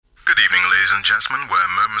Ladies and gentlemen,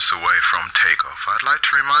 we're moments away from takeoff. I'd like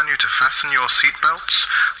to remind you to fasten your seatbelts,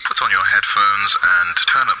 put on your headphones, and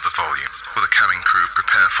turn up the volume. Will the cabin crew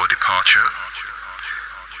prepare for departure?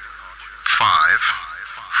 5,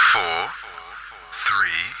 4,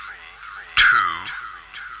 3,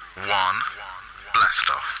 2, 1,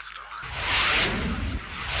 blast off.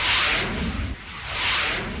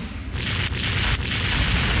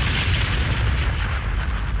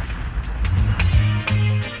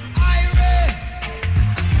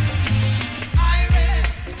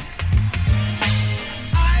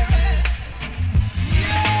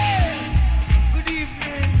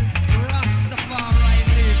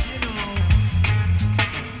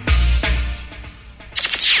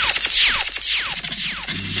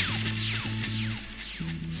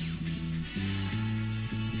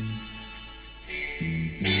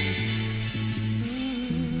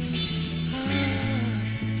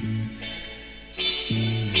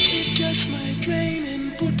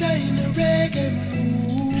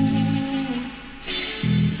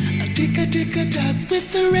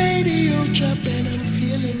 With the radio dropping, I'm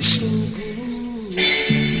feeling so good.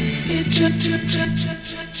 It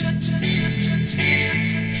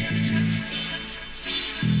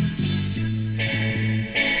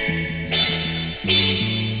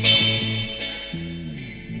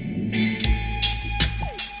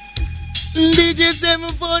DJ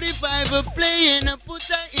 745 are playing, I put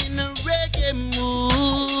her in a reggae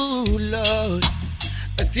mood, Lord.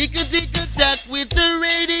 A tick-a-tick-a-tack with the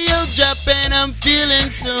radio dropping, I'm feeling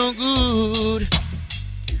so good.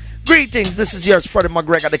 Greetings, this is yours, Freddie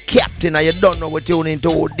McGregor, the captain, and you don't know what you're tuning into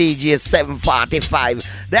DJ 745.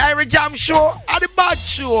 The Irie Jamms Show and the Bad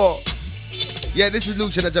Show. Yeah, this is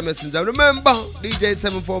Lucian the Messenger. Remember, DJ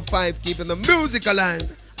 745 keeping the music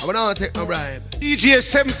alive. I will not take no bribe. DJ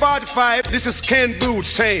 745, this is Ken Boothe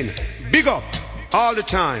saying, big up all the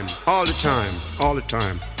time, all the time, all the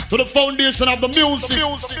time. To the foundation of the music.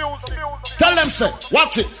 Tell them, say,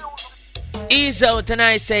 watch it. Ease out, and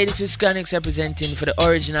I say this is Chronixx representing for the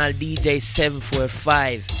original DJ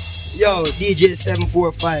 745. Yo, DJ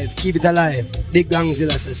 745, keep it alive. Big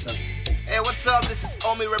Gangzilla says so. Hey, what's up? This is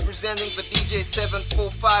Omi representing for DJ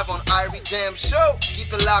 745 on Irie Jamms Show.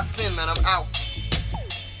 Keep it locked in, man. I'm out.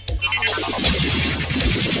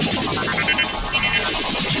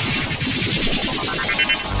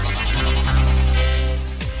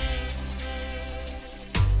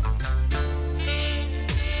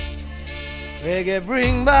 Reggae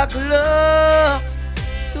bring back love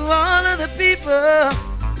to all of the people.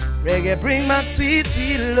 Reggae bring back sweet,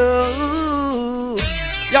 sweet love.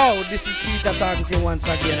 Yo, this is Peter Tosh once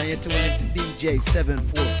again, and you're tuning to DJ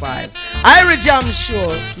 745. Irie Jamms Show.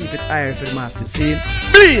 Keep it Irie for the massive scene.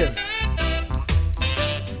 Please.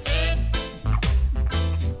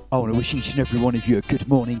 I want to wish each and every one of you a good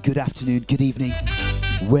morning, good afternoon, good evening.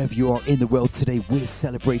 Wherever you are in the world today, we're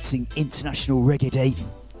celebrating International Reggae Day.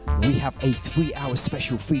 We have a 3-hour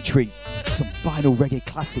special featuring some vinyl reggae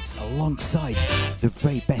classics alongside the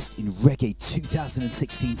very best in reggae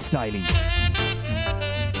 2016 styling.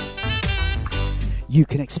 You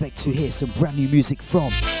can expect to hear some brand new music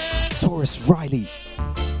from Tarrus Riley,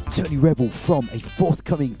 Tony Rebel from a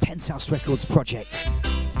forthcoming Penthouse Records project.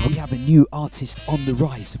 We have a new artist on the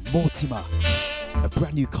rise, Mortimer. A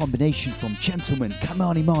brand new combination from Gentleman,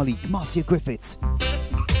 Kamani Marley, Marcia Griffiths.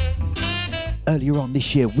 Earlier on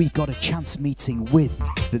this year, we got a chance meeting with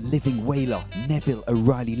the living whaler, Neville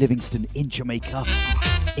O'Reilly Livingston in Jamaica.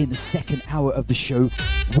 In the second hour of the show,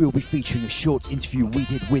 we'll be featuring a short interview we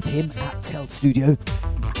did with him at Tel Studio.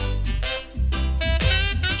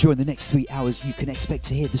 During the next 3 hours, you can expect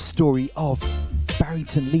to hear the story of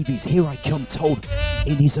Barrington Levy's Here I Come told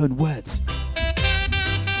in his own words.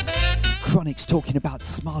 Chronixx talking about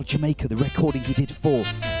Smile Jamaica, the recording he did for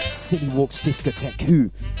Silly Walks Discotheque, who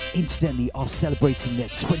incidentally are celebrating their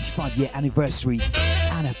 25-year anniversary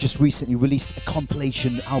and have just recently released a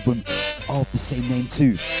compilation album of the same name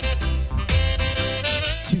too.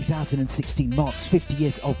 2016 marks 50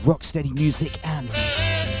 years of rocksteady music, and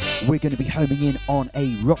we're going to be homing in on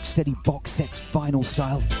a rocksteady box set vinyl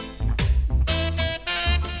style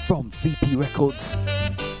from VP Records.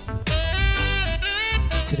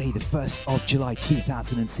 Today, the 1st of July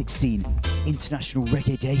 2016, International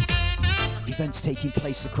Reggae Day. Events taking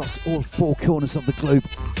place across all 4 corners of the globe,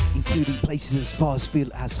 including places as far afield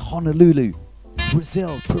as Honolulu,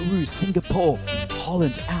 Brazil, Peru, Singapore,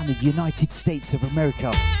 Holland, and the United States of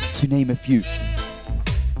America, to name a few.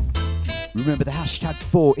 Remember, the hashtag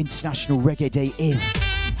for International Reggae Day is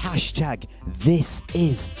hashtag This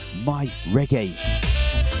Is My Reggae.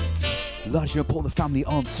 Large and Paul the family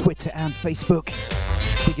on Twitter and Facebook.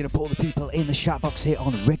 Picking up all the people in the chat box here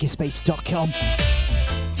on reggaespace.com.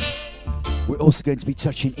 We're also going to be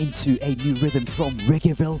touching into a new rhythm from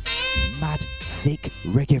Reggaeville, Mad Sick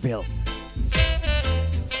Reggaeville.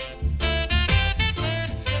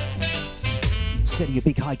 Sending a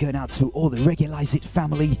big hi going out to all the Reggae It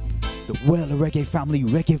family, the Wailer Reggae family,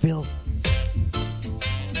 Reggaeville.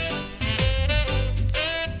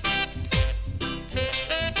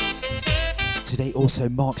 Today also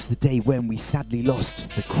marks the day when we sadly lost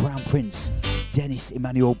the Crown Prince, Dennis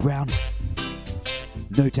Emmanuel Brown.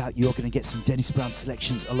 No doubt you're going to get some Dennis Brown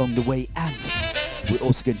selections along the way, and we're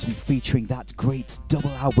also going to be featuring that great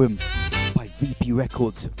double album by VP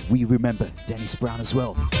Records, We Remember Dennis Brown as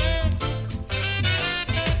well.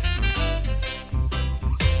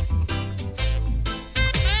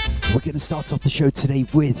 We're going to start off the show today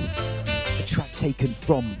with a track taken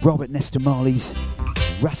from Robert Nesta Marley's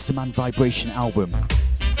Rastaman Vibration album.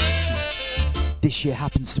 This year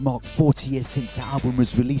happens to mark 40 years since the album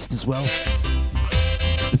was released as well.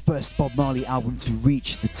 The first Bob Marley album to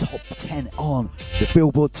reach the top 10 on the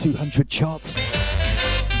Billboard 200 chart.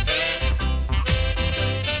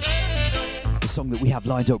 The song that we have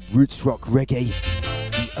lined up, Roots Rock Reggae,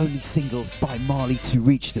 the only single by Marley to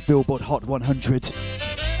reach the Billboard Hot 100,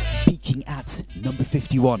 peaking at number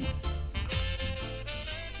 51.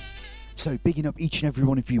 So bigging up each and every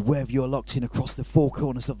one of you wherever you're locked in across the four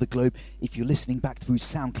corners of the globe. If you're listening back through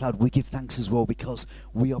SoundCloud, we give thanks as well because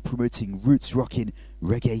we are promoting roots rocking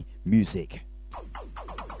reggae music.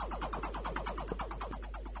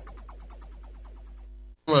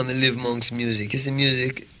 I live amongst music. It's the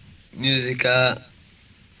music a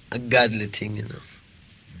godly thing, you know.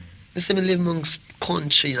 I say I live amongst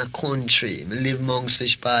country in a country. I live amongst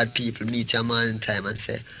fish part people, meet your man in time and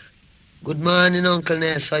say, good morning, Uncle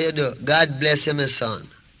Ness, how you do? God bless you, my son.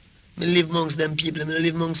 I live amongst them people. I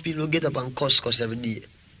live amongst people who get up and cuss every day.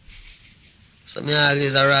 So I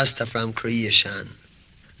always a Rasta from creation.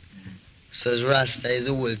 So Rasta is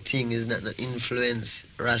the whole thing, is not no influence.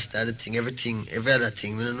 Rasta the thing, everything, every other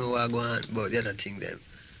thing. We don't know what go on about the other thing them.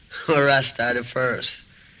 Rasta the first.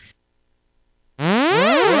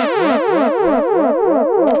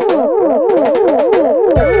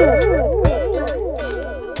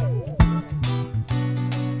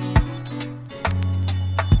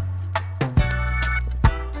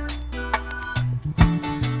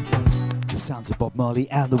 The sounds of Bob Marley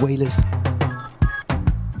and the Wailers.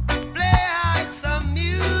 Play some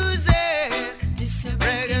music,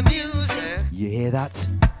 reggae music. You hear that?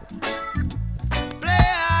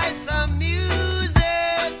 Play some music,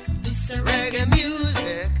 reggae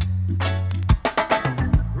music.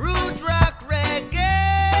 Root rock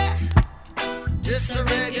reggae, just a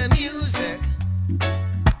reggae music.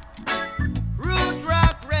 Root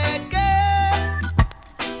rock reggae,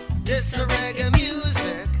 just a reggae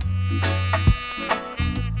music.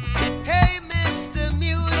 Hey, Mr.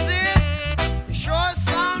 Music, you sure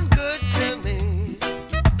sound good to me.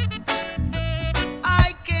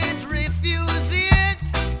 I can't refuse it.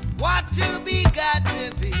 What to be, got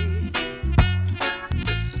to be.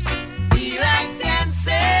 Feel like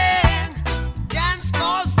dancing, dance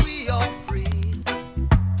 'cause we are free.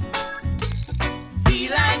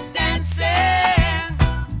 Feel like dancing,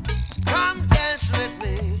 come dance with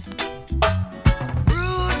me.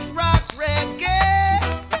 Roots rock reggae,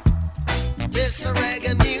 this a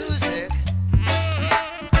reggae music.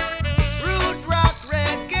 Root rock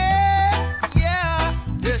reggae, yeah,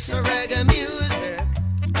 this a reggae music.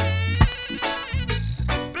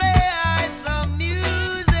 Play some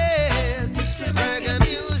music, this a reggae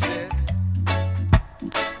music.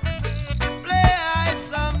 Play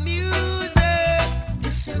some music,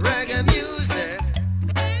 this a reggae music.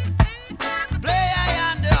 Play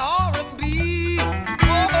on the R&B,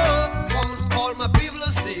 whoa, want all my people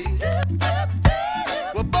to see.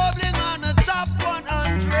 We're bubbling on the top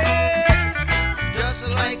 100, just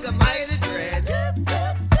like a mighty dread.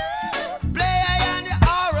 Play on the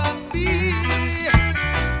R&B,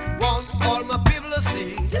 want all my people to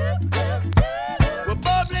see. We're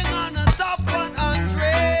bubbling on the top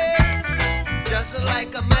 100, just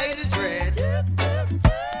like a mighty dread.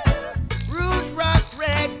 Root rock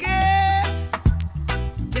reggae,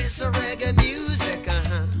 this a reggae music,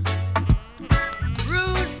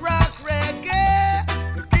 Root rock reggae,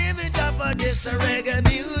 give it up for this a reggae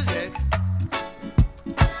music.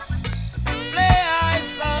 Play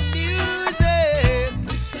some music,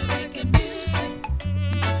 this a reggae music.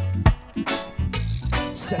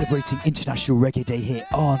 Celebrating International Reggae Day here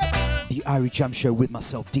on the Irie Jamms Show with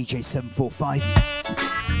myself, DJ 745.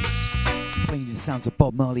 Playing you the sounds of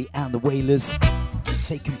Bob Marley and the Wailers,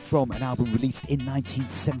 taken from an album released in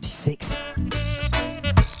 1976.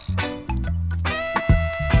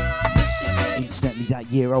 Coincidentally,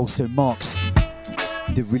 that year also marks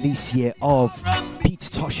the release year of Peter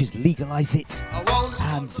Tosh's Legalize It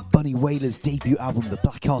and Bunny Wailer's debut album, The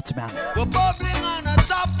Black Art Man.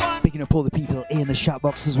 Picking up all the people in the chat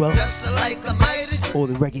box as well. All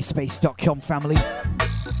the ReggaeSpace.com family.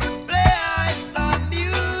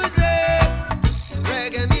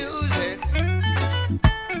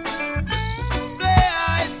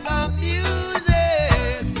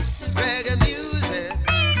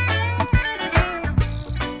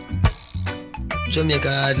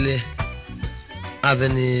 Jamaica hardly have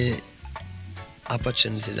any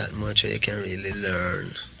opportunity that much where you can really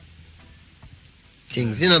learn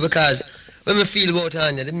things, you know, because when I feel about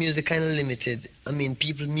Anya, the music kind of limited. I mean,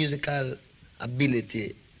 people musical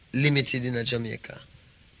ability limited in Jamaica.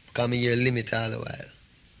 Because I hear limit all the while.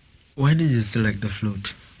 Why did you select the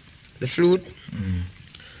flute? The flute?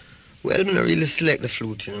 Well, I don't really select the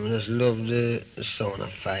flute, you know, I just love the sound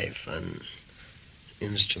of five and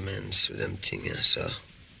instruments with them things, yeah. So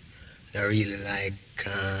I really like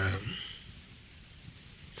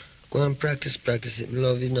go and practice it.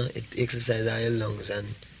 Love, you know, it exercises all your lungs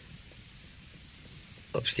and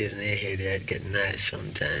upstairs in your head it get nice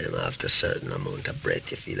sometime. After a certain amount of breath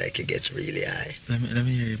you feel like you get really high. Let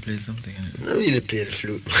me hear you play something. I don't really play the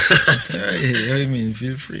flute. I mean,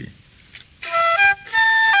 feel free.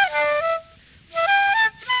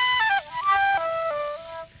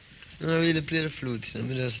 I don't really play the flute, you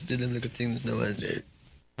know, I just do them little things now and then.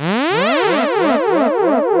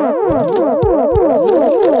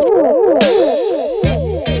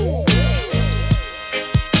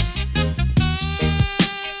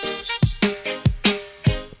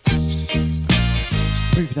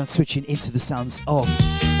 Moving on, switching into the sounds of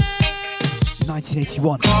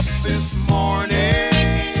 1981. Up this morning,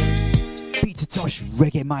 Peter Tosh,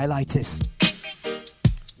 Reggae Myelitis.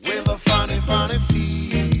 With a funny feeling.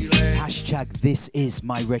 Hashtag this is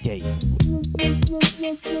my reggae.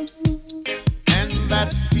 And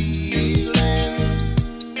that feeling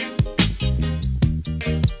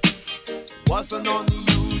was an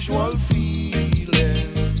unusual feeling.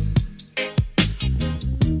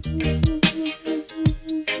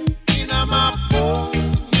 In my bone,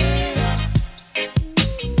 yeah.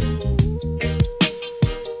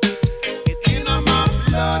 It's in my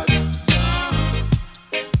blood.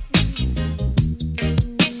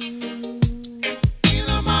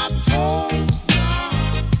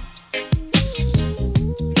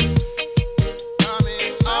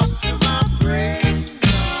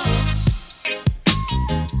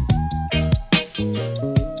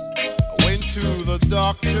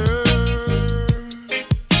 Doctor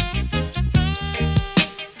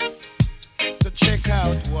to check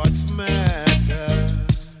out what's matter.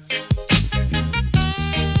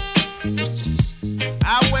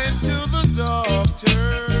 I went to the doctor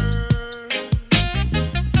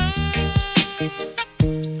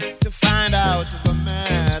to find out the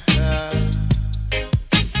matter.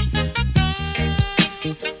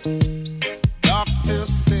 Doctor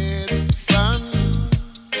said, son,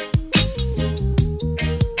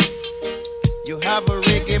 you have a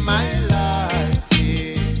reggae myelitis.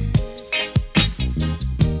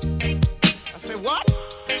 I said, what?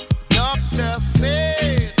 Doctor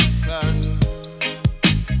said, son,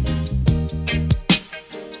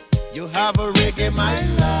 you have a reggae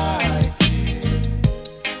myelitis.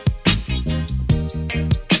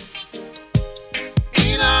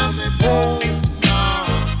 In my bone,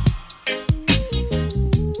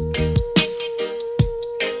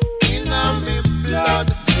 in my blood,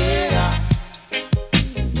 yeah.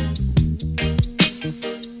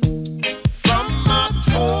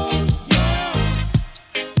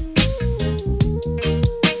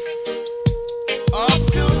 Up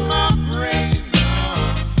to my brain,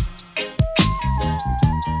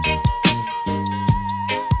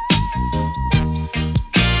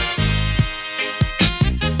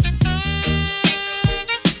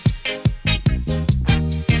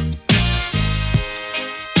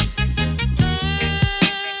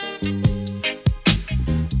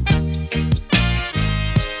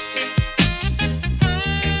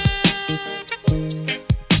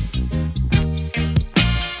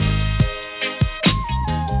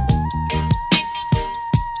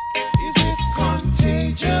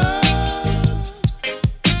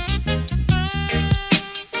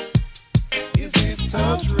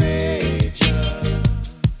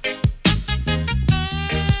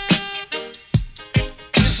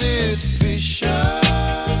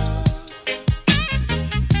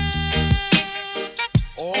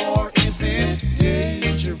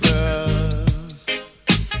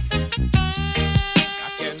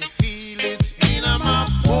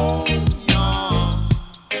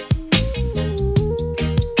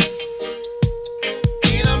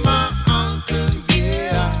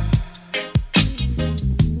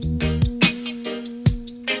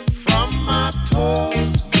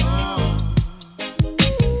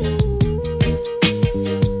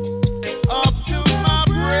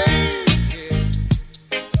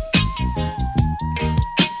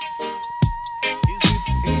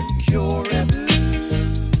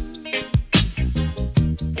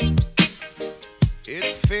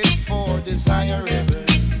 It's fit for desirable.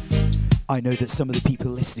 I know that some of the people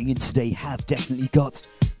listening in today have definitely got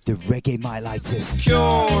the reggae myelitis.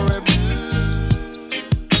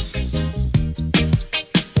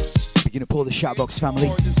 Begin to pour the Shoutbox family.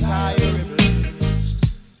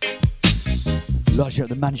 Larger at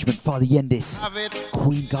the management, Father Yendis,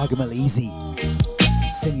 Queen Gargamel Easy.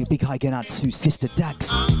 Sending a big high going out to Sister Dax,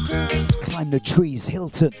 Climb the Trees,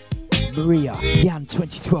 Hilton, Maria, Yan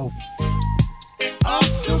 2012. Up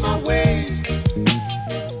to my waist.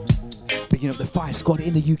 Picking up the Fire Squad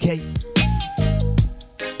in the UK.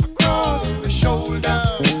 Across my shoulder,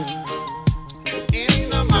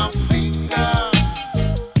 in my finger,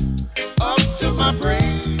 up to my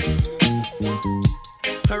brain.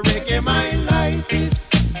 Reggae my life is,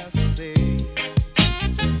 I say.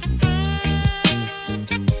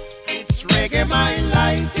 It's reggae my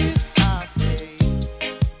life is, I say.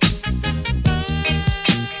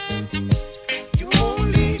 You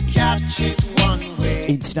only catch it one way.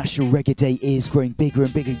 International Reggae Day is growing bigger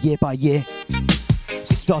and bigger year by year.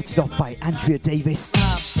 Started off by Andrea Davis.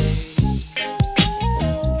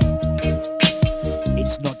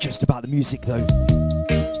 It's not just about the music though.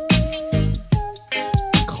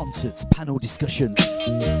 Concerts, panel discussions,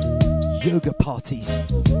 yoga parties.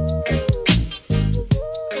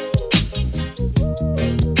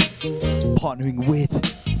 Partnering with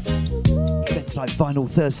events like Vinyl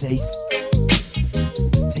Thursdays.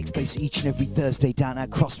 Takes place each and every Thursday down at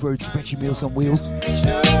Crossroads, Reggie Meals on Wheels.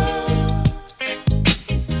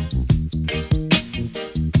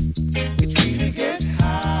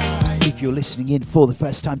 If you're listening in for the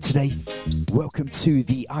first time today, welcome to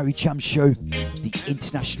the Irie Jamms Show, the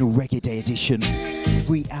International Reggae Day edition.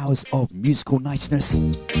 3 hours of musical niceness.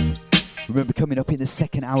 Remember, coming up in the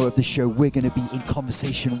second hour of the show, we're going to be in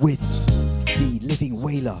conversation with the living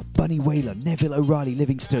Wailer, Bunny Wailer, Neville O'Reilly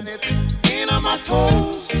Livingston.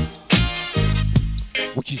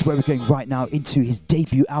 Which is where we're going right now into his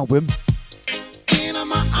debut album.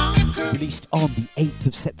 Released on the 8th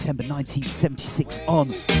of September 1976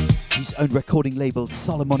 on his own recording label,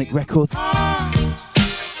 Solomonic Records. Some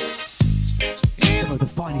of the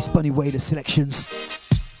finest Bunny Wailer selections,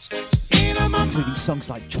 including songs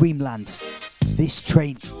like Dreamland, This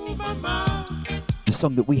Train. The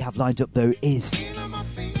song that we have lined up though is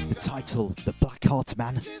the title, The Black Heart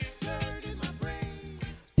Man.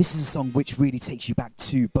 This is a song which really takes you back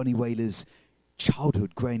to Bunny Wailer's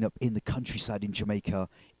childhood, growing up in the countryside in Jamaica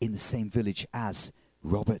in the same village as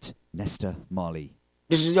Robert Nesta Marley.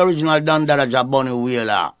 This is the original Don Daraja Bunny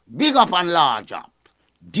Wailer. Big up and large up.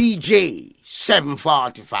 DJ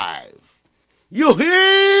 745. You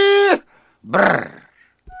hear? Brrr.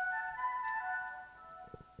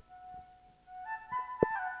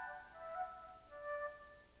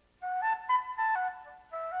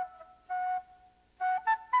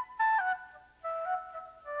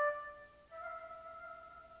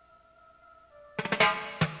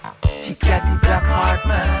 She got the black heart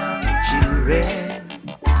man, children.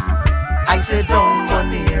 I said don't go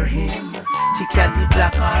near him. She got the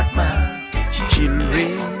black heart man,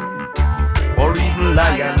 children. Or even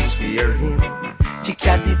lions fear him. She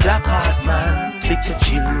got the black heart man, little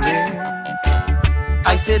children.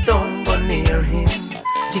 I said don't go near him.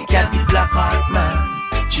 She got the black heart man,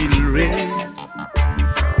 children.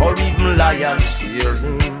 Or even lions fear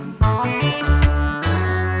him.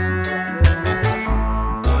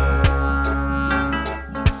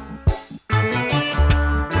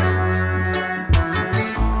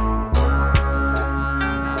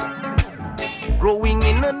 Growing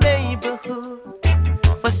in a neighborhood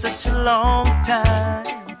for such a long time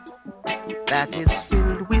that is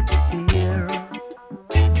filled with fear.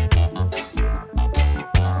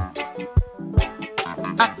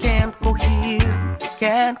 I can't go here,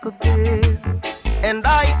 can't go there, and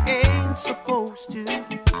I ain't supposed to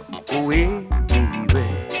go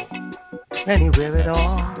anywhere at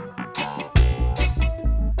all.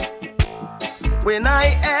 When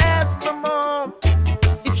I asked my mom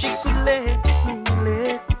if she could let me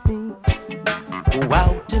go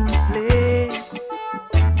out and play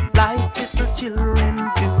like little children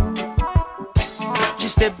do, she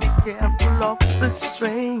said be careful of the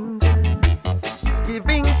stranger,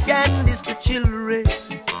 giving candies to children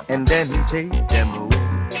and then take them away.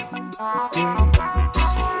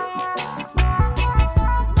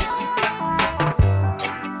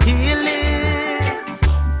 He lives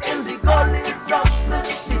in the gullies of the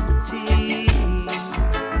city,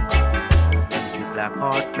 the black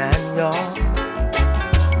heart man, y'all,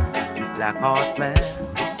 the black heart man.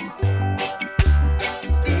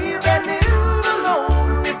 Even in the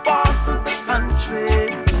lonely parts of the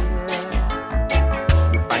country,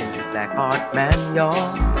 you find the black heart man, yo.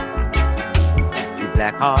 The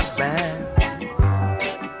black heart man.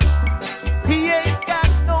 He ain't got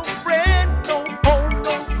no friend, no home,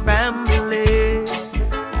 no family.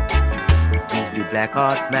 He's the black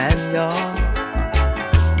heart man, yo.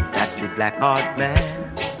 That's the black heart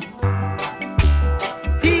man.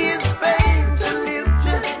 He is famed to live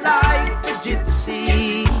just like a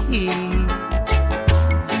gypsy.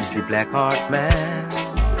 He's the black heart man,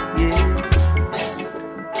 yeah.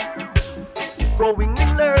 Growing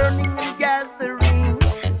and learning and gathering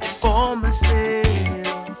for myself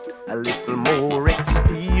a little more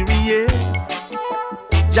experience,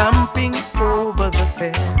 jumping over the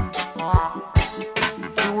fence.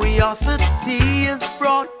 Curiosity has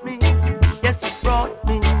brought me, yes, it brought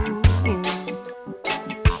me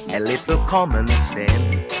a little common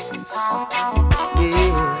sense,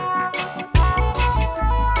 yeah.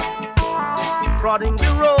 Prodding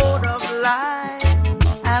the road of life,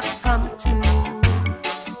 I've come to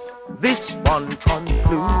this one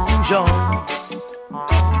conclusion: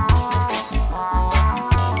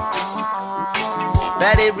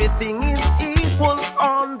 that everything is equal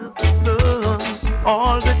under the sun.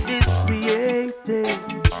 All that is created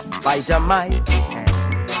by the mighty hand,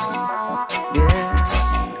 yeah.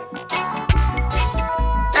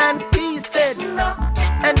 And he said, knock,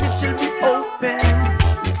 and it shall be open.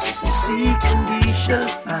 Seek and ye shall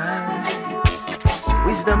find.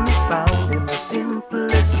 Wisdom is found in the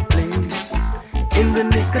simplest place, in the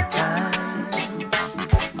nick of time.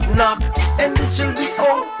 Knock, and it shall be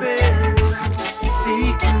open.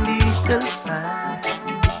 Seek and ye shall find.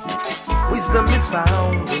 Wisdom is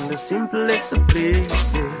found in the simplest of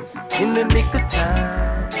places, in the nick of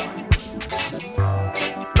time.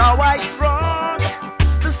 Now I trod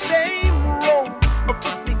the same road of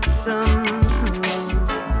addiction,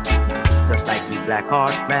 just like the black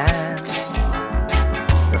heart man,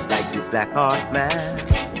 just like the black heart man.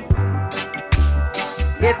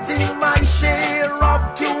 Getting my share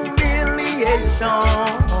of humiliation,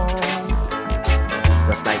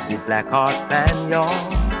 just like the black heart man,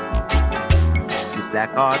 y'all.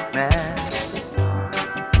 Black heart man.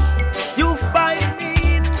 You find me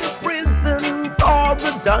in the prisons or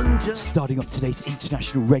the dungeons. Starting off today's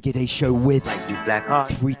International Reggae Day show with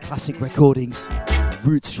 3 classic recordings: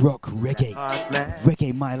 Roots Rock Reggae,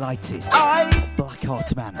 Reggae Myelitis, Black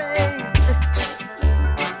Heart Man.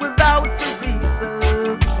 Without a reason,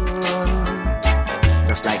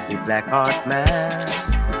 just like the Black Heart man,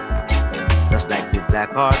 just like the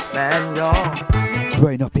Black Heart man, y'all.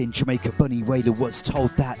 Growing up in Jamaica, Bunny Wailer was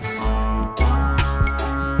told that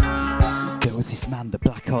there was this man, the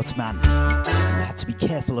Black Heart Man, who had to be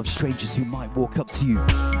careful of strangers who might walk up to you,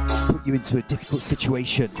 put you into a difficult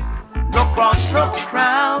situation. No cross, no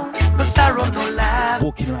crown, no sorrow, no laugh.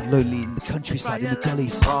 Walking around lonely in the countryside, in the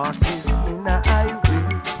gullies,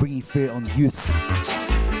 bringing fear on youths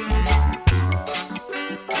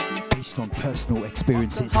based on personal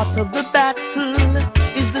experiences. Part of the battle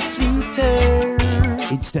is the sweeter.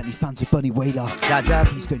 Instantly fans of Bunny Wailer.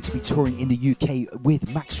 He's going to be touring in the UK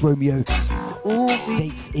with Max Romeo.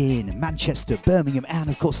 Dates in Manchester, Birmingham, and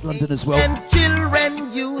of course London as well. And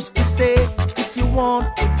children used to say, if you want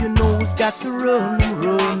what you know, it's got to run,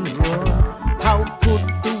 run, run. How could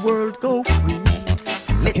the world go free?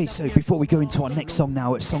 Okay, so before we go into our next song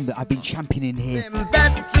now, a song that I've been championing here.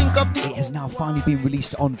 It has now finally been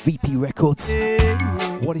released on VP Records.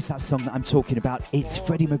 What is that song that I'm talking about? It's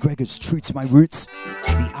Freddie McGregor's True to My Roots.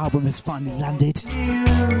 The album has finally landed,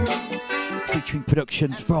 featuring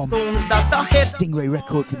production from Stingray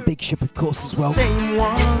Records and Big Ship, of course, as well.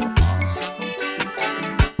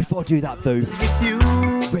 Before I do that, though,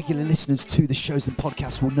 regular listeners to the shows and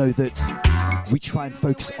podcasts will know that we try and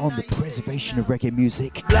focus on the preservation of reggae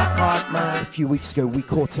music. A few weeks ago, we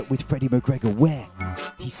caught up with Freddie McGregor, where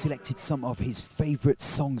he selected some of his favourite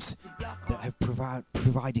songs that have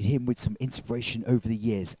provided him with some inspiration over the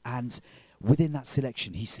years. And within that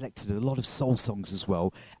selection, he selected a lot of soul songs as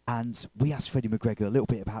well. And we asked Freddie McGregor a little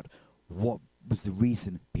bit about what was the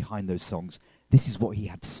reason behind those songs. This is what he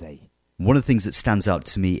had to say. One of the things that stands out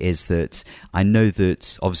to me is that I know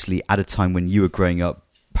that obviously at a time when you were growing up,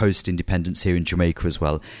 post-independence here in Jamaica as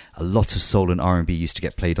well, a lot of soul and R&B used to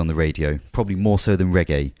get played on the radio, probably more so than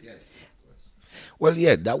reggae. Yes, of course. Well,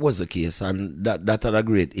 yeah, that was the case, and that had a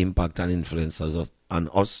great impact and influence on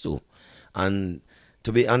us too. And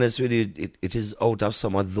to be honest with you, it is out of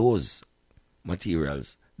some of those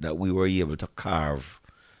materials that we were able to carve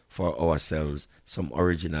for ourselves some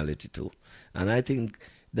originality too. And I think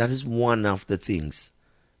that is one of the things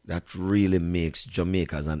that really makes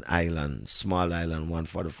Jamaica as an island, small island,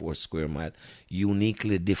 144 square mile,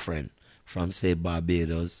 uniquely different from, say,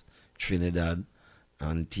 Barbados, Trinidad,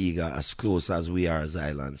 Antigua, as close as we are as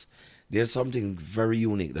islands. There's something very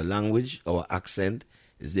unique. The language, our accent,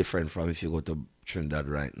 is different from if you go to Trinidad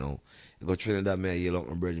right now. You go to Trinidad, man, you look at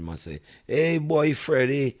my brother, man, say, hey, boy,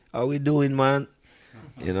 Freddie, how we doing, man?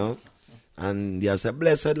 You know? And you say,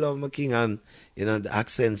 blessed love, my king. And, you know, the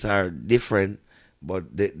accents are different, but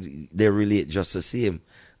they relate just the same.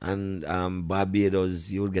 And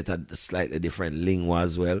Barbados, you'll get a slightly different lingua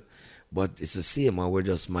as well. But it's the same, and we're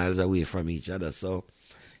just miles away from each other. So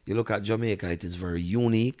you look at Jamaica, it is very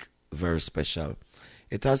unique, very special.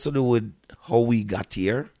 It has to do with how we got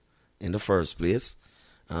here in the first place,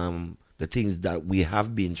 the things that we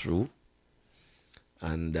have been through,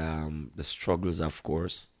 and the struggles, of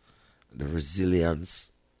course, the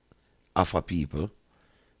resilience of our people,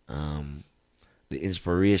 the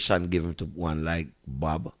inspiration given to one like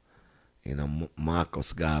Bob, you know,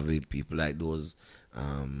 Marcus Garvey, people like those,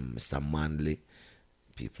 Mr. Manley,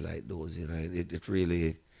 people like those, you know, it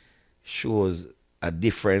really shows a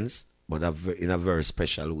difference, but in a very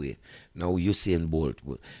special way. Now, Usain Bolt,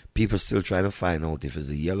 people still trying to find out if it's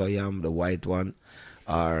a yellow yam, the white one,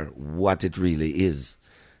 or what it really is.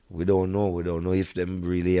 We don't know. We don't know if them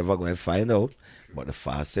really ever going to find out, but the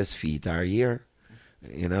fastest feet are here.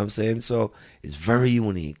 You know what I'm saying? So it's very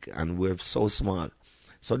unique, and we're so small.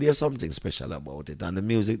 So there's something special about it, and the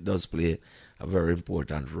music does play a very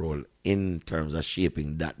important role in terms of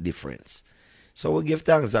shaping that difference. So we give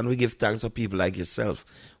thanks, and we give thanks to people like yourself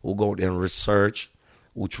who go out and research,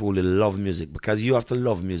 who truly love music, because you have to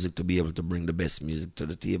love music to be able to bring the best music to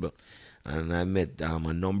the table. And I met a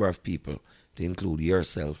number of people, to include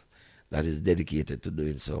yourself, that is dedicated to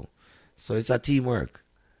doing so. So it's a teamwork,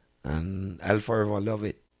 and I'll forever love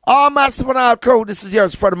it. Oh, massive and all crew, this is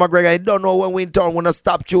yours, Freddie McGregor. You don't know when we in town, when I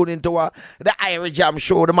stop tuning to the Irie Jamms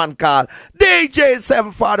Show, the man called DJ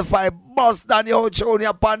 745. Bust down your tune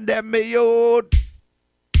upon them, me youth.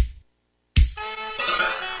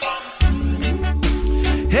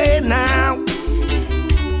 Hey now,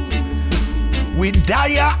 we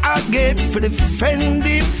die again for the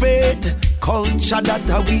Fendi faith culture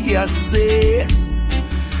that we are say.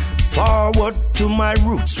 Forward to my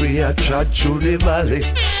roots, we are trod through the valley.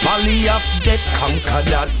 Valley of death, conquer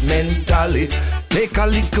that mentally. Take a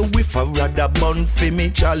little whiff of rather bun for me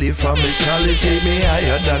Charlie. For me Charlie, take me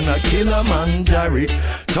higher than a Kilimanjaro.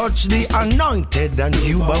 Touch the anointed and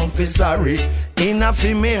you bound for sorry. Inna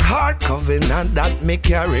fi me heart covenant that me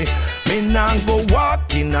carry. Me nah go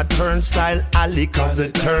walk in a turnstile alley, cause the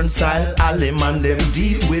turnstile alley man them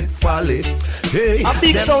deal with folly. Hey, a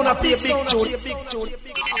big sound, a big tune.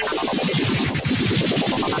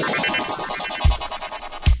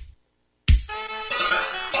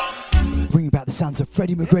 Bringing back the sounds of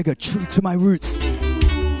Freddie McGregor, true to my roots.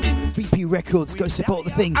 VP Records, go support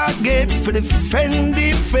the thing. Again for the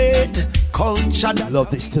Fendi faith culture. Love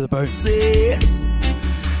this to the bone.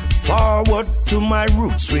 Forward to my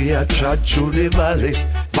roots, we are trod through the valley.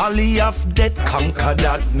 Valley of death, conquer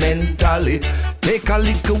that mentally. Take a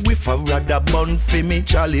little whiff of rather bun for me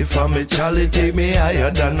Charlie. For me Charlie, take me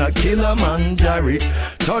higher than a Kilimanjaro.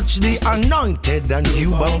 Touch the anointed and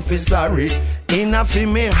you bound for sorry. Inna fi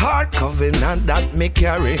me heart covenant that me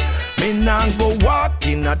carry. Me nah go walk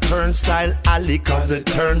in a turnstile alley, cause the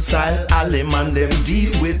turnstile alley man them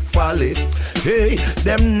deal with folly. Hey,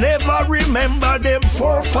 them never remember them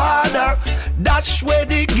forefather. That's where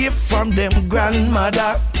they give from them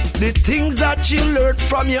grandmother. The things that you learned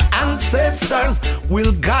from your ancestors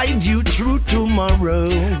will guide you through tomorrow.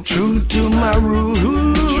 True to my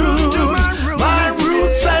roots, my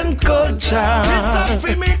roots and culture.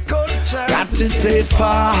 Got to stay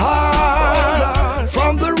far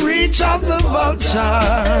from the reach of the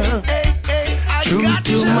vulture. True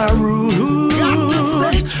to my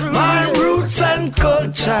roots, my roots and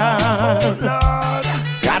culture.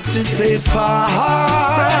 Got to stay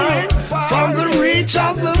far from the reach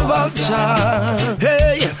of the vulture.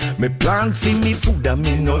 Hey, me plant for me food and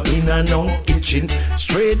me no in and no kitchen.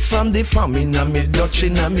 Straight from the farm in a me Dutch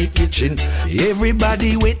in a me kitchen.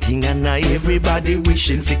 Everybody waiting and everybody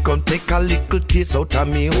wishing fi come take a little taste out of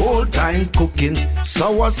me whole time cooking.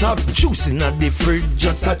 Sour sap juice in a the fridge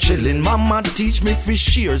just a chilling. Mama teach me fi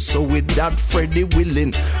share, so with that Freddie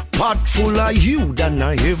willing. Pot full of you than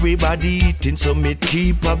everybody eating, so me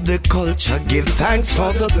keep up the culture. Give thanks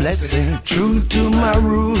for the blessing. True to my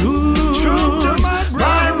roots,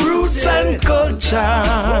 my roots and culture.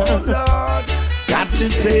 Got to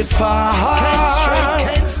stay far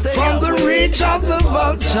from the reach of the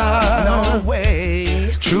vulture. No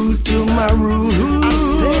way. True to my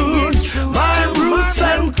roots, my roots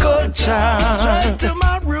and culture.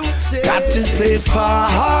 Got to stay far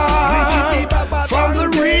from the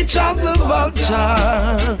reach reach of the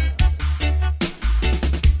vulture.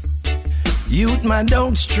 Youth man,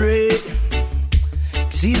 don't stray.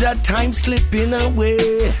 See that time slipping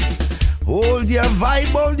away. Hold your vibe,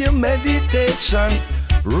 hold your meditation.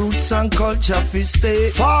 Roots and culture fi stay.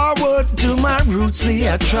 Forward to my roots, me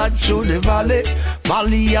a trod through the valley.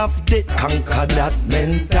 Valley of death, conquer that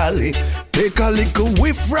mentally. Take a little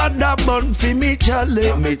whiff, rather bun fi me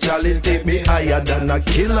chale. Me chale take me higher than a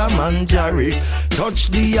Kilimanjaro. Touch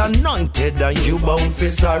the anointed and you bound fi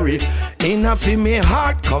sorry. Inna fi me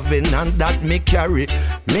heart covenant that me carry.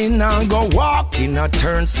 Me now go walk in a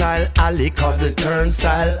turnstile alley, cause the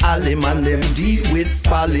turnstile alley man them deal with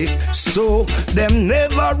folly. So them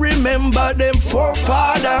never remember them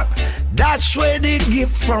forefather. That's where they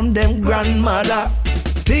give from them grandmother.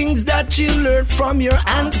 Things that you learned from your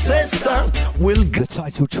ancestor will the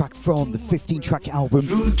title track from the 15-track album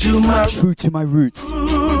True to My Roots.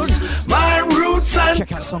 My roots and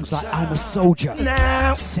check out songs like I'm a Soldier,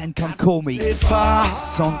 now Sen Come Call Me,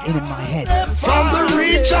 Song In My Head. From the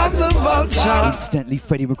reach of the vulture. Incidentally,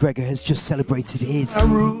 Freddie McGregor has just celebrated his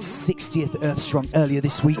 60th Earthstrong earlier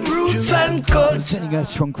this week. Roots and culture. Sending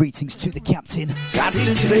Earthstrong greetings to the captain. Got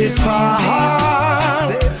to stay far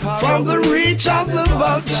from the reach of the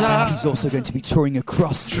vulture. He's also going to be touring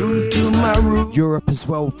across True to my roots. Europe as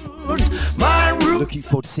well. My roots. Looking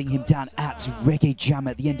forward to seeing him down at Reggae Jam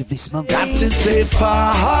at the end of this month. Got to stay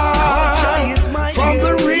far from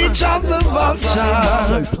the reach of the vulture.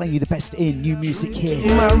 So playing you the best in new music here.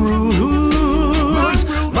 My roots,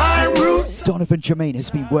 my roots. Donovan Jermaine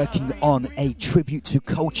has been working on a tribute to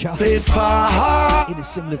culture. Stay far. In a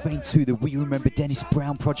similar vein to the We Remember Dennis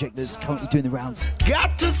Brown project that's currently doing the rounds.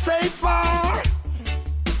 Got to stay far.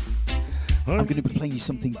 I'm going to be playing you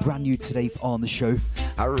something brand new today on the show.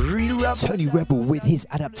 A real rebel. Tony Rebel with his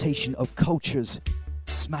adaptation of Culture's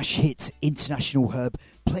smash hit International Herb.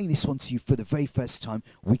 Playing this one to you for the very first time.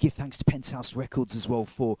 We give thanks to Penthouse Records as well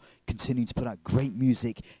for continuing to put out great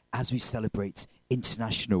music as we celebrate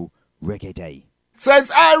International Reggae Day. So it's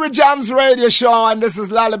Irie Jamms Radio Show, and this is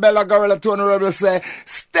Lalibela Gorilla. Tony Rebel say,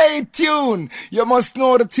 stay tuned. You must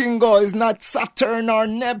know the thing goes. It's not Saturn or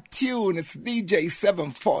Neptune. It's DJ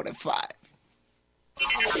 745.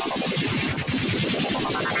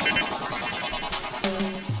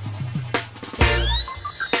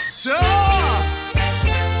 Sure.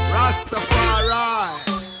 Rastafari.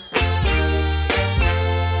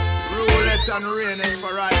 Rule it and reign it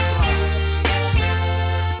forever.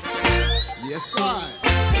 Yes,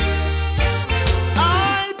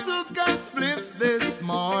 I took a spliff this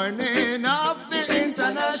morning off the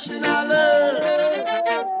international herb.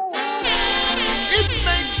 It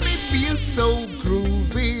makes me feel so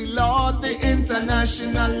groovy, Lord, the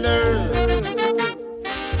international herb.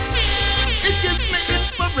 It gives me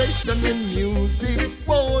inspiration in music,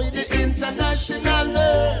 boy, the international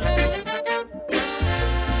herb.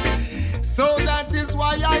 So that is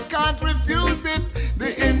why I can't refuse it,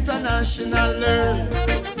 the international herb.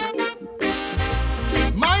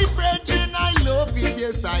 My brethren, I love it,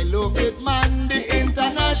 yes, I love it, man, the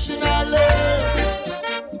international herb.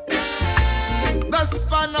 The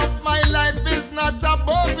span of my life is not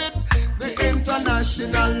above it, the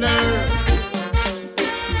international herb.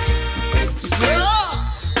 Sure,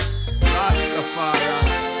 Rastafari.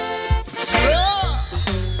 Sure,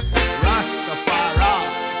 Rastafari.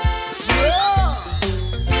 Sure,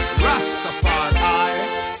 Rastafari.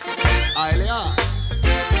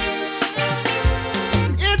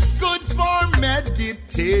 It's good for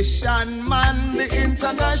meditation, man, the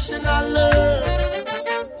international herb.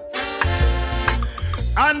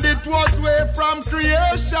 And it was way from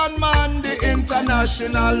creation, man, the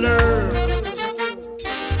international herb.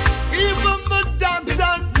 Even the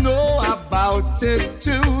doctors know about it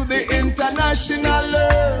too, the international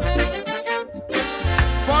herb.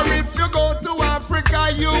 For if you go to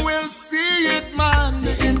Africa, you will see it, man,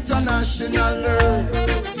 the international herb.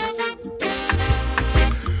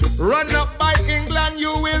 Run up by England,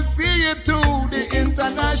 you will see it too, the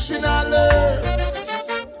international herb.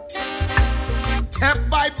 Step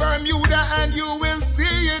by Bermuda and you will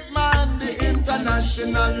see it, man, the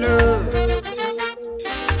international herb.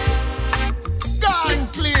 Gone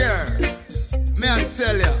clear, may I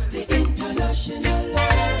tell you. The international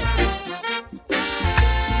herb.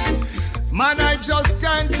 Man, I just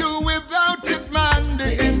can't do without it, man,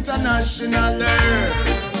 the international herb.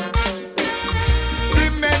 The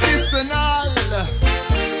medicinal.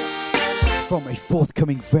 From a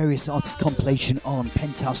forthcoming Various Artists compilation on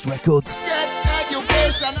Penthouse Records.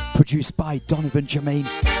 Produced by Donovan Jermaine.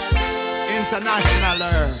 International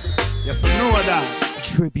herb. You have to know that.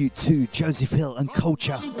 tribute to Joseph Hill and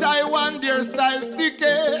culture. Taiwan, their style sticky,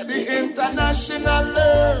 the international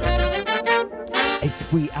love. A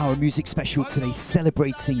 3-hour music special today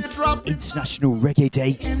celebrating International Reggae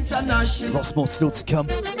Day. Lots more still to come.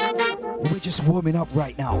 We're just warming up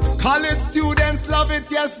right now. College students love it,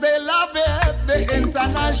 yes they love it, the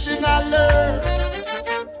international love.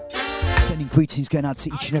 Sending greetings going out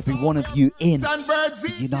to each and every one of you in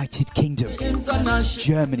the United Kingdom,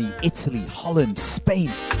 Germany, Italy, Holland,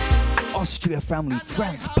 Spain, Austria family,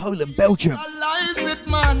 France, Poland, Belgium. I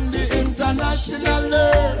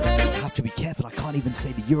have to be careful, I can't even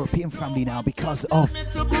say the European family now because of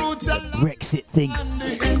the Brexit thing.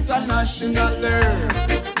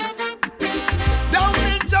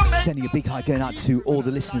 Sending a big hi going out to all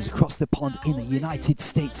the listeners across the pond in the United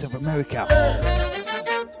States of America.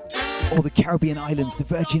 All the Caribbean islands, the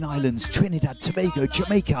Virgin Islands, Trinidad, Tobago,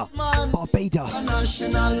 Jamaica, Barbados,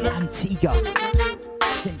 Antigua,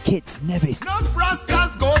 St. Kitts, Nevis. No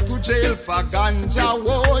rascals go to jail for ganja,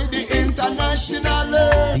 boy, the international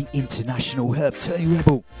love. The international herb turning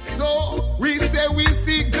rebel. So we say we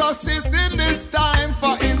seek justice in this time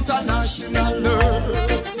for international love.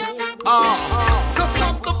 So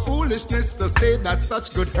stop the foolishness to say that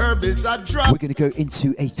such good herb is a drug. We're going to go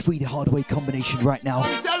into a 3 the hard way combination right now.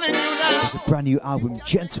 I'm telling you now. There's a brand new album,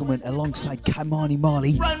 Gentleman, alongside Kamani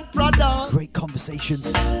Marley. Great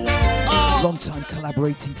conversations. Long time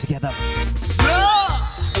collaborating together.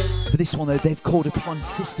 For this one though, they've called upon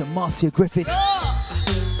Sister Marcia Griffiths.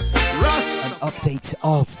 An update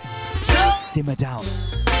of Simmer Down.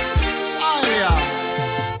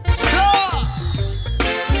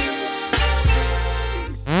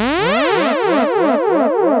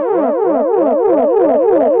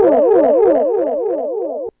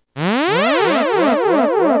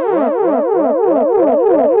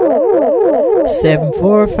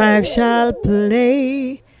 745 shall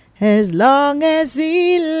play as long as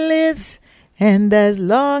he lives, and as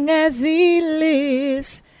long as he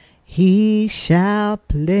lives, he shall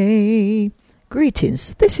play.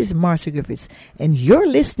 Greetings, this is Marcia Griffiths, and you're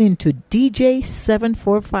listening to DJ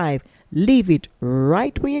 745. Leave it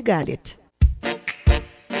right where you got it.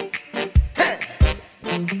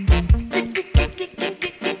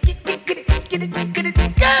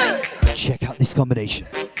 Check out this combination.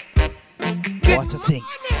 What a thing.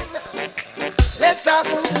 Let's talk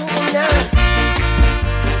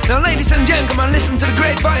now, ladies and gentlemen, listen to the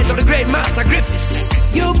great voice of the great Master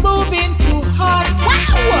Griffiths. You're moving too hard.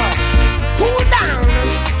 Wow! Cool down.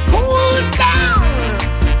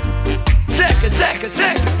 Second.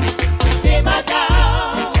 Simmer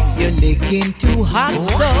down. You're licking too hot,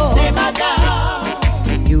 so simmer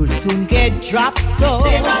down. You'll soon get dropped, so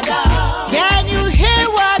simmer down. Can you hear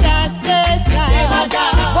what I say, simmer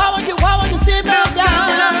down? Why won't you simmer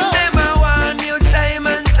down? Never want you time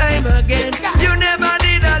and time again. You never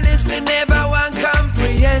did a listen, never want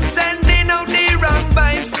comprehend. Sending out the wrong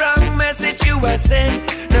vibes, wrong message you were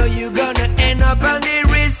sent. Now you gonna end up on the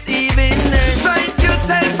receiving end. Find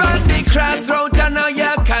yourself on the crossroad and now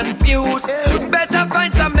you're confused. Better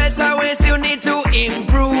find some better ways, you need to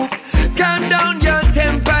improve. Calm down your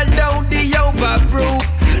temper, down the overproof.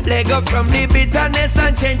 Let go from the bitterness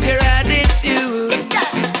and change your attitude.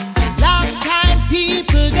 Long time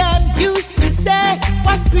people them used to say,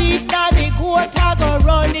 what's sweet now the goat I go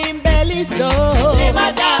running belly, so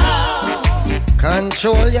simmer down.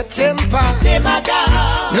 Control your temper. Simmer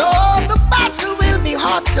down. No, the battle will be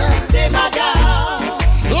hotter. Simmer down.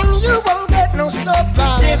 And you won't get no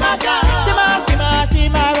supper. Simmer down.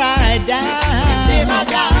 Simmer right down. Simmer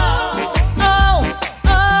down.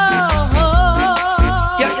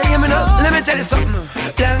 Yeah, hear me now? Let me tell you something.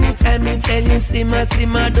 Long time me tell you,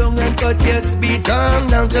 simmer down and cut your speed. Calm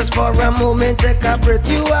down just for a moment, take a breath,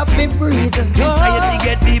 you have to breathe. Anxiety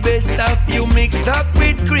get the best of you mixed up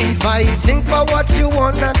with greed. Fighting for what you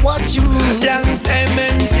want, not what you need. Long time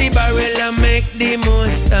empty barrel and make the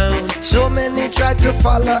most sound. So many try to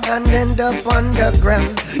follow and end up on the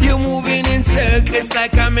ground. You moving in circles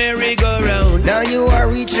like a merry-go-round. Now you are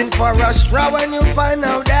reaching for a straw when you find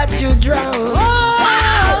out that you drown.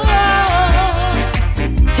 Wow!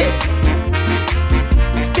 Hey.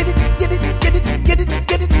 Get it.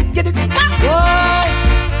 Whoa.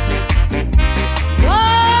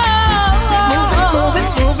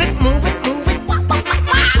 Move it.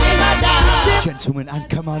 Gentlemen and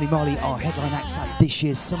Kamani Marley are headline acts at this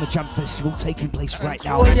year's Summer Jam Festival taking place right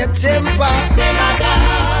now. Hold your temper.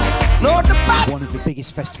 One of the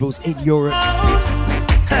biggest festivals in Europe.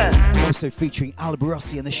 Also featuring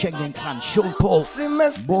Alabarossi and the Schengen Clan, Sean Paul,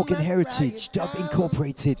 Morgan Heritage, Dub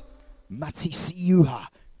Incorporated, Mati Siuha,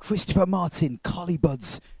 Christopher Martin, Collie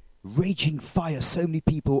Buds, Raging Fire. So many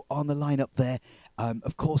people on the line up there.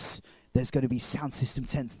 Of course, there's going to be sound system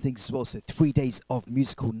tents and things as well. So 3 days of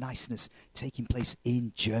musical niceness taking place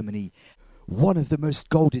in Germany. One of the most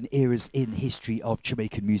golden eras in the history of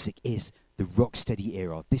Jamaican music is the rocksteady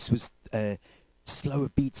era. This was a slower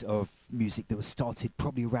beat of music that was started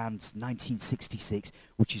probably around 1966,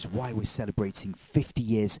 which is why we're celebrating 50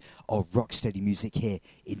 years of rocksteady music here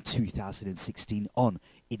in 2016 on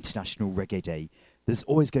International Reggae Day. There's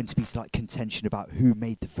always going to be slight contention about who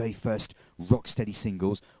made the very first rocksteady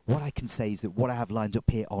singles. What I can say is that what I have lined up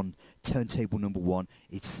here on turntable number 1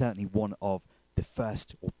 is certainly one of the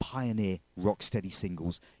first or pioneer rocksteady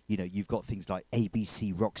singles. You know, you've got things like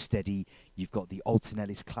ABC Rocksteady, you've got the Alton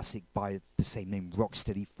Ellis classic by the same name,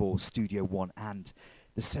 Rocksteady, for Studio One, and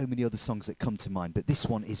there's so many other songs that come to mind. But this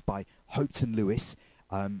one is by Houghton Lewis.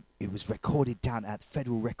 It was recorded down at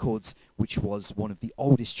Federal Records, which was one of the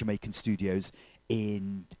oldest Jamaican studios,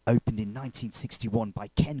 opened in 1961 by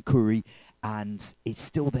Ken Boothe, and it's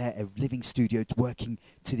still there, a living studio working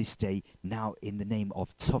to this day, now in the name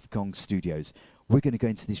of Tough Gong Studios. We're going to go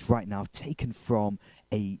into this right now, taken from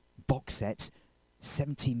a box set,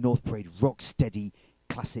 17 North Parade Rocksteady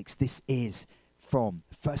Classics. This is from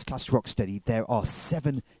First Class Rocksteady. There are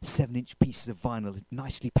 7 7-inch pieces of vinyl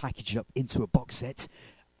nicely packaged up into a box set,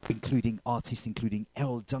 including artists including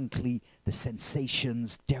Errol Dunkley, The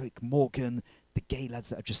Sensations, Derek Morgan, the Gay Lads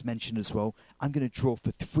that I've just mentioned as well. I'm going to draw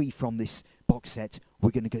for 3 from this box set.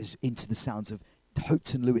 We're going to go into the sounds of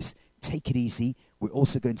Houghton Lewis, Take It Easy. We're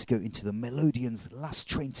also going to go into the Melodians, Last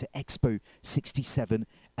Train to Expo 67,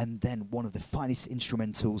 and then one of the finest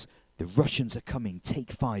instrumentals, The Russians Are Coming,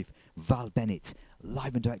 Take 5, Val Bennett,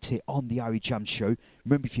 live and direct here on the Irie Jamms Show.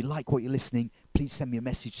 Remember, if you like what you're listening, please send me a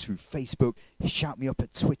message through Facebook, shout me up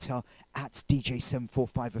at Twitter, at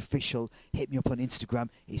DJ745official, hit me up on Instagram.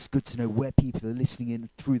 It's good to know where people are listening in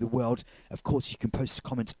through the world. Of course, you can post a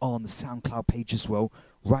comment on the SoundCloud page as well.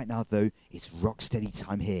 Right now, though, it's rocksteady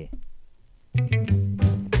time here.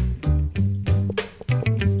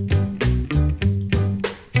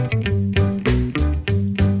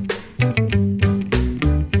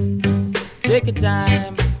 Take your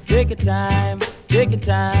time, take your time, take your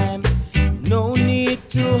time. No need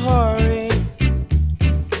to hurry.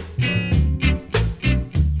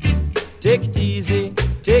 Take it easy,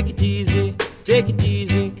 take it easy, take it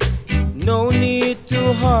easy. No need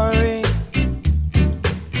to hurry.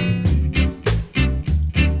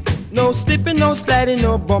 No slipping, no sliding,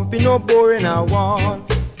 no bumping, no boring. I want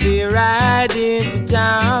to ride into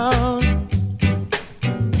town.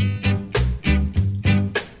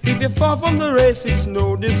 If you fall from the race, it's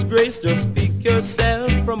no disgrace. Just pick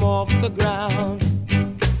yourself from off the ground.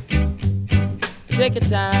 Take your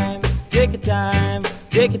time, take your time,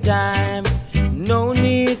 take your time. No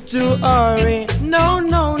need to hurry. No,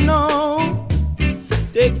 no, no.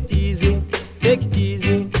 Take it easy, take it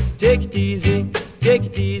easy, take it easy, take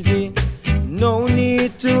it easy. No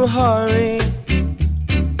need to hurry.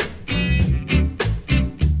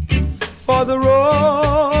 For the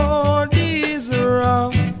road is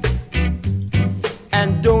rough,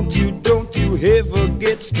 and don't you ever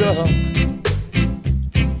get stuck.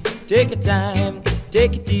 Take your time,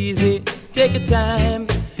 take it easy, take your time.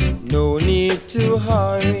 No need to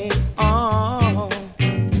hurry. Oh.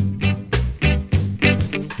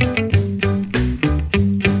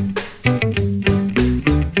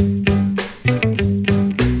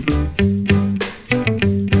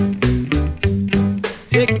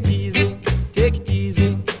 Take it easy, take it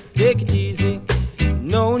easy, take it easy.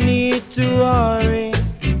 No need to hurry.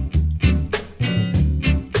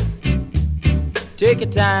 Take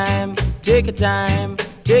your time, take your time,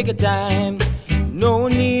 take your time. No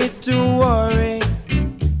need to worry.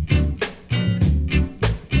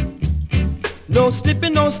 No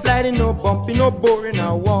slipping, no sliding, no bumping, no boring.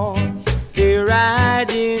 I want to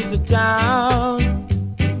ride into town.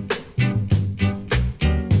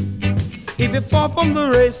 If you fall from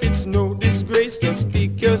the race, it's no disgrace. Just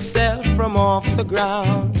pick yourself from off the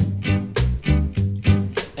ground.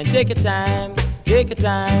 And take your time, take your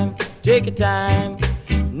time, take your time.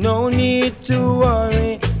 No need to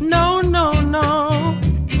worry. No, no, no.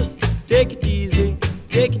 Take it easy,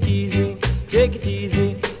 take it easy, take it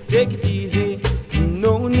easy, take it easy.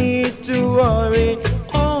 No need to worry.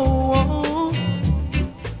 Oh, oh.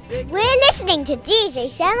 We're listening to DJ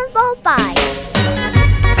 745.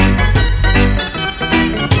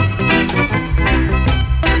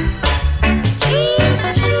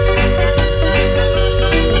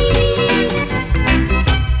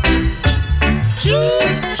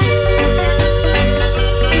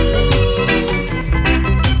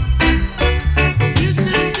 This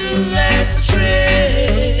is the last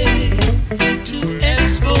train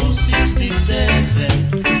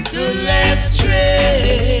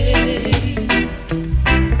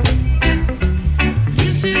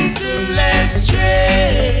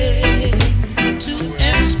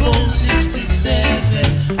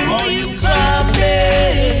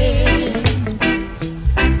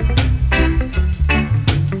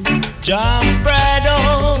jump right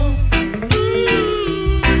on.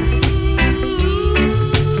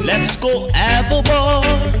 Let's go have a ball.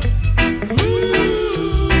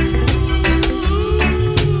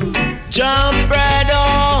 Jump right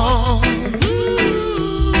on.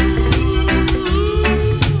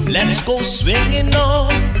 Let's go swinging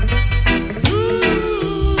on.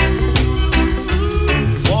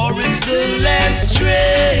 For it's the last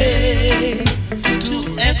train to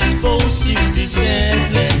Expo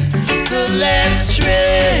 67. The last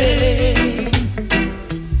train.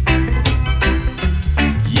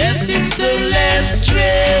 Yes, it's the last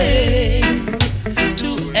train to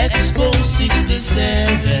Expo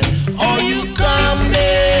 67. Are you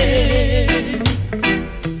coming?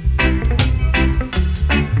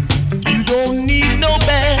 You don't need no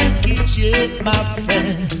baggage yet, my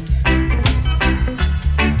friend.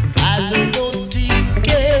 I don't know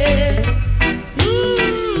ticket.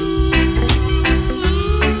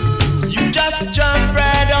 You just jump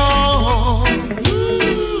right on.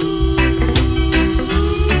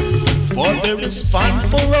 For there is fun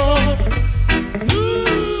for all.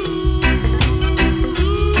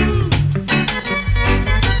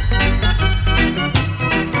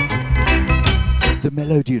 The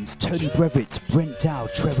Melodians, Tony Brevitt, Brent Dow,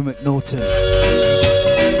 Trevor McNaughton.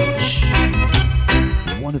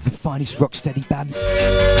 One of the finest rocksteady bands.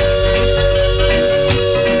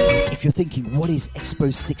 If you're thinking, what is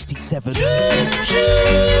Expo 67?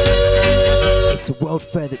 It's a world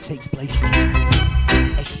fair that takes place.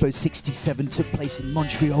 Expo 67 took place in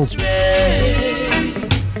Montreal. To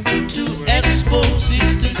Expo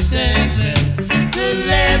 67, the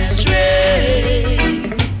last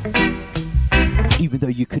train. Even though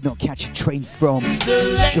you could not catch a train from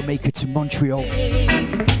Jamaica to Montreal,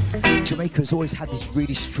 Jamaica has always had this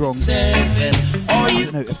really strong,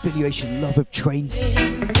 affiliation, love of trains.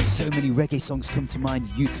 So many reggae songs come to mind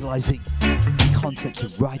utilising the concept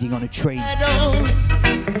of riding on a train.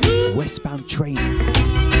 Westbound train.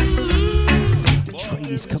 The train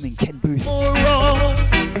is coming, Ken Boothe.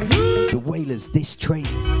 The Wailers, this train.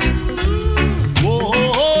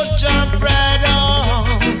 Whoa, jump right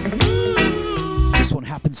on. This one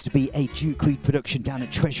happens to be a Duke Reid production down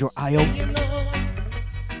at Treasure Isle.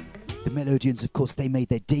 The Melodians, of course, they made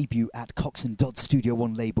their debut at Cox & Dodd Studio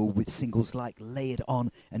One label with singles like Lay It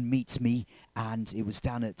On and Meets Me, and it was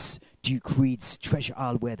down at Duke Reid's Treasure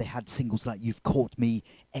Isle where they had singles like You've Caught Me,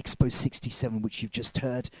 Expo 67, which you've just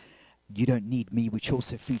heard, You Don't Need Me, which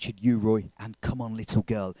also featured You, Roy, and Come On Little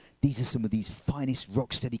Girl. These are some of these finest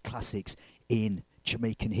rocksteady classics in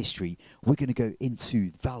Jamaican history. We're going to go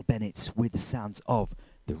into Val Bennett with the sounds of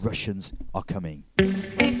The Russians Are Coming.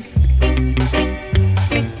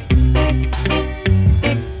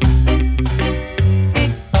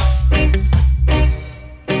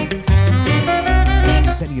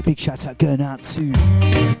 Sending a big shout out going out to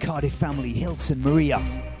the Cardiff family, Hilton, Maria,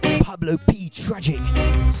 Pablo P, Tragic,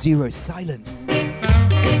 Zero Silence.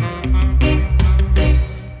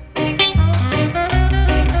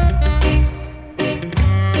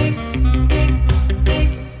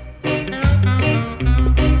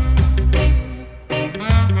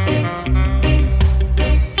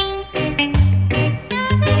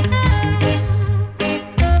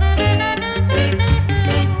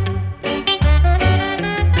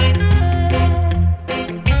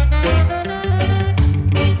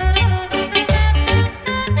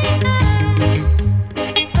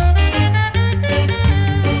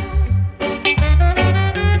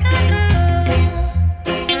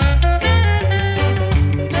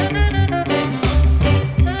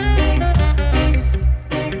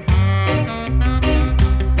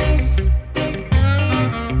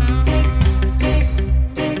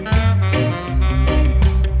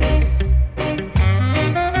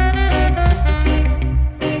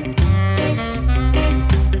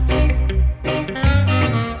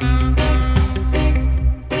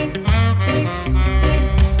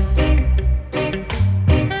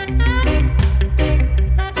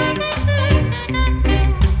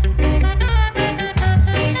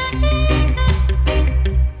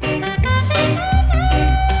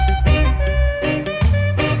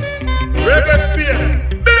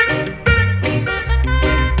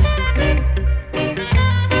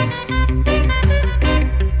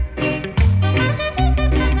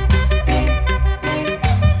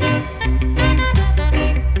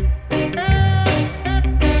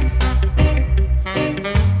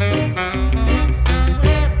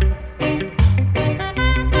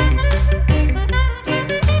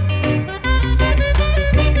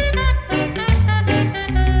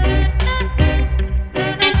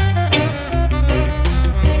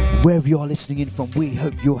 you are listening in from, we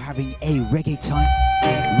hope you're having a reggae time.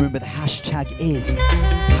 Remember the hashtag is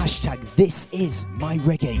This Is My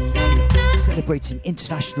Reggae, celebrating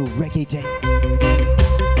International Reggae Day.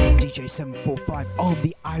 DJ 745 on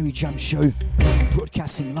the Irie Jamms Show,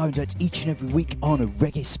 broadcasting live at each and every week on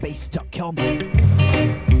reggaespace.com.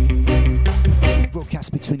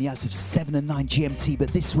 Broadcast between the hours of 7 and 9 GMT,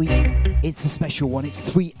 but this week it's a special one. It's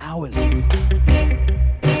 3 hours.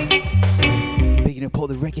 Bigging up all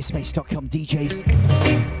the reggaespace.com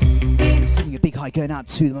DJs. Sending a big hi going out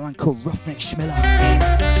to the man called Roughneck Schmiller.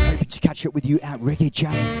 Hoping to catch up with you at Reggae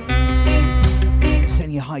Jam.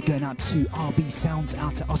 Sending a hi going out to RB Sounds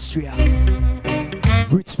out of Austria.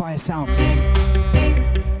 Roots Fire Sound.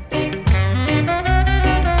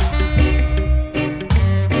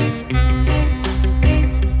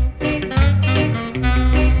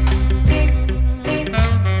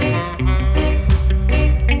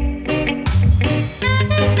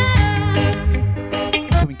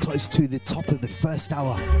 To the top of the first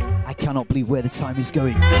hour. I cannot believe where the time is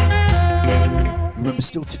going. Remember,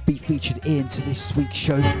 still to be featured into this week's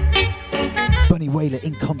show, Bunny Wailer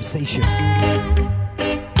in conversation.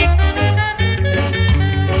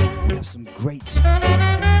 We have some great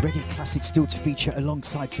reggae classics still to feature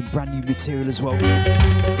alongside some brand new material as well.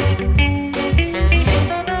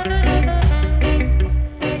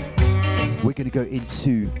 We're going to go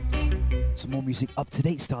into some more music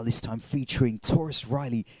up-to-date style this time, featuring Tarrus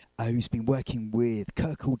Riley, who's been working with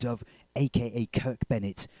Kirkle Dove, aka Kirk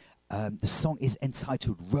Bennett. The song is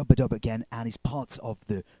entitled Rubber Dub Again and is part of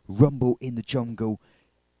the Rumble in the Jungle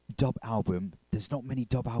dub album. There's not many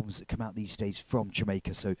dub albums that come out these days from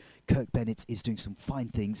Jamaica, so Kirk Bennett is doing some fine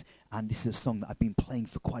things, and this is a song that I've been playing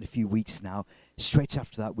for quite a few weeks now. Straight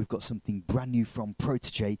after that, we've got something brand new from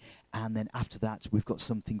Protege, and then after that, we've got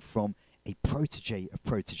something from a protege of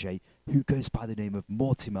Protege who goes by the name of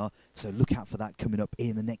Mortimer, so look out for that coming up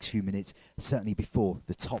in the next few minutes, certainly before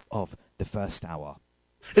the top of the first hour.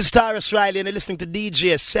 It's Tarrus Riley and you're listening to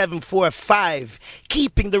DJ 745,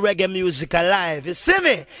 keeping the reggae music alive. You see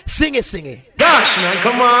me? Sing it, sing it. Gosh, man,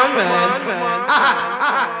 come on, man.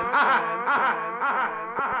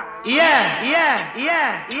 Yeah.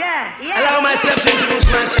 Allow myself to introduce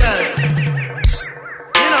myself.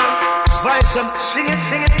 You know, voice up, sing it.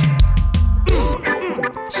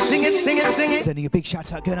 Sing it. Sending a big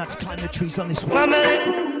shout out, going out to climb the trees on this one.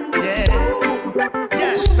 Family, yeah.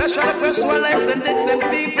 Special request for listen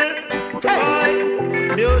people.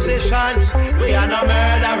 Hey, musicians, we are no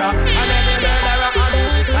murderer, and every murderer a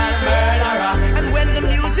musical murderer. And when the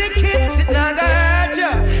music hits, it not hurt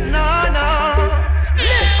you. No.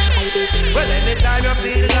 Listen. Well, anytime you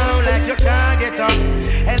feel down like you can't get up,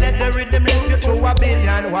 and let the rhythm lift you to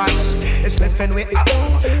 1,000,000,000 watts. It's lifting we up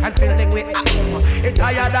and filling we up. It's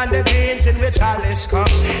higher than the beans in which Alice cup.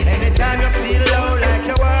 Anytime you feel low like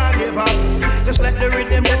you want to give up, just let the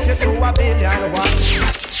rhythm lift you to 1,000,000,000 watts.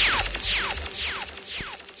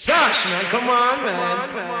 Gosh, man, come on,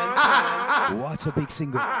 man. What a big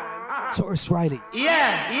single. Tarrus Riley.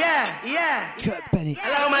 Yeah. Kirk Bennett.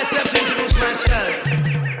 Allow myself to introduce myself.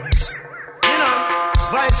 You know,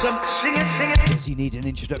 voice up, sing it. Does he need an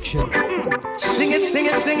introduction? Sing it.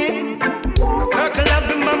 Kirkle Dove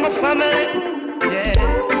and my family.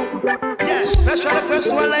 Yeah. Special request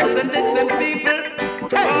for listen people.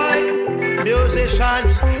 Hey,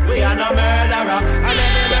 musicians, we are no murderer, and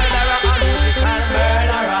every murderer a musical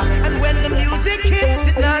murderer. And when the music hits,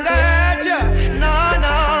 it not hurt you. No.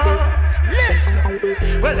 Listen.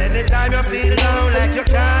 Well, anytime you feel down like you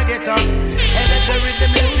can't get up, and let the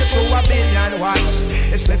rhythm lift you to 1,000,000,000 watts.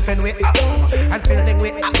 It's lifting we up and filling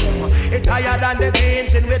we up. It's higher than the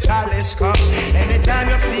beans in which Alice cup. Anytime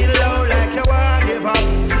you feel low like you want to give up,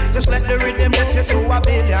 just let the rhythm lift you to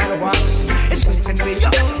 1,000,000,000 watts. It's lifting we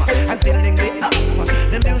up and filling we up.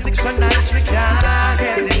 The music's so nice we can't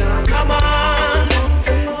get enough. Come on,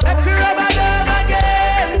 make a rubber dub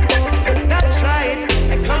again. That's right,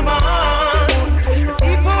 come on.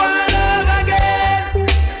 People want love again.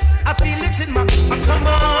 I feel it in my come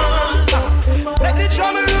on. Let the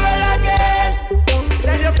drum roll again.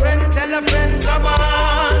 Tell a friend, come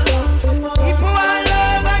on. People want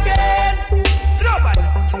love again. Nobody.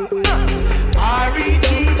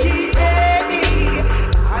 R-E-G-G-A-E.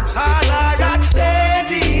 That's all I rock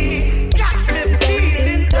steady. Got me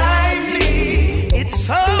feeling lively. It's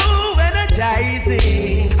so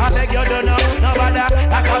energizing. I beg you don't know, nobody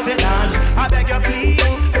like a finance. I beg you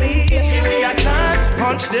please give me a chance.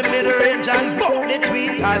 Punch the middle range and book the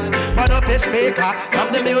tweeters. But up a speaker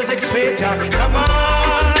from the music sweeter. Come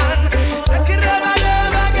on, look it up and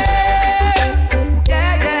love again.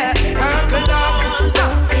 Yeah, Uncle Dove.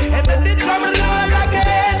 And let the drum roll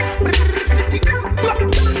again.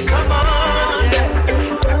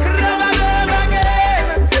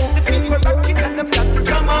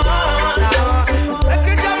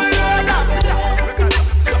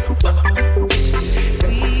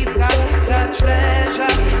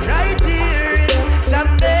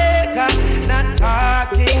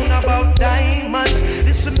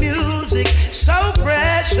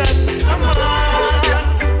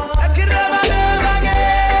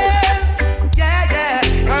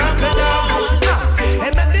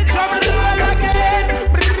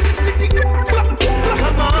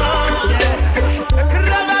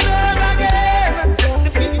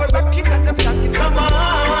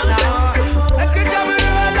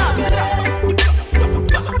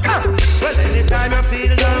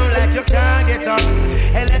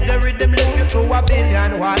 rhythm lift you to 1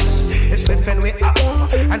 billion watts. It's lifting we up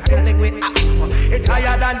and filling we up. It's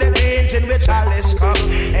higher than the painting with Chalice cup.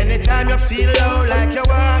 Anytime you feel low like you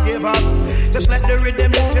wanna give up, just let the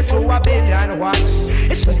rhythm lift you to 1 billion watts.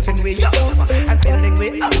 It's lifting we up and filling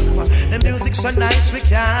we up. The music's so nice we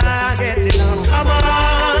can't get enough. Come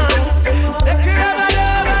on, the crowd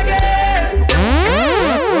again.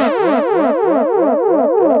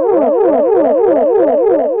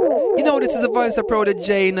 You know, this is the voice of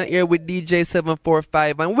Prodigy here with DJ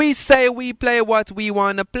 745, and we say we play what we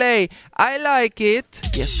wanna play. I like it.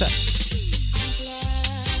 Yes, sir.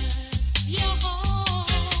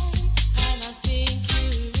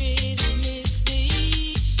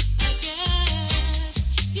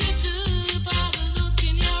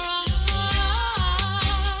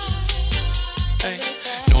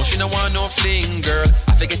 She no want no fling, girl.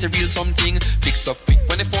 I forget to real something. Fix up quick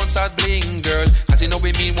when the phone start bling, girl. Cause you know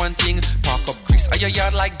we mean one thing. Park up Chris, are your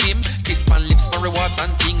yard like Bim? Kiss pan lips for rewards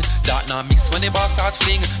and ting. That now mix when the boss start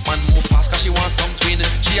fling. Man move fast cause she want some twin.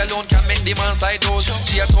 She alone can make the man side those.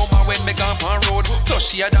 She a told man when me gone on road.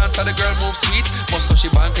 Plus she a dance and the girl move sweet. Most of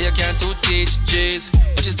she bank you can't to teach, jeez.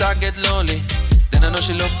 But she start get lonely. Then I know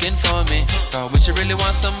she looking for me. Cause when she really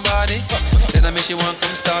want somebody, then I mean she want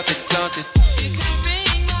come start it, plant it.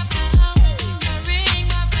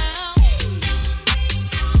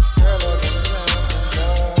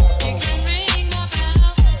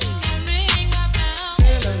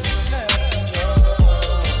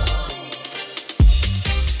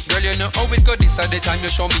 You know how it go this at the time you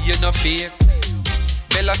show me you no fake.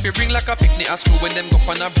 Bella fi ring like a picnic at school when them go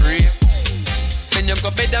on a break. Send you go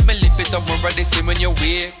bed and me lift it up, remember the same when you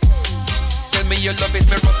wake. Tell me you love it,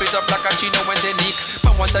 me rough it up like a chino when they nick.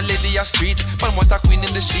 Man want a lady a street, man want a queen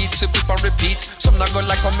in the sheets. Sip it and repeat, some not go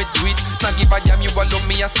like how me do it. Not give a damn you alone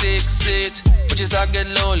me a 6-8. But she's a get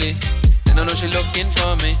lonely, then I know she looking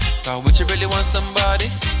for me. Cause when she really want somebody,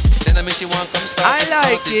 then I mean she want come start I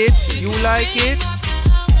like it, you like it?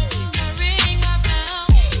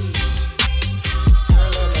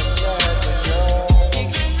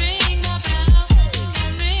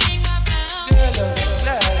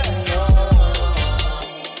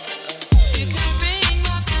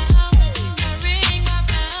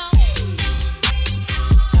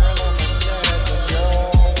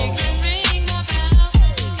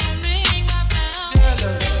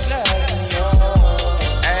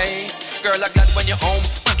 Girl, I'm glad when you're home.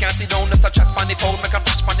 Man can't sit down, just a chat on the phone. Make a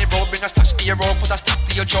flash on the road, bring a stash for your road. Put a stop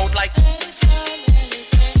to your throat like.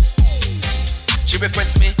 She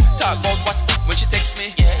requests me, talk about what's up when she texts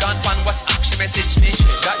me. Gone pan WhatsApp, she message me.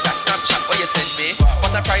 Got that Snapchat where you send me.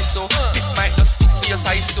 What a price though, this might just fit for your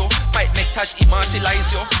size too. Might make Tash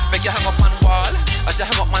immortalize you. Make you hang up on wall, as you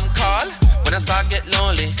hang up man call. When I start get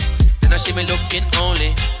lonely, then I see me looking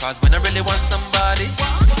only. Cause when I really want somebody,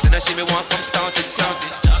 then I see me want come start it.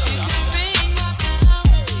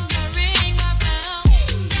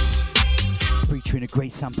 Featuring a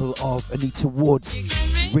great sample of Anita Ward's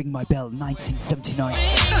Ring My Bell 1979. I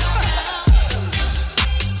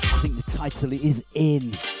think the title is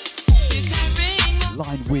in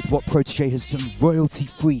line with what Protege has done,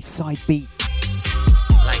 royalty-free side beat.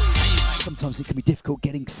 Sometimes it can be difficult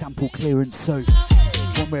getting sample clearance, so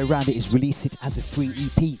one way around it is release it as a free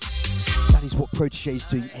EP. That is what Protege is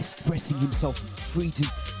doing, expressing himself,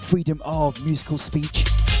 freedom of musical speech.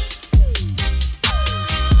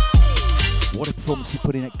 What a performance he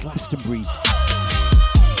put in at Glastonbury.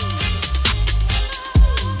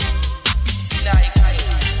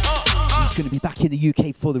 He's going to be back in the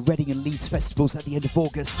UK for the Reading and Leeds festivals at the end of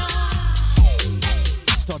August.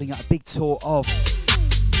 Starting out a big tour of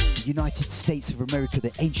the United States of America,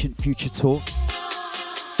 the Ancient Future Tour.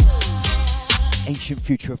 Ancient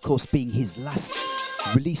Future, of course, being his last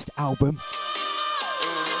released album.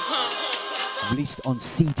 Released on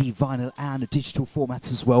CD, vinyl and a digital format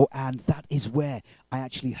as well, and that is where I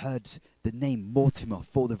actually heard the name Mortimer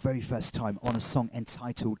for the very first time on a song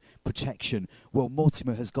entitled Protection. Well,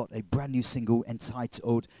 Mortimer has got a brand new single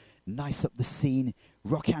entitled Nice Up the Scene,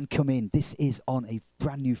 Rock and Come In. This is on a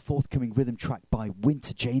brand new forthcoming rhythm track by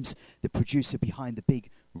Winter James, the producer behind the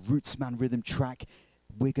big Rootsman rhythm track.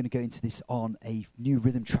 We're going to go into this on a new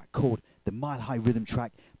rhythm track called the Mile High rhythm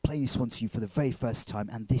track. Playing this one to you for the very first time,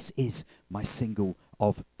 and this is my single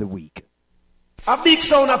of the week. A big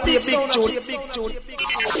sound, I play a big tune.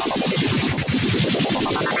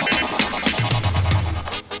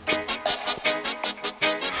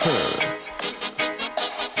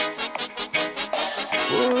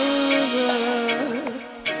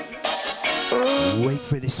 Wait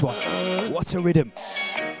for this one. What a rhythm.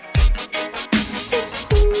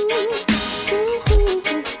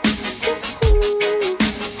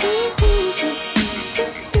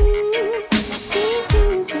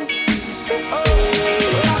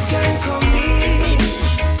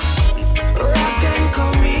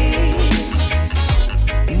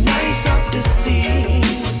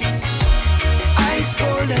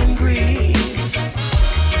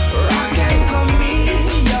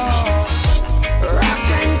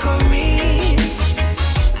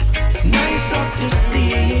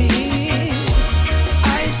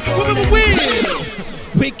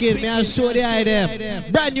 Wicked, may I show the eye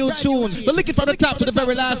them. Brand new tunes. So lick it from the top to the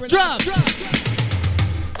very last drop.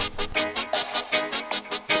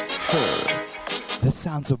 The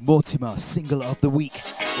sounds of Mortimer, single of the week.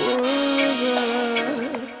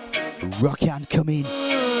 Rock and Come In,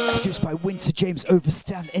 produced by Winter James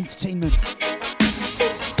Overstand Entertainment.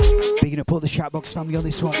 Bigging up all the Shoutbox family on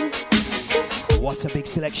this one. What a big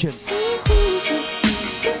selection.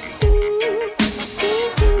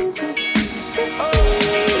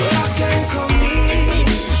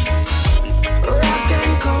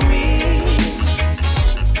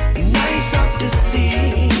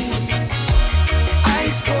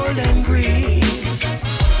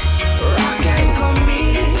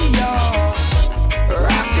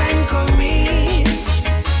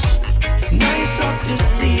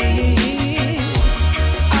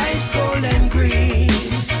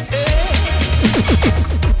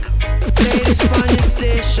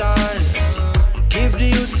 Give the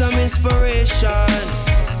youth some inspiration.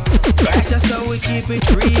 Right, that's how we keep it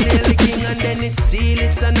real. Hail the king and then it's seal.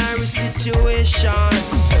 It's an Irish situation.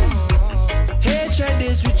 Hatred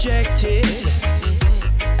is rejected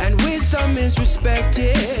and wisdom is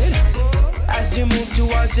respected. As you move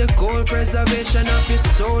towards your goal, preservation of your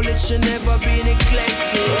soul, it should never be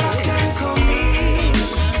neglected. Rock and come in.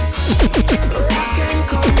 Rock and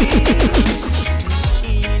come in.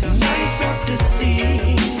 Nice up the sea.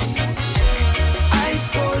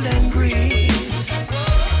 Gold and green.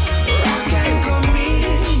 Rock and come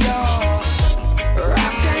in, yo.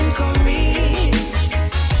 Rock and come in.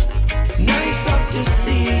 Nice up the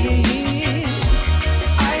sea.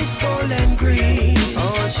 Ice gold and green.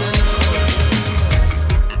 Oh, you know.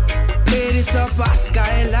 Play this up a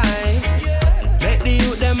skyline. Make the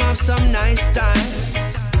youth them have some nice time.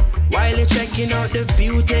 While you're checking out the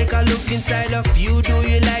view, take a look inside of you. Do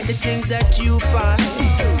you like the things that you find?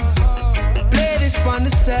 This on the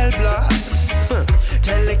cell block.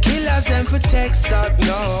 Tell the killers them for tech stock,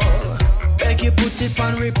 no. Beg you put it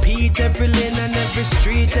on repeat. Every lane and every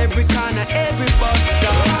street, every corner, every bus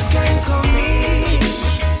stop. Rock and come in.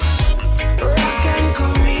 Rock and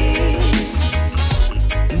come in.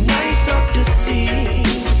 Nice up the sea.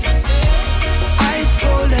 Ice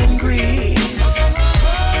gold and green.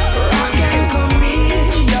 Rock and come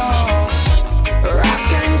in, yo.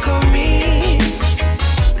 Rock and come in.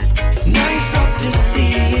 Nice up the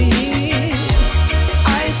sea,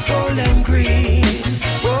 ice gold and green.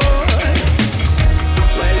 Boy.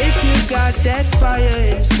 Well, if you got that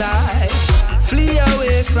fire inside, flee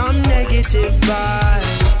away from negative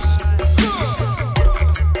vibes.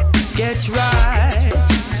 Get right,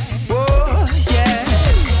 oh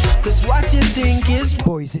yes. Cause what you think is,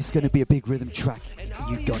 boys, it's gonna be a big rhythm track.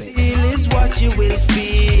 You got it. Feel is what you will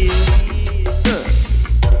feel.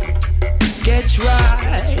 Get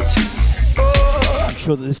right. I'm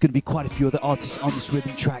sure that there's going to be quite a few other artists on this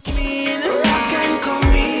rhythm track. Rock and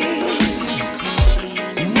come in.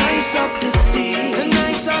 Nice up the sea.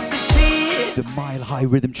 Nice up the sea. The Mile High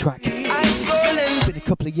rhythm track. It's been a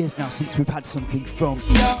couple of years now since we've had something from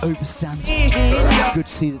Overstand. It's good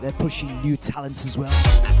to see that they're pushing new talents as well.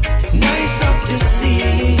 Nice up the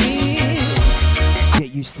sea.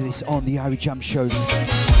 Get used to this on the Irie Jamms Show.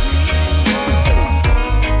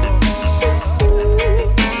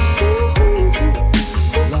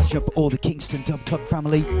 Up all the Kingston Dub Club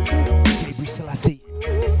family, Gabriel Selassie.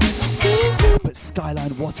 But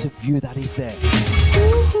Skyline, what a view that is there.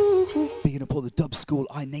 Bigging up all the Dub School,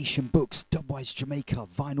 iNation Books, Dubwise Jamaica,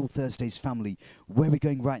 Vinyl Thursdays family. Where we're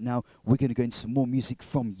going right now, we're going to go into some more music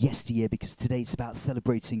from yesteryear because today it's about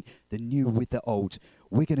celebrating the new with the old.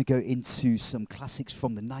 We're going to go into some classics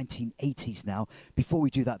from the 1980s now. Before we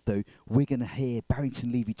do that though, we're going to hear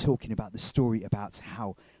Barrington Levy talking about the story about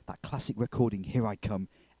how that classic recording, Here I Come,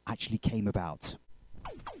 actually came about.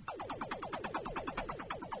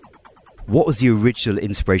 What was the original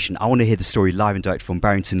inspiration? I want to hear the story live and direct from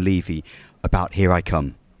Barrington Levy about Here I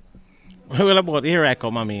Come. Well, about Here I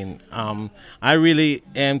Come, I mean, I really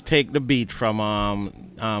take the beat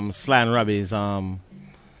from Sly Robbie's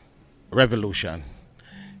Revolution.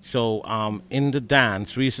 So in the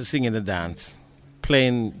dance, we used to sing in the dance,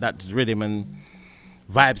 playing that rhythm and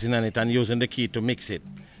vibes in on it and using the key to mix it.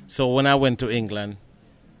 So when I went to England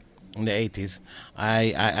in the 80s,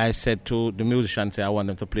 I said to the musicians, I want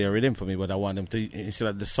them to play a rhythm for me, but I want them to, instead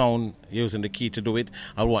of the sound using the key to do it,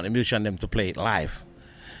 I want the musician them to play it live.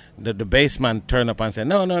 The bass man turned up and said,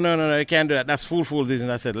 no, you can't do that. That's fool business.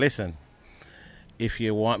 I said, listen, if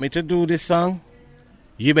you want me to do this song,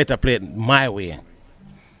 you better play it my way.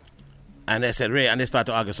 And they said, Ray, and they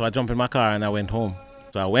started to argue. So I jumped in my car and I went home.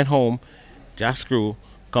 So I went home, just screw,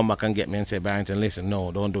 come back and get me and say, Barrington, listen,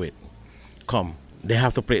 no, don't do it. Come. they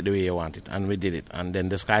have to play it the way you want it, and we did it, and then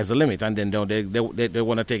the sky's the limit, and then they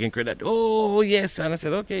want to take in credit. Oh yes, and I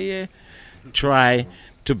said, okay, yeah, try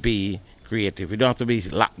to be creative. You don't have to be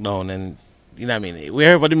locked down, and you know what I mean.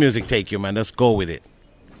 Wherever the music take you, man, just go with it.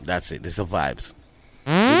 That's it. It's the vibes.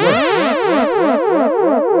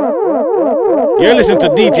 You're listening to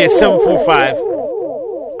DJ 745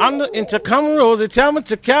 on the intercom. Rosie, tell me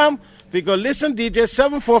to come. We go listen, DJ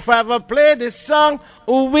 745. I play this song.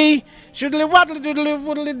 Ooh wee, shoodly waddly doodly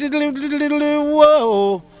woodly diddly diddly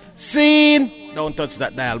whoa. Scene. Don't touch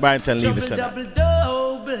that dial, Barrington. Leave it.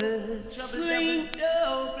 Double, swing,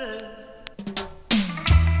 double.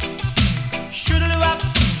 Shoodly wop,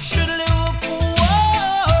 shoodly whoop,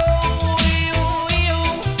 whoa.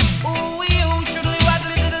 Shoodly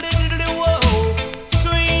waddly diddly diddly whoa.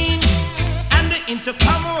 Swing. And the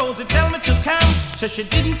intercom Rosie tell me to come. So she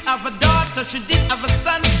didn't have a daughter, she did have a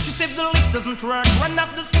son. She said the lift doesn't work, run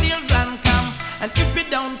up the stairs and come. And if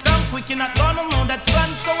it don't come quick, you're not gonna know that son.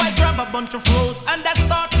 So I grab a bunch of rose and I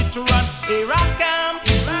started to run. Here I come,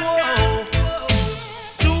 whoa.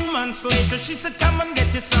 2 months later, she said, come and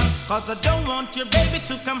get your son. Cause I don't want your baby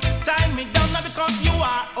to come tie me down. Now because you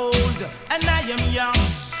are old and I am young.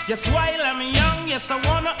 Yes, while I'm young, yes, I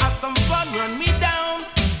wanna have some fun. Run me down.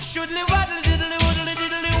 Shoodly waddly diddly woodly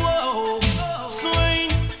diddly whoa. Swing.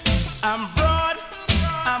 I'm broad,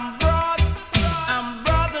 I'm broad, I'm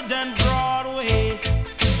broader than Broadway.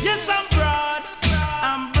 Yes, I'm broad,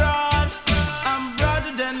 I'm broad, I'm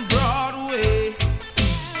broader than Broadway.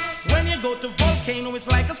 When you go to Volcano, it's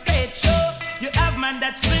like a stage show. You have man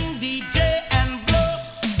that sing, DJ and blow.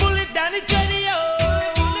 Pull it down the Jenny, yo.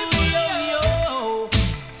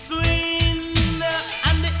 Swing.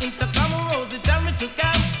 And the intercom Rosie tell me to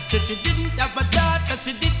come. Said she didn't have a daughter,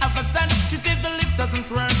 she did have a son. She said the lift doesn't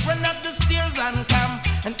work, run up the stairs and come.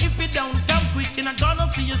 And if it don't come quick, you're not gonna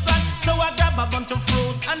see your son. So I grab a bunch of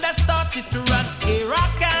froze and I started to run. Here I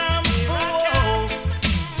come, whoa.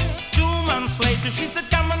 2 months later, she said,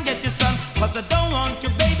 come and get your son. Cause I don't want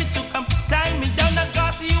your baby to come tie me down.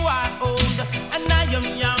 Cause you are old and I am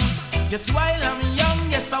young. Just while I'm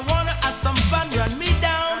young, yes, I wanna have some fun. Run me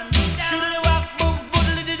down. Shoodly walk, boop,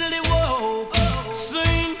 boodly diddly whoa.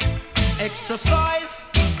 Swing. Extra size,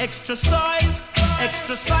 extra size,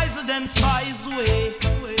 extra size than size way.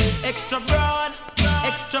 Extra broad,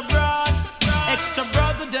 extra broad, extra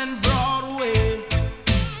broader than Broadway.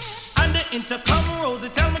 And the intercom Rosie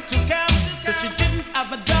tell me to come. So she didn't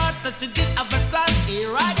have a daughter, she did have a son.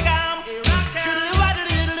 Here I come. Shoodly waddly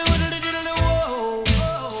diddly woodly diddly whoa.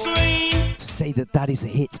 Swing. To say that that is a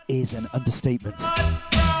hit is an understatement.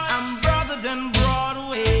 I'm broader than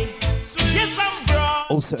Broadway. Yes, I'm broad.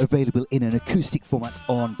 Also available in an acoustic format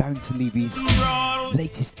on Barrington Levy's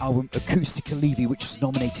latest album, Acoustica Levy, which was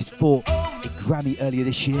nominated for a Grammy earlier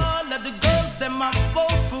this year.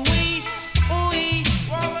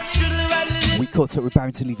 We caught up with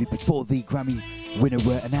Barrington Levy before the Grammy winner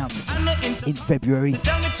were announced in February.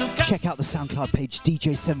 Check out the SoundCloud page,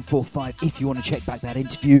 DJ745, if you want to check back that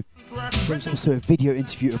interview. There's also a video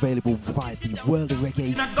interview available via the World of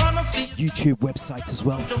Reggae YouTube website as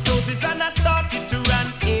well.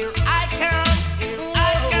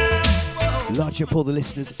 Large up all the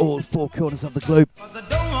listeners, all 4 corners of the globe.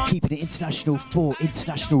 Keeping it international for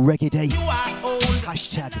International Reggae Day.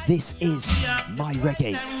 Hashtag this is my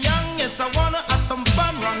reggae. Yes, I wanna have some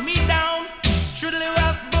fun, run me down.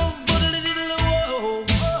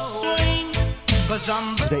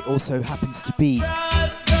 Today also happens to be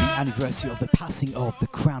the anniversary of the passing of the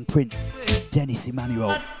Crown Prince, Dennis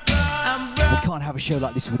Emmanuel. We can't have a show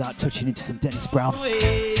like this without touching into some Dennis Brown.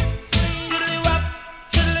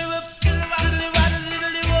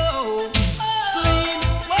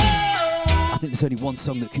 I think there's only one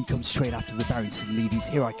song that can come straight after the Barrington Levy's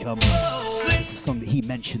Here I Come. It's the song that he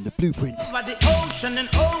mentioned, The Blueprint. Over the ocean and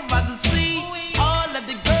over the sea, all of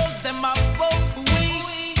the girls, them are both for we.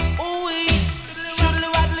 Ooh, we. Shoodly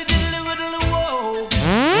waddly diddly widdly whoa.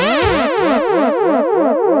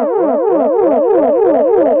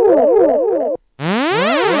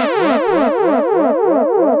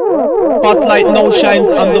 Spotlight now shines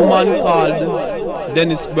on the man called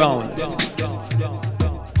Dennis Brown.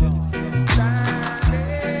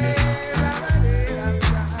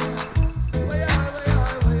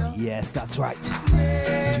 Yes, that's right.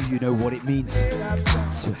 Do you know what it means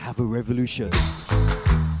to have a revolution?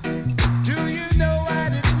 Do you know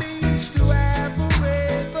what it means to have a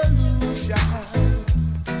revolution?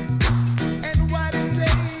 And what it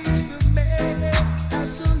takes to make a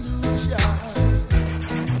solution?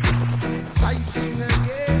 Fighting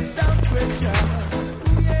against oppression.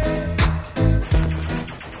 Yeah.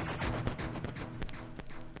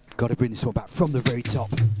 Gotta bring this one back from the very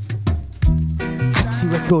top. Taxi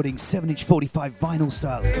recording, 7-inch 45 vinyl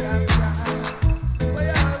style.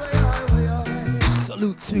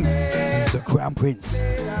 Salute to the Crown Prince.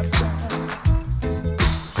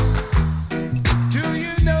 Do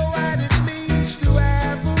you know what it means to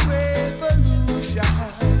have a revolution?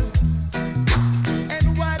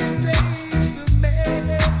 And what it takes to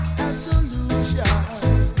make a solution?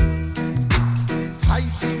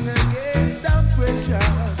 Fighting against oppression.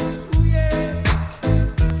 Ooh, yeah.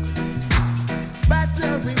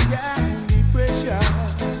 Battering down depression.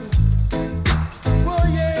 Oh,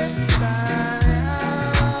 yeah.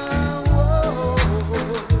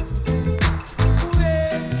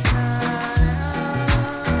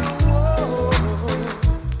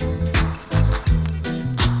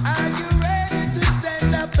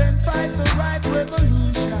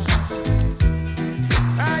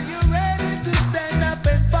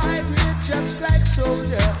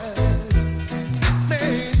 Soldiers,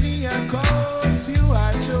 many are called, few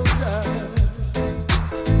are chosen.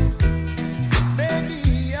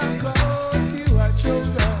 Many are called, few are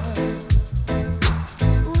chosen.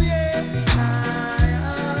 Ooh, yeah.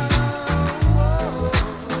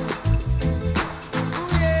 Ooh,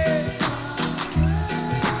 yeah.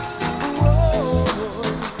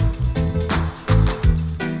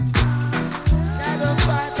 Gotta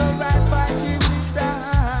fight the right fight in this time.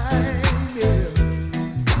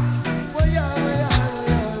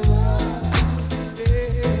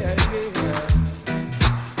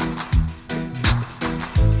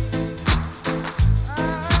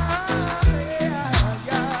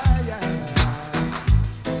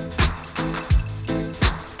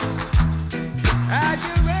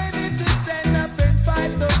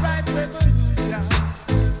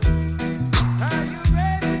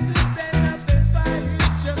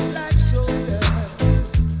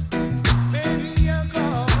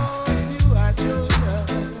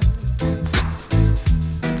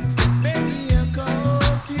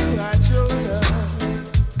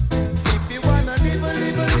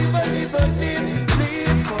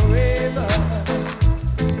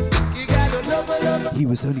 He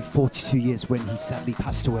was only 42 years when he sadly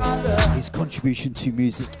passed away. His contribution to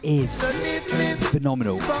music is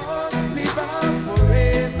phenomenal.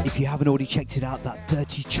 If you haven't already checked it out, that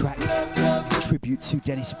 30-track tribute to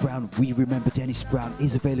Dennis Brown, We Remember Dennis Brown,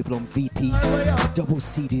 is available on VP, double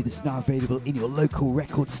CD that's now available in your local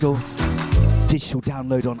record store. Digital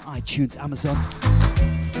download on iTunes, Amazon.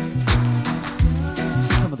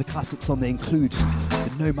 Some of the classics on there include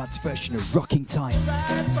the Nomads version of Rocking Time,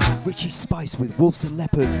 Richie Spice with Wolves and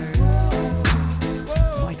Leopards,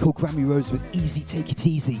 Michael Grammy Rose with Easy Take It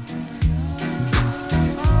Easy,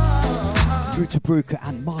 Ruta Brooker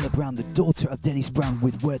and Marla Brown, the daughter of Dennis Brown,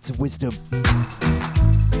 with Words of Wisdom.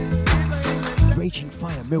 Raging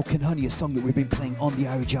Fire, Milk and Honey, a song that we've been playing on the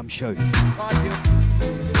Irie Jamms Show.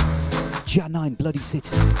 Jan 9, Bloody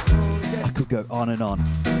City. I could go on and on.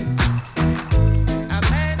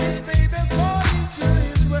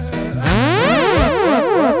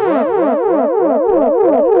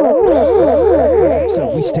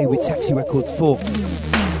 So we stay with Taxi Records for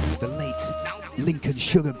the late Lincoln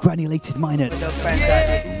Sugar Granulated Minor,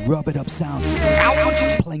 Rub It Up Sound,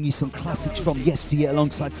 playing you some classics from yesteryear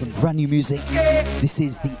alongside some brand new music. This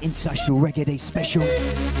is the International Reggae Day special.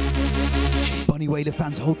 Bunny Wailer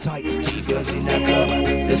fans, hold tight. She girls in a club,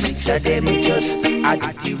 the six of them just add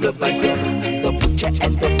the rubber drum, the butcher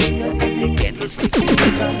and the finger and the candlestick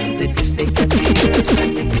maker, the distinct and the girls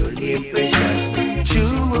and the girl named Precious.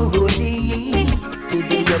 Truly to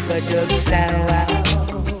the rubber dub sound.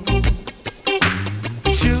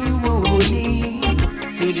 Truly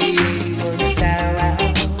to the A1 sound.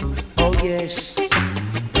 Oh yes,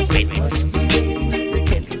 the bread must be made, the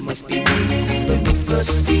candle must be made, the milk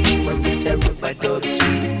must be. But this rubber dub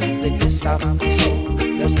sweet, the just of the soul,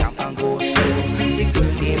 the stamp and go slow. The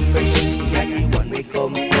girl named Precious, she had the one we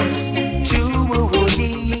come first.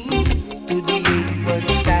 Truly to the A1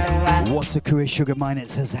 sound. What a career Sugar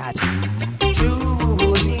Miners has had.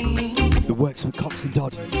 Truly. The works with Cox and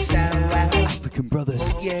Dodd, African Brothers,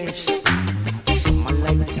 yes.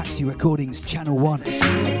 Taxi Recordings, Channel 1,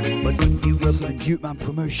 and Youth Man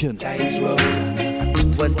Promotion.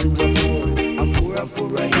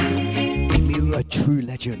 A true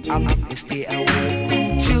legend.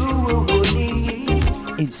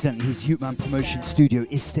 Incidentally, his Youth Man Promotion studio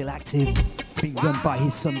is still active, being run by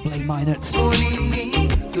his son Blaine Minot.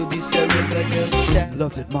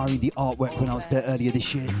 Loved admiring the artwork when I was there earlier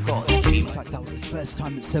this year. In fact, that was the first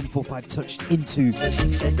time that 745 touched into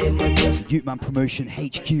Youth Man Promotion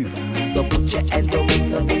HQ.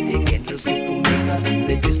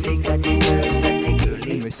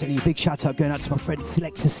 Anyway, sending a big shout out going out to my friend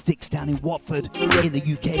Selector Sticks down in Watford in the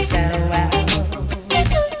UK.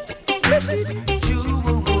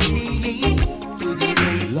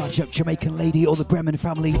 Large up Jamaican lady or the Bremen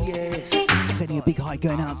family. Sending a big hi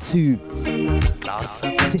going out to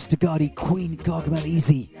Sister Gardy, Queen Gargamel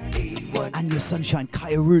Easy, and your Sunshine,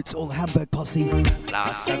 Kaya Roots, all the Hamburg posse.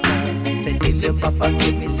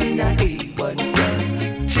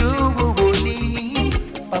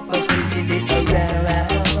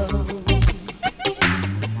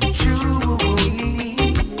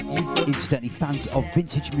 Incidentally, fans of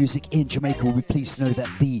vintage music in Jamaica will be pleased to know that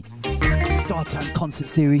the StarTime concert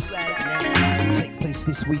series takes place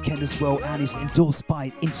this weekend as well and is endorsed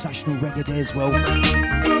by International Reggae Day as well.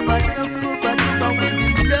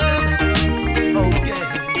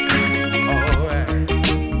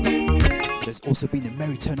 There's also been the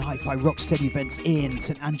Meritone Hi-Fi Rocksteady event in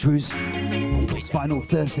St Andrews. Those Vinyl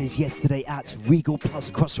Thursdays yesterday at Regal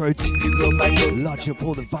Plaza Crossroads. Large up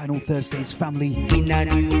all the Vinyl Thursdays family. In a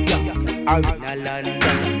New York or in a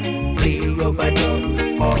London, play rubber dub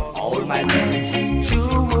for all my friends.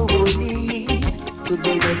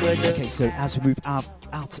 Okay, so as we move out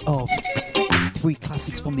of 3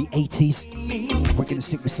 classics from the 80s, we're going to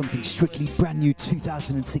stick with something strictly brand new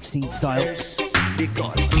 2016 style.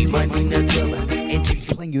 Because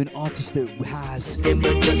playing you an artist that has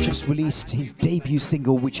just released his debut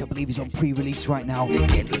single, which I believe is on pre-release right now.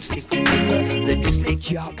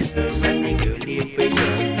 Giark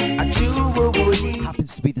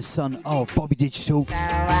happens to be the son of Bobby Digital.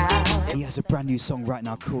 He has a brand new song right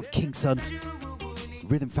now called Kingston.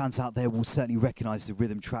 Rhythm fans out there will certainly recognise the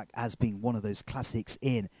rhythm track as being one of those classics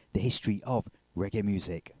in the history of reggae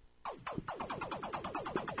music.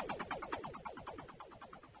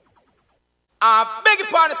 Beg your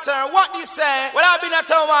pardon, sir. What do you say? Well, I've been at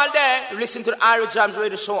home all day. Listen to the Irie Jamms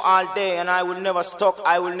Radio Show all day, and I will never stop.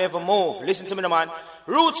 I will never move. Listen to me, man.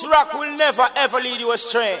 Roots rock will never ever lead you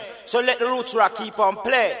astray. So let the roots rock keep on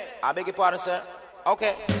play. I beg your pardon, sir.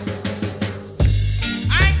 Okay.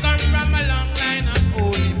 I come from a long line of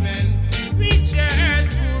holy men,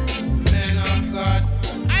 preachers, gurus, men of God.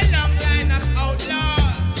 A long line of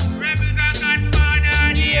outlaws, rebels and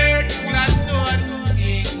godfathers. The earth, Gladstone,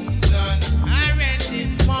 Kingston. I read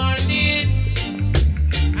this morning,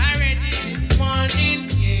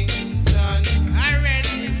 Kingston. I read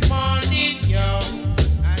this morning, yo.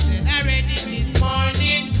 I said I read it this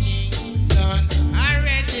morning, Kingston. I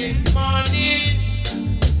read this morning.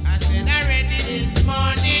 I said I read it this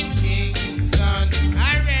morning, Kingston.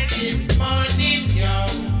 I read this morning, yo.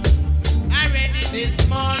 I read it this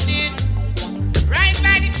morning. Right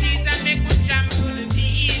by the trees and make good jam to the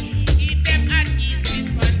bees. Keep them at ease,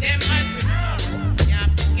 whisper them as we pass.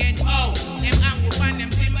 Can't forget how them hang up on them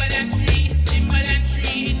Timberland trees,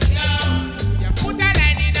 yo. You put a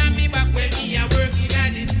line in on me back when me a working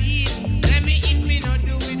at the field. Let me if me not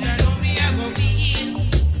do it, I know me I go feel.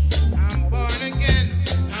 I'm born again,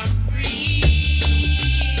 I'm free.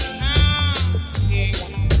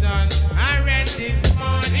 Kingston, I read this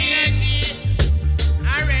morning.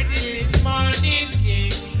 I read this morning,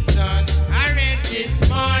 Kingston. I read this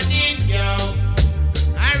morning, yo.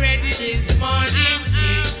 I read it this morning,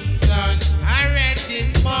 Kingston. I read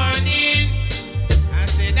this morning. I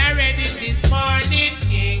said I read it this morning,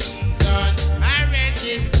 Kingston. I read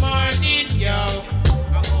this morning, yo.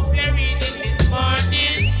 I hope you're reading this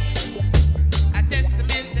morning. A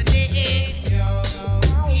testament today, yo.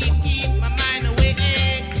 Keep my mind away,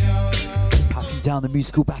 yo. Passing down the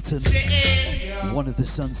musical baton, one of the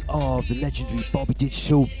sons of the legendary Bobby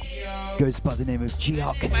Digital goes by the name of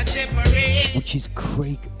Giark, which is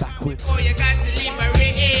Craig backwards. Giark.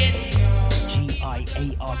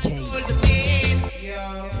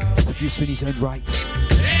 Producer in his own right.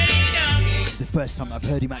 This is the first time I've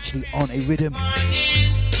heard him actually on a rhythm.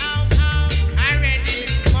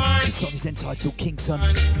 The song is entitled Kingston.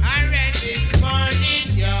 I read this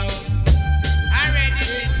morning, yo. I read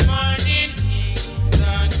this morning,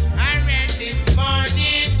 son. I read this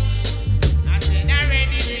morning. I said I read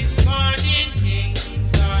it this morning,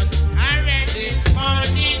 son. I read this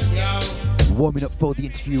morning, yo. Warming up for the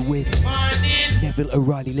interview with Neville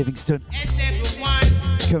O'Reilly Livingston.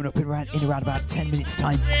 Coming up in around about 10 minutes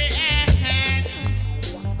time.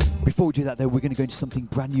 Before we do that though, we're going to go into something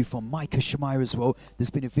brand new from Micah Shemaiah as well. There's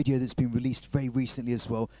been a video that's been released very recently as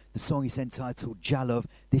well. The song is entitled Jalove.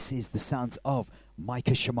 This is the sounds of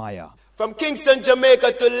Micah Shemaiah. From Kingston,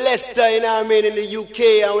 Jamaica to Leicester, you know what I mean, in the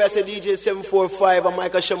UK, and we are DJ 745 and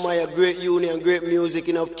Micah Shemaiah, great union, great music,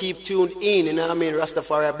 you know, keep tuned in, you know what I mean,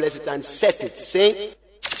 Rastafari bless it and set it, sing.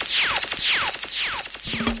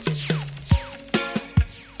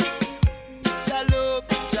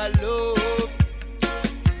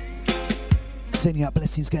 Sending out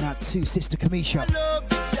blessings going out to Sister Kamisha,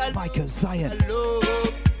 Micah, Zion,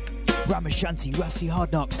 Ramashanti, Rassi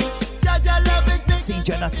Hard Knocks, Seen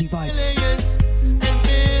Janati Vibes.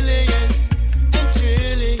 Billions and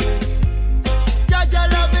trillions.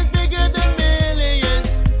 Jaja love is bigger than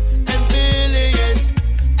millions and billions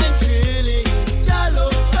and trillions. Shallow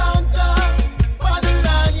conquer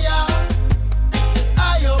Babylonia.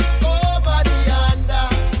 I up over the under.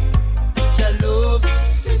 Jalove,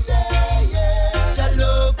 sit there, yeah.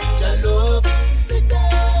 Jalove, sit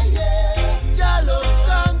there, yeah. Jalove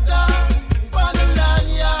conquer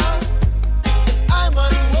Babylonia. I'm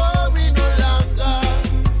on worry no longer.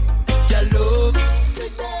 Jalove,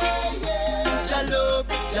 sit there, yeah.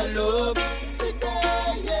 Jalove, sit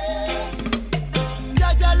there, yeah.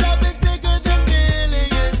 Jaja love is bigger than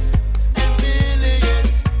millions and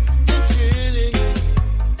billions and trillions.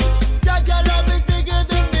 Jaja love is bigger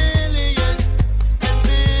than millions and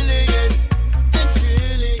billions and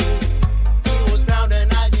trillions. He was crowned in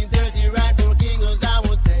 1930, rightful king, as I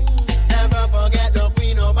would say. Never forget the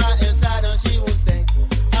queen of our inside, and she would stay.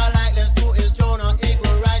 Her likeness to his throne on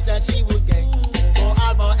equal rights that she would gain. For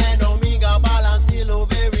Alpha and Omega, balance still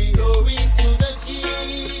over. Glory to the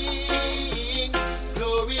King,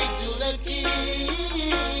 glory to the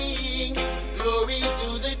King, glory to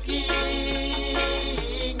the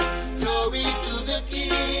King, glory to the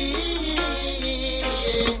King.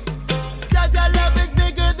 Yeah. Jaja love is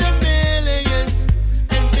bigger than millions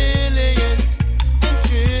and billions and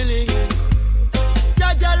trillions.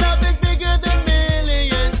 Jaja love is bigger than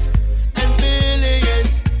millions and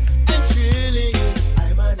billions and trillions.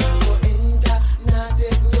 I'm a go enter, not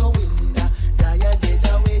take no window. Zion get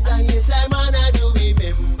away, yes, I'm a do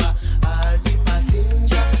remember. All the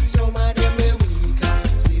passenger, some of them we weaker.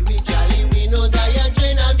 Spiritually we know Zion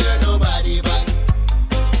train and turn nobody back.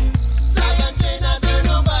 Zion train and turn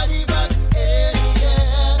nobody back. Hey,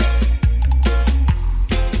 yeah.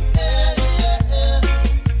 Hey, yeah.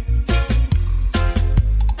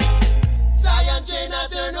 Zion train and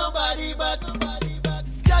turn nobody back.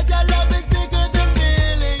 Jaja love is bigger than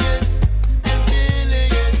millions and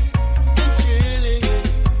billions and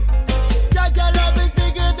trillions. Jaja love is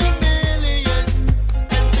bigger than millions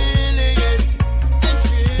and billions and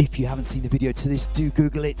trillions. If you haven't seen the video to this, do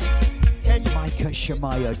Google it. Micah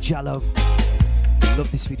Shemaiah, Jalov.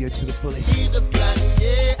 Love this video to the fullest.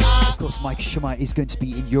 Of course, Micah Shemaiah is going to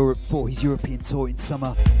be in Europe for his European tour in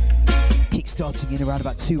summer, kick-starting in around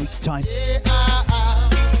about 2 weeks' time.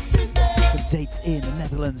 Some dates in the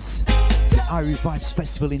Netherlands, the Irie Vibes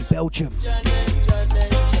Festival in Belgium,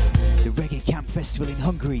 the Reggae Camp Festival in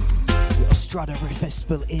Hungary, the Ostrada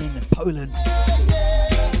Festival in Poland.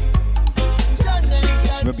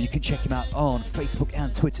 Remember, you can check him out on Facebook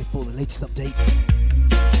and Twitter for the latest updates.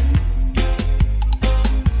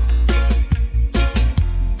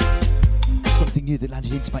 Something new that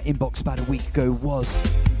landed into my inbox about a week ago was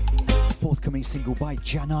the forthcoming single by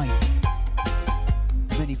Janine.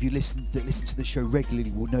 Many of you that listen to the show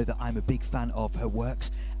regularly will know that I'm a big fan of her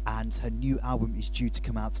works, and her new album is due to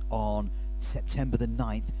come out on September the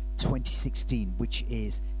 9th, 2016, which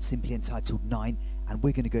is simply entitled 9, and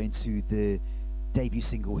we're going to go into the debut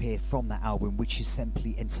single here from that album, which is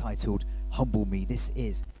simply entitled Humble Me. This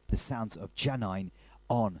is the sounds of Janine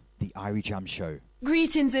on the Irie Jamms Show.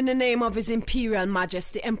 Greetings in the name of His Imperial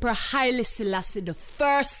Majesty Emperor Haile Selassie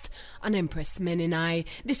I and Empress Meninai.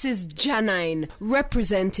 This is Janine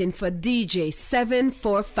representing for DJ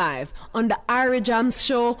 745 on the Irie Jamms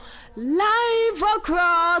Show, live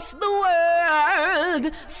across the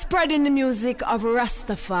world, spreading the music of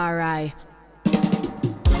Rastafari.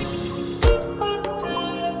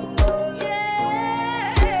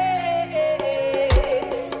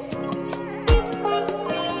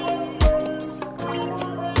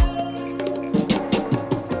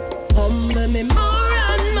 Me more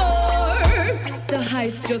and more, the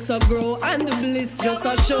heights just a grow and the bliss just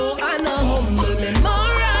a show, and a humble me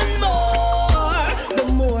more and more.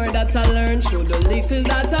 The more that I learn, show the little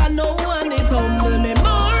that I know, and it humble me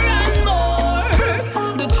more and more.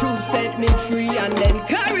 The truth set me free and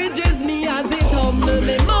encourages me as it humble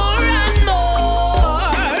me more and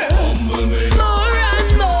more. Humble me more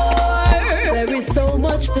and more. There is so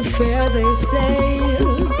much to fear, they say,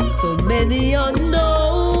 so many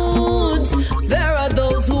unknowns. There are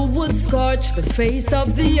those who would scorch the face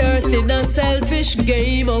of the earth in a selfish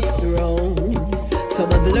game of thrones. Some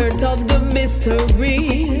have learnt of the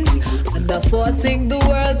mysteries and are forcing the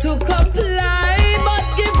world to comply. But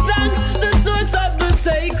give thanks, the source of the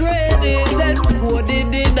sacred is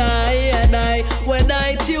encoded in I. When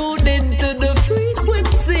I tune into the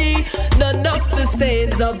frequency, none of the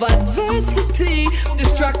stains of adversity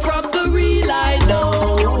distract from the real I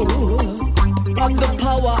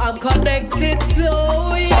power I'm connected to.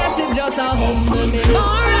 Yes, it just a humble me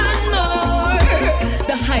more and more.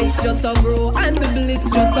 The heights just a grow and the bliss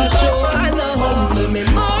just a show. And a humble me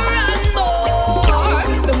more and more.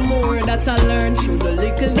 The more that I learn through the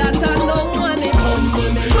little that I know, and it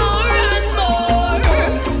humble me more and more.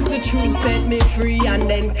 The truth set me free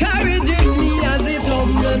and encourages me as it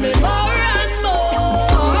humble me more and more.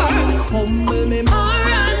 Humble me more.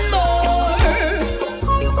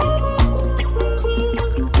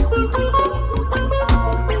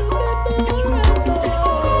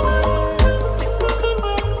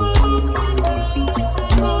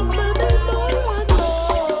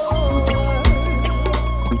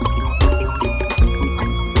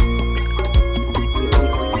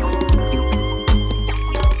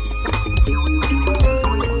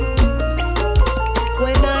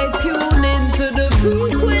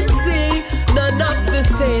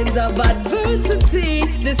 Of adversity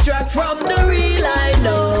distract from the real I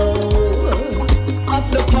know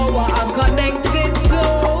of the power I'm connected to.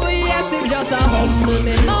 Yes, it just a humble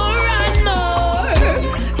me more and more.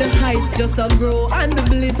 The heights just a grow and the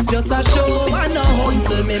bliss just a show. And a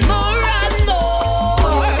humble me more and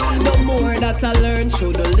more. The more that I learn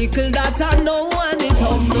through the little that I know, and it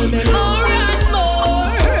humble me more and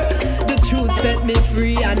more. The truth set me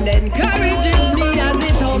free and encourages me as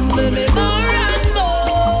it humble me more.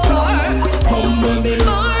 Humble me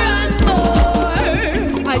more and more.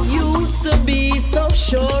 I used to be so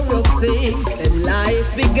sure of things, and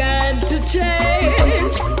life began to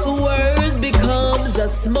change. The world becomes a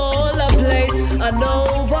smaller place, an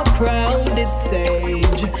overcrowded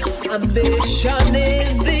stage. Ambition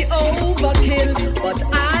is the overkill, but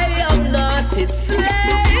I am not its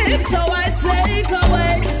slave. So I take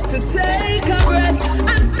away to take a breath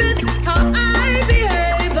and fit how I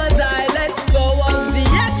behave as I let go of the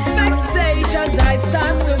expectations. I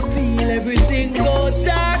start to feel everything go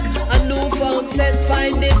dark. A newfound sense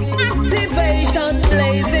find its activation,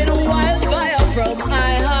 blazing wildfire from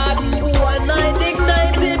my heart. One night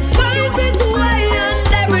ignited, fight its way, and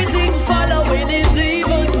everything following is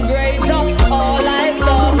even greater. All I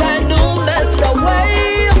thought I knew melts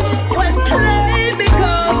away when clay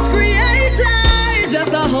becomes creator. It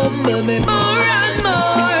just a humble me more and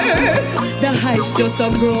more. The heights just a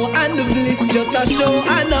grow and the bliss just a show.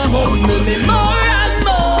 And a humble me more and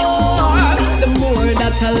more. The more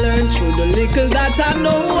that I learn through the little that I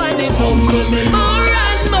know, and it humble me more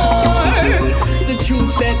and more. The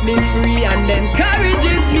truth set me free and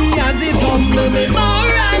encourages me as it humble me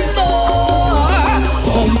more and more.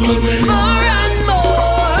 Humble me more and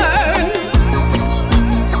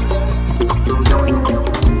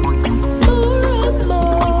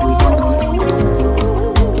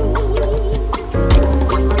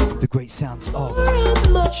great sounds of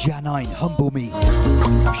Janine, Humble Me.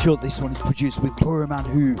 I'm sure this one is produced with Pura Man,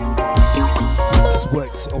 who has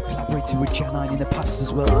worked or collaborated with Janine in the past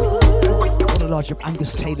as well. On a large of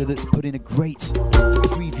Angus Taylor that's put in a great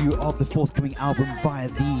preview of the forthcoming album via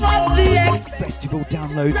the festival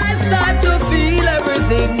download. I start to feel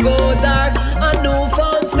everything go dark. A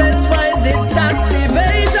newfound sense finds its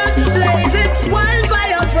activation, blazing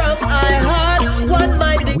wildfire from my heart. One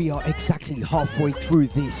mind. We are exactly halfway through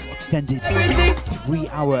this extended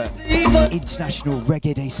 3-hour International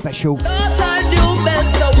Reggae Day special.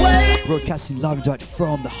 Broadcasting live and direct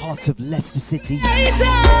from the heart of Leicester City.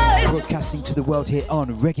 Broadcasting to the world here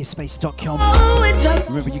on reggaespace.com.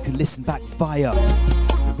 Remember, you can listen back via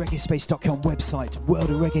the reggaespace.com website,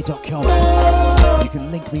 worldofreggae.com. You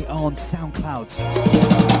can link me on SoundCloud.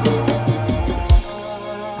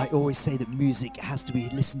 I always say that music has to be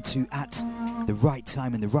listened to at the right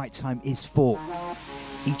time, and the right time is for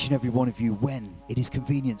each and every one of you when it is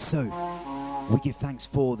convenient. So we give thanks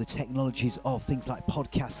for the technologies of things like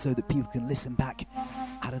podcasts so that people can listen back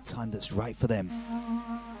at a time that's right for them.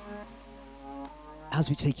 As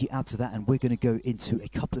we take you out of that, and we're going to go into a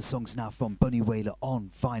couple of songs now from Bunny Wailer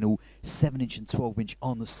on vinyl, 7-inch and 12-inch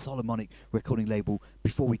on the Solomonic recording label,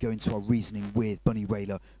 before we go into our reasoning with Bunny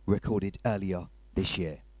Wailer, recorded earlier this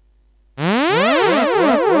year.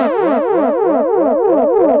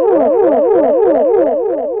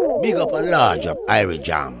 Big up a large up Irie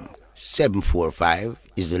Jam. 745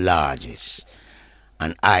 is the largest.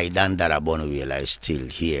 And I, Dandara Bunny Wailer, is still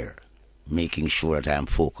here, making sure that I am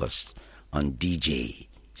focused on DJ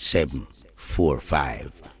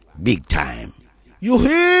 745. Big time. You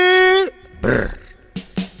hear? Brr.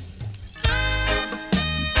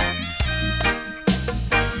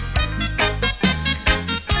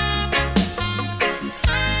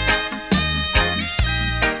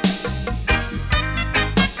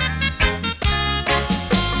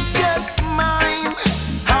 Just mind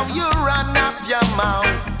how you run up your mouth.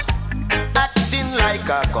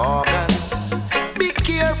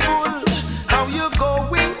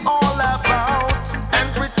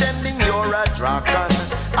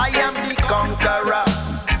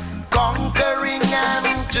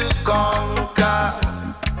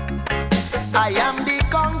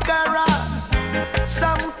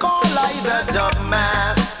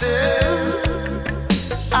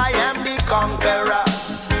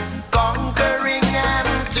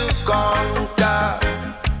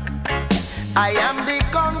 I am the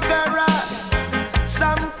conqueror.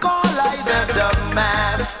 Some call I the dub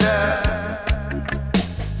master.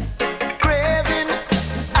 Craving,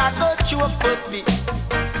 I got you a puppy.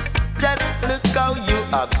 Just look how you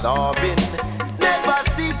absorbing. Never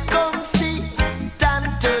see, come see, tan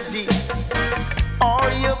to D. Or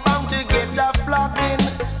you're bound to get a flogging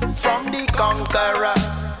from the conqueror.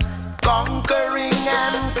 Conquering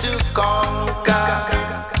and to conquer.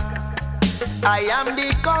 I am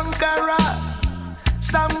the conqueror.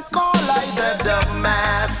 Some call I the dub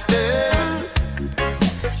master.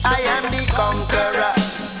 I am the conqueror.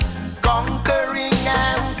 Conquering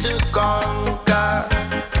and to conquer.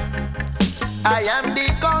 I am the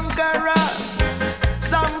conqueror.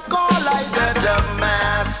 Some call I the dub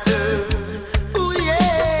master. Ooh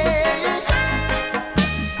yeah.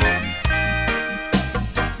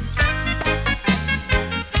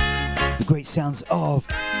 The great sounds of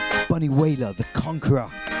Bunny Wailer, the Conqueror.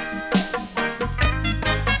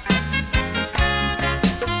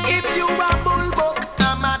 If you a bullbuck,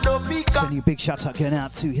 I'm a dopey. Sending a big shout out going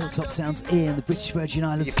out to Hilltop Sounds in the British Virgin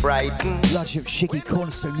Islands. Large of Shiggy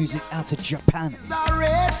Cornerstone music out of Japan.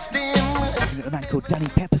 Looking at a man called Danny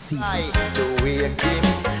Pepperseed.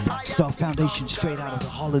 Star Foundation straight out of the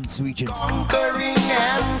Hollands regions. Conquering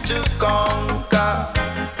and to conquer.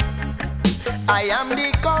 I am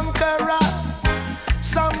the conqueror.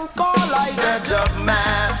 Some call I the dub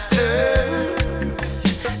master.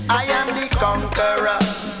 I am the conqueror.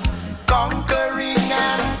 Conquering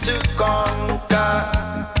and to conquer.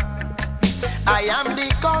 I am the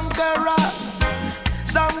conqueror.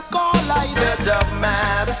 Some call I the dub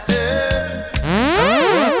master.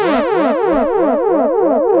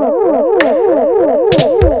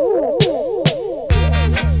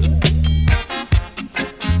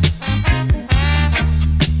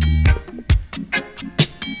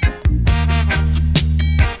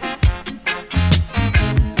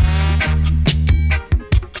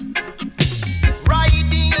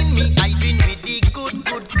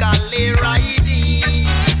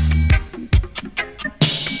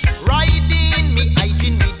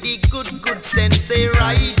 Sensei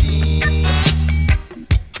riding.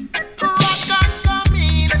 Rock and come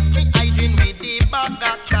in. Me hiding with the bag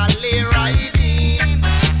of Cali riding.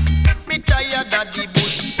 Me tired of the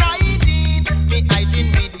bush riding. Me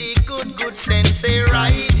hiding with the good sensei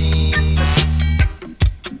riding.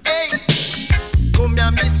 Hey, come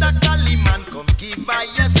here, Mr. Cali man, come give I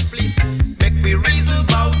a spliff. Make me reason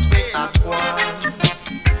about where I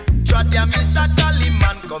want. Trot ya, Mr. Cali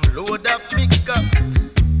man, come load up me cup.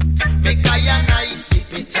 Make I and I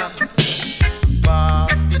sip it up.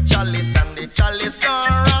 Pass the chalice and the chalice go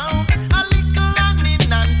round. A little and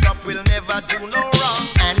in and cup will never do no wrong.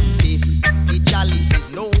 And if the chalice is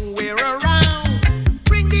nowhere around,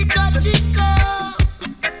 bring the kachiko.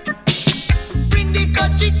 Bring the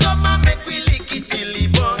kachiko, ma make we lick it till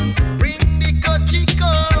it burn. Bring the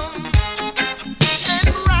kachiko. And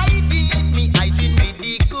riding me, I drink with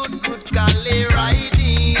the good Cali riding.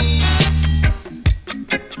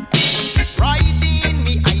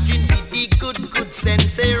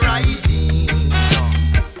 Sensei riding.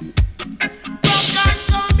 Rock and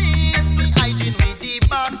come in, me hiding with the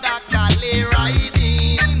Badakale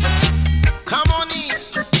riding. Come on in,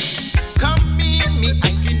 come in, me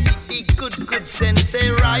hiding with the good sensei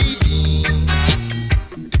riding.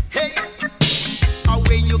 Hey,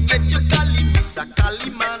 away you get your Cali, Mr. Cali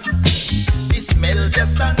man. The smell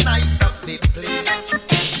just a nice of the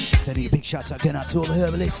place. Sending a big shout out going out to all the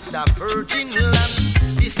herbalists. The virgin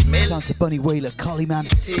land, the smell. Sounds of Bunny Wailer, Collie Man.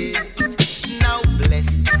 Now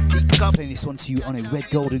bless the cup. Playing this one to you on a red,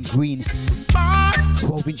 gold and green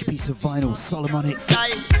 12-inch piece of vinyl, solemn on it.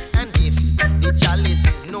 And if the chalice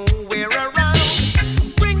is nowhere around,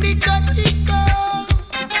 bring the kachiko.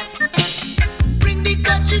 Bring the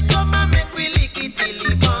kachiko, ma make we lick it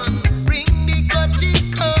till it burn. Bring the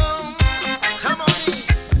kachiko. Come on in.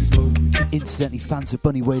 Incidentally, fans of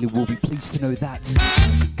Bunny Wailer will be pleased to know that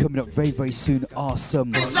coming up very, very soon are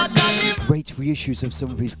some great reissues of some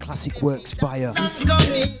of his classic works via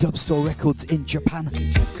Dub Store Records in Japan.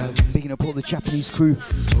 Bigging up all the Japanese crew.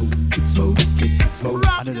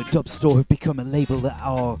 I know the Dub Store have become a label that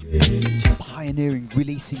are pioneering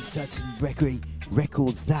releasing certain reggae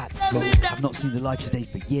records that have not seen the light of day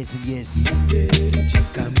for years and years.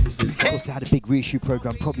 Of course, they had a big reissue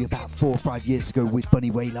program probably about 4 or 5 years ago with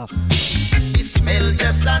Bunny Wailer. The smell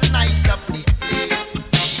just a nice of the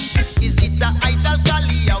place. Is it a idol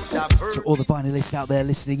Cali To all the vinylists out there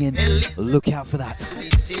listening in, look out for that.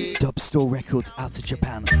 Dub Store Records out of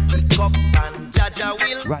Japan.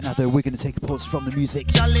 Right now though, we're going to take a pause from the music.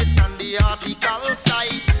 Chalice on the article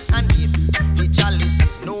side, and if the chalice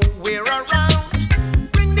is nowhere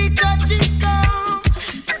around, bring the kachiko.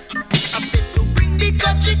 I said to bring the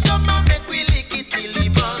kachiko, and make we lick it till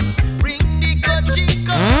it burn. Bring the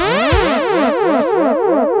kachiko.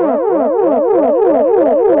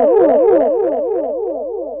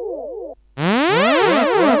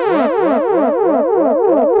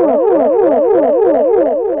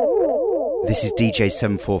 This is DJ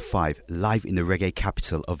 745, live in the reggae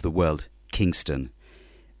capital of the world, Kingston.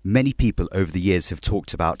 Many people over the years have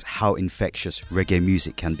talked about how infectious reggae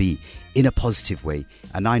music can be, in a positive way,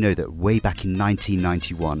 and I know that way back in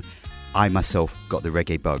 1991, I myself got the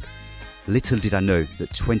reggae bug. Little did I know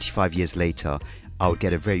that 25 years later, I would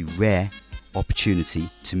get a very rare opportunity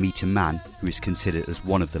to meet a man who is considered as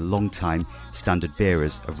one of the long-time standard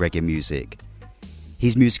bearers of reggae music.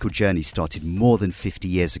 His musical journey started more than 50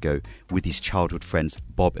 years ago with his childhood friends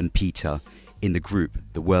Bob and Peter in the group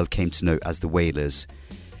the world came to know as the Wailers.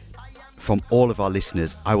 From all of our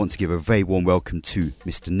listeners, I want to give a very warm welcome to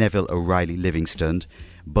Mr. Neville O'Reilly Livingston,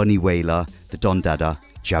 Bunny Wailer, the Don Dada,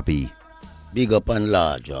 Jabi. Big up and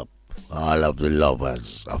large up all of the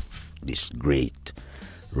lovers of this great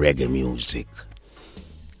reggae music,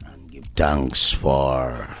 and give thanks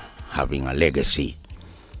for having a legacy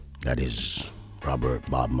that is Robert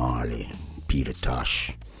Bob Marley, Peter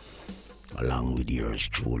Tosh, along with yours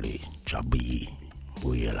truly, Jabi,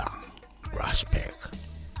 Wailer, Raspek.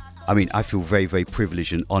 I mean, I feel very, very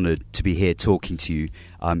privileged and honoured to be here talking to you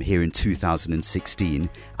here in 2016,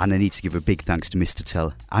 and I need to give a big thanks to Mr.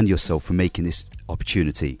 Tell and yourself for making this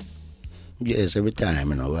opportunity. Yes, every time,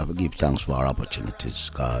 we have to give thanks for our opportunities,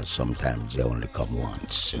 because sometimes they only come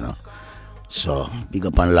once, So, big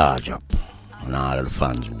up and large up on all of the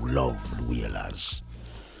fans who love the Wailers,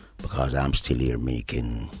 because I'm still here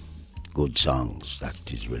making good songs that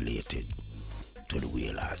is related to the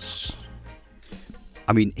Wailers.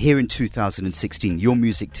 I mean, here in 2016, your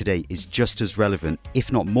music today is just as relevant,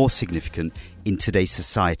 if not more significant, in today's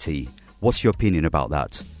society. What's your opinion about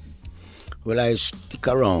that? Well, I stick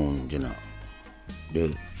around,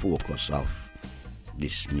 the focus of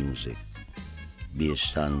this music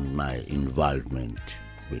based on my involvement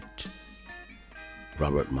with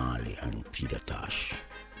Robert Marley and Peter Tosh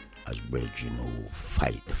as brethren who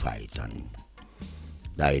fight the fight and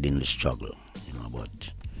died in the struggle,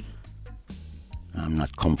 but I'm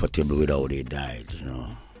not comfortable with how they died,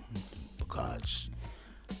 because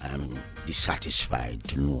I'm dissatisfied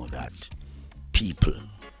to know that people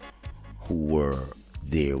who were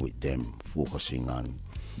there with them focusing on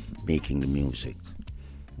making the music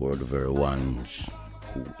were the very ones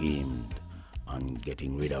who aimed on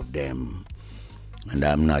getting rid of them, and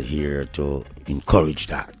I'm not here to encourage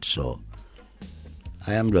that. So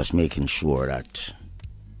I am just making sure that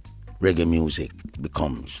reggae music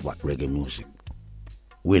becomes what reggae music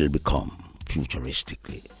will become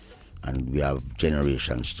futuristically, and we have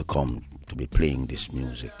generations to come to be playing this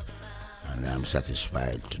music, and I'm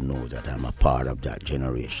satisfied to know that I'm a part of that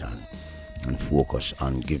generation and focus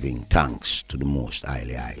on giving thanks to the Most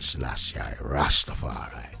Highly I, Selassie I,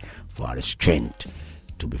 Rastafari, for the strength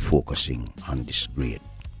to be focusing on this great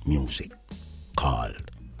music called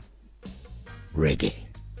reggae.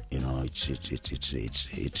 It's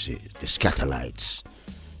the Scatterlights.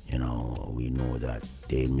 We know that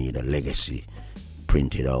they made a legacy,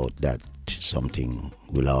 printed out that something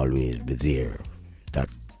will always be there, that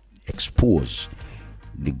expose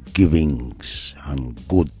the givings and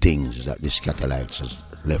good things that the Scatterlights has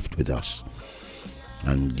left with us.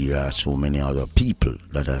 And there are so many other people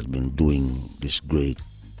that have been doing this great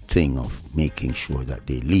thing of making sure that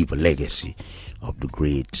they leave a legacy of the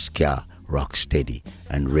great ska, rocksteady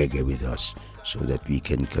and reggae with us, so that we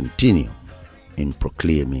can continue in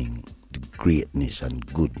proclaiming the greatness and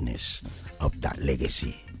goodness of that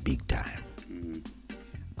legacy big time.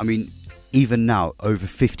 I mean, even now, over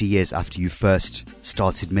 50 years after you first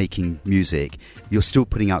started making music, you're still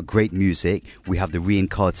putting out great music. We have the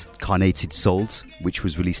Reincarnated Souls, which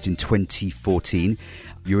was released in 2014.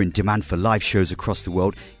 You're in demand for live shows across the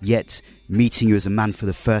world, yet meeting you as a man for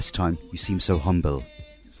the first time, you seem so humble.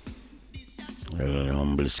 Well,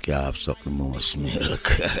 humble scarf suck the most milk.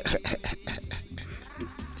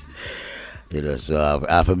 So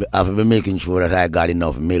I've been making sure that I got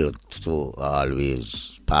enough milk to always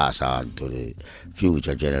pass on to the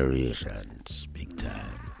future generations, big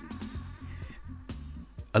time.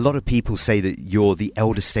 A lot of people say that you're the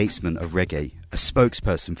elder statesman of reggae, a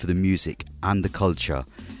spokesperson for the music and the culture.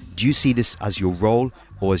 Do you see this as your role,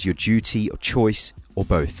 or as your duty or choice, or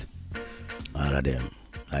both? All of them.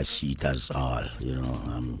 I see it as all. You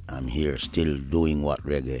know, I'm here still doing what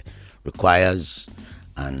reggae requires,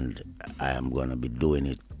 and I am going to be doing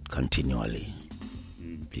it continually,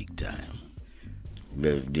 big time.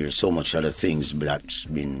 There's so much other things that's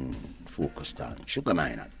been focused on. Sugar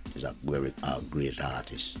Minot is a great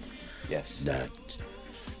artist. Yes. That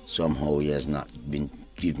somehow he has not been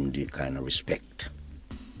given the kind of respect.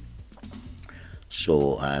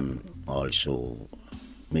 So I'm also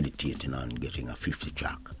meditating on getting a 50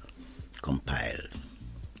 track compiled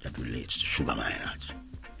that relates to Sugar Minot.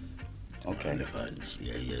 Okay. That'll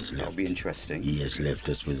That'll be interesting. He has left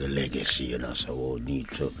us with a legacy, you know, so we'll need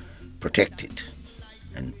to protect it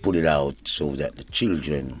and put it out so that the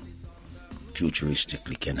children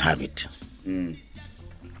futuristically can have it.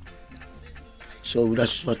 So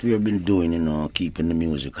that's what we have been doing, you know, keeping the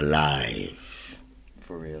music alive.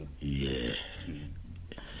 For real. Yeah.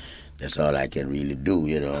 That's all I can really do,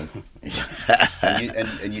 you know.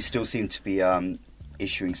 and you still seem to be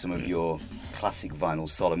issuing some of your classic vinyl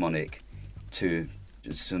Solomonic to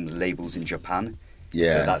some labels in Japan.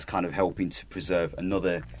 Yeah. So that's kind of helping to preserve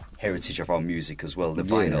another heritage of our music as well, the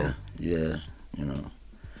vinyl. Yeah, you know.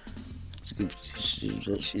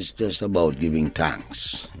 It's just about giving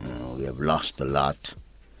thanks. You know, we have lost a lot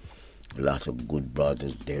of good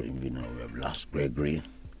brothers there. You know, we have lost Gregory.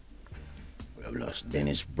 We have lost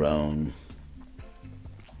Dennis Brown,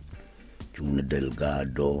 Junior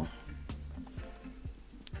Delgado.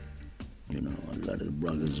 You know, a lot of the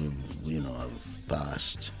brothers have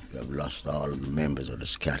passed. We have lost all the members of the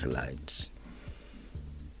Scatterlights.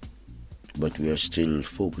 But we are still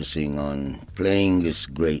focusing on playing this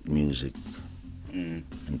great music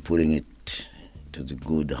and putting it to the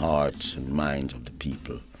good hearts and minds of the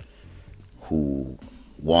people who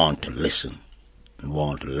want to listen and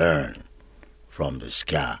want to learn from the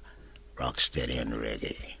ska, rocksteady, and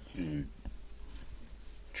reggae.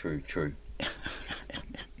 True.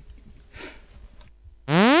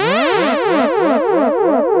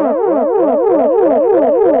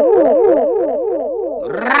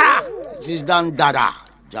 This is Dan Dada,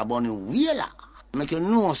 Bunny Wailer. Make you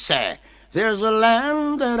know, sir, there's a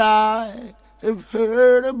land that I have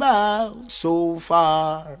heard about so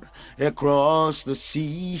far across the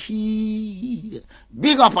sea.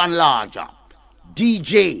 Big up and large up,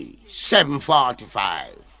 DJ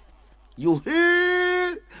 745. You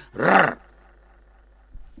hear? Rrr.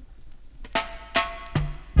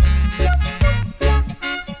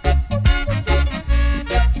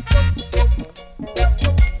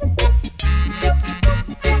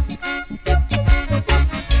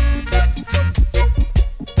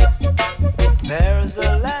 There's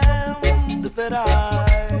a land that I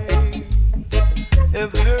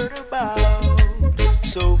have heard about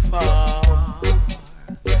so far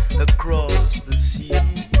across the sea.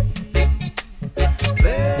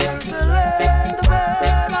 There's a land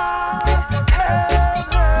that I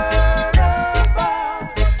have heard about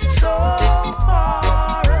so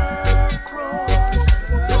far across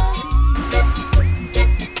the sea.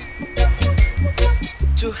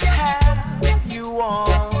 To have you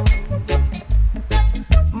on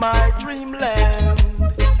my dreamland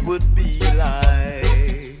would be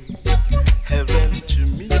like heaven to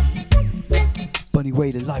me. Bunny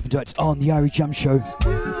Wailer live and direct on the Irie Jamms Show.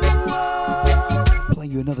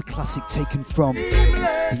 Playing you another classic taken from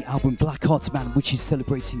the album Black Heart Man, which is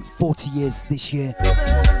celebrating 40 years this year.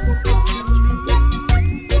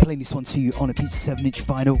 Playing this one to you on a piece of 7-inch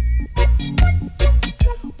vinyl.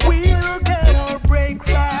 We'll get our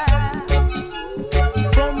breakfast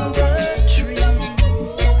from the tree.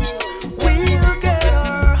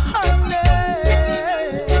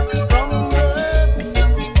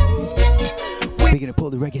 We're going to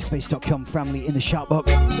put the reggaespace.com family in the shout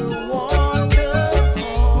box.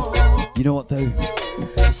 You know what though?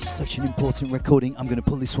 This is such an important recording. I'm going to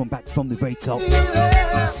pull this one back from the very top.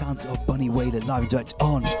 The sounds of Bunny Wailer live and direct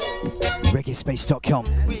on reggaespace.com.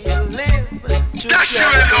 Dash you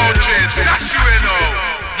in now, James. Dash you in now.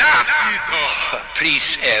 Nasty talk.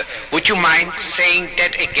 Please, would you mind saying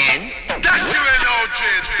that again? Dash you in now,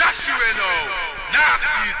 James. Dash you in now.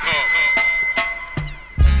 Nasty talk.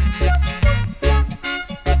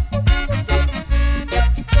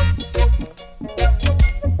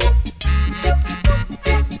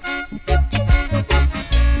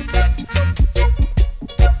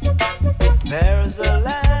 There's a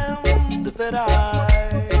land that I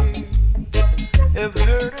have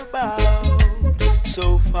heard about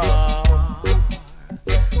so far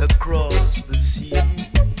across the sea.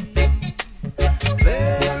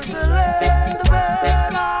 There's a land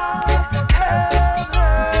that I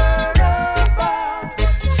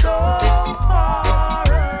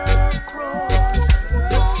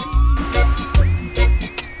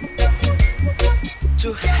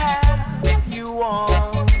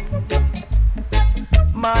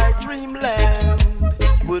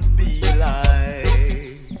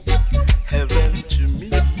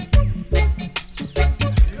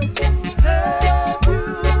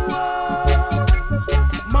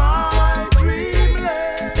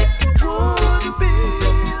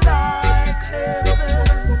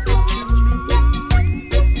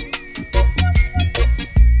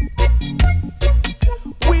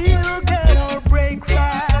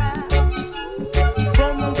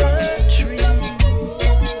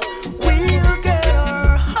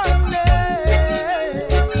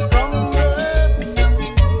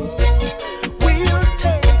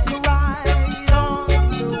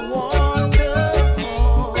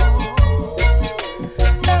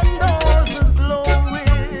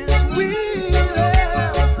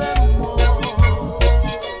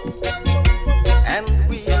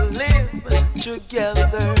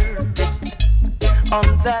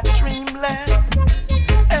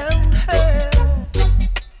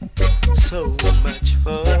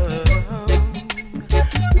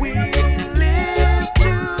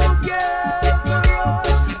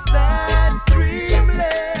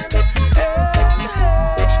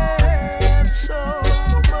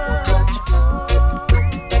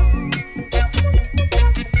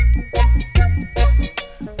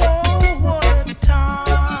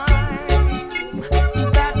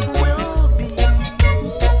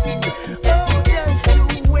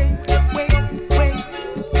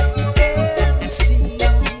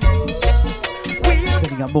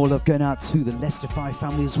Right, more love going out to the Leicester 5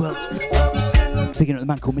 family as well. Picking up the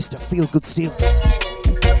man called Mr. Feelgood Steel.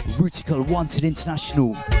 Rutical Wanted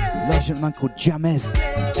International. Large up the man called Jamez.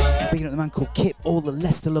 Picking up the man called Kip. All the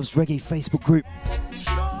Leicester Loves Reggae Facebook group.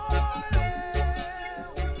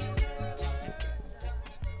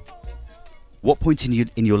 What point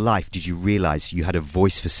in your life did you realise you had a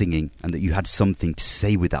voice for singing and that you had something to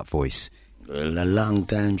say with that voice? Well, a long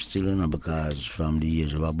time still, you know, because from the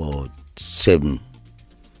age of about 7,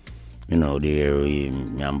 you know, there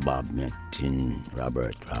me and Bob met in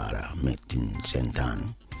Robert rather, met in St.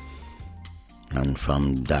 Anne. And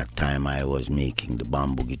from that time I was making the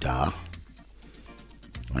bamboo guitar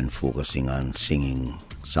and focusing on singing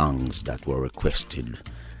songs that were requested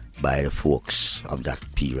by the folks of that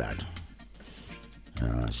period.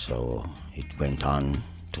 So it went on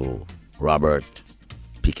to Robert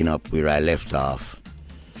picking up where I left off,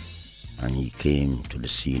 and he came to the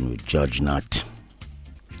scene with Judge Not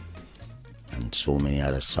and so many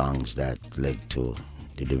other songs that led to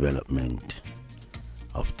the development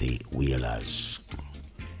of the Wailers.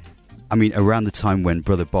 I mean, around the time when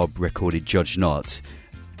Brother Bob recorded Judge Not,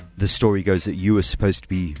 the story goes that you were supposed to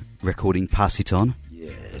be recording Pass It On?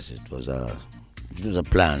 Yes, it was a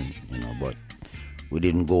plan, you know, but we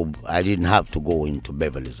didn't go. I didn't have to go into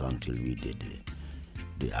Beverly's until we did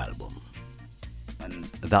the album. And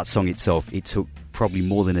that song itself, it took probably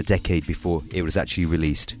more than a decade before it was actually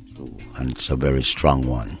released. And it's a very strong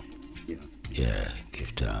one. Yeah, give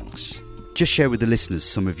thanks. Just share with the listeners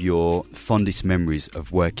some of your fondest memories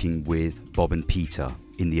of working with Bob and Peter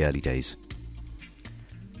in the early days.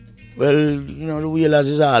 Well, you know, the Wailers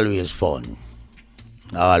is always fun.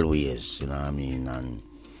 Always, you know what I mean? And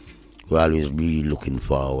we'll always be looking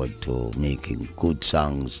forward to making good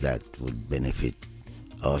songs that would benefit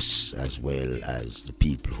us as well as the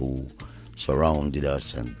people who surrounded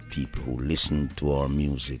us and people who listened to our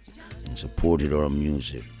music and supported our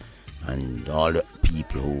music, and all the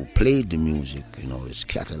people who played the music, you know, the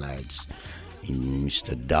Scatterlights,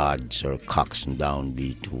 Mr. Dodds or Coxon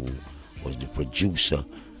Downbeat, who was the producer.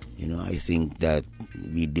 You know, I think that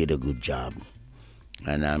we did a good job,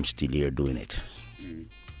 and I'm still here doing it.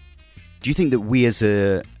 Do you think that we as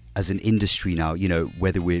an industry now, you know,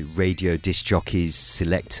 whether we're radio disc jockeys,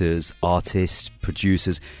 selectors, artists,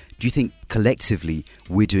 producers, do you think collectively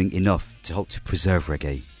we're doing enough to help to preserve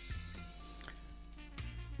reggae?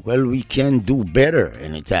 Well, we can do better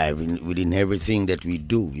anytime within everything that we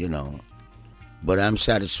do, you know. But I'm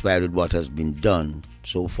satisfied with what has been done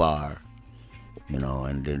so far, you know,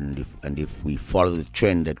 and if we follow the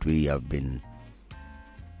trend that we have been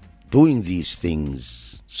doing these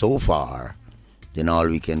things so far, then all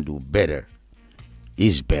we can do better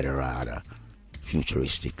is better, rather,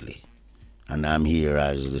 futuristically. And I'm here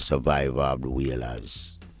as the survivor of the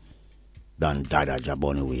Wailers, Don Dada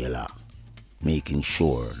Bunny Wailer, making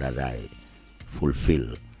sure that I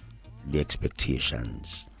fulfill the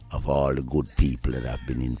expectations of all the good people that have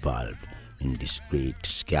been involved in this great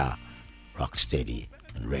ska, rocksteady,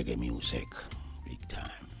 and reggae music. Big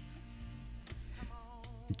time.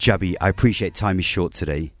 Jabby, I appreciate time is short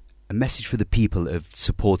today. A message for the people that have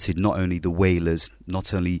supported not only the Wailers,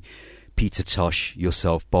 not only Peter Tosh,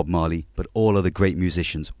 yourself, Bob Marley, but all other great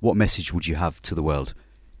musicians. What message would you have to the world?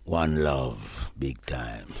 One love, big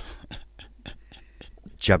time.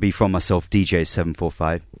 Jabby, from myself, DJ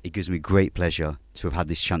 745, it gives me great pleasure to have had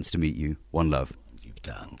this chance to meet you. One love. Give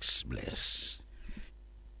thanks, bless.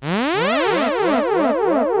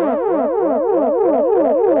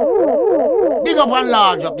 Big up and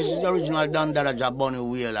large up. This is the original Don Dada Bunny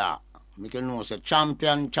Wailer. Make you know, it's a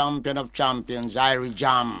champion of champions, Irie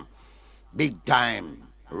Jam. Big time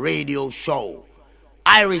radio show.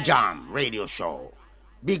 Irie Jam radio show.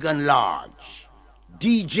 Big and large.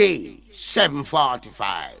 DJ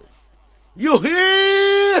 745. You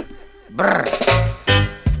hear? Brr.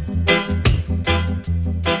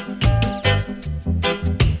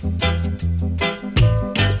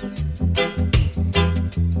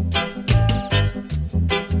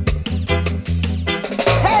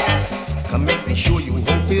 Come make me show you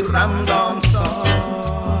how to ram down song.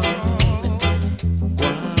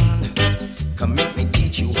 Come make me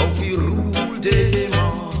teach you how to rule them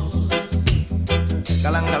all.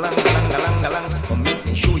 Galang, galang, galang, galang, galang. Come make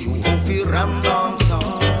me show you how to ram down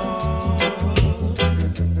song.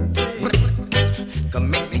 Come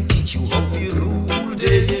make me teach you how to rule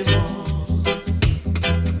them all.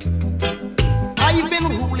 I've been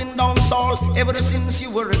ruling dancehall ever since you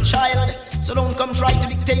were a child. So don't come try to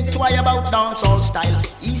dictate to I about dancehall style.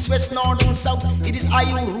 East, west, north and south, it is I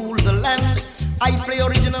who rule the land. I play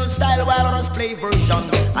original style while others play version.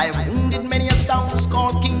 I have wounded many a sounds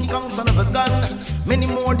called King Kong, son of a gun. Many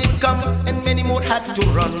more did come and many more had to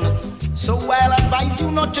run. So while I advise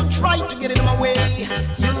you not to try to get in my way,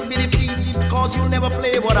 you'll be defeated because you'll never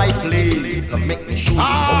play what I play. Come make me shoot. All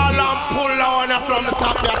I'm pull on from the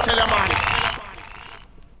top, I tell you, man.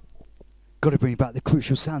 Gotta bring back the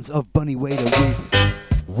crucial sounds of Bunny Wailer with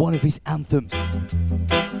one of his anthems,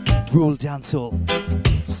 Rural Dancehall,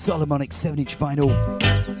 Solomonic 7-inch vinyl.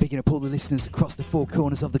 Picking up all the listeners across the four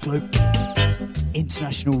corners of the globe.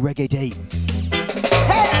 International Reggae Day.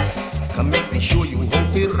 Come make me show you how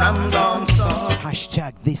to ram dance.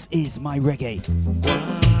 Hashtag this is my reggae.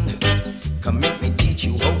 Come make me teach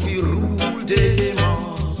you how to rule them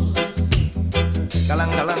all.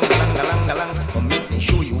 Galang, galang, galang, galang, galang. Come make me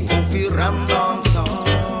show you how to ram dance.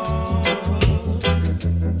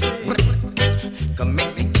 Come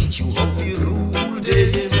make me teach you how to rule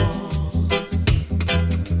them all.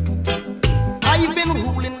 I've been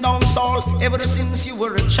ruling dancehall ever since you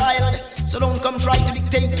were a child. So don't come try to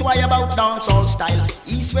dictate to I about dancehall style.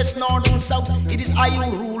 East, west, north and south, it is I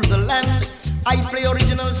who rule the land. I play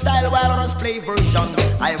original style while others play version.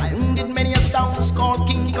 I have wounded many a sounds called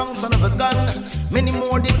King Kong, son of a gun. Many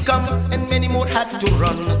more did come and many more had to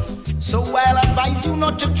run. So while I advise you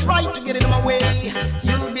not to try to get in my way,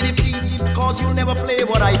 you'll be defeated because you'll never play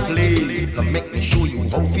what I play. Come make me show you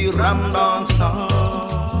how to ram dance.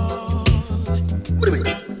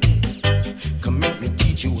 Come make me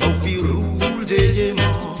teach you how to rule them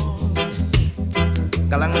all.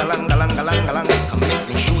 Galang, galang, galang, galang, galang. Come make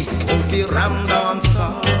me show you how to ram dance.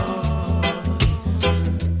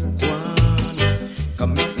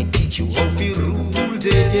 Come make me teach you how to rule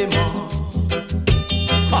them all.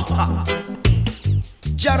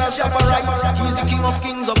 Tarrus Riley, he's the king of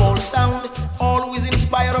kings of all sound. All who is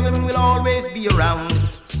inspired of him will always be around.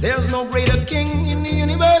 There's no greater king in the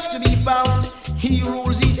universe to be found. He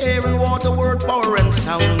rules each air and water, word, power and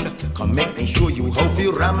sound. Come make me show you how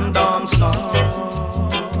to ram dance.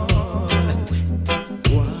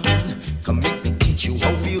 Come make me teach you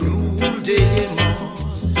how to rule them all.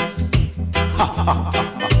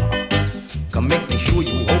 Come make me show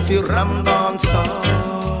you how to ram dance.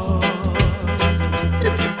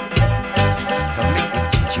 Come make me teach you how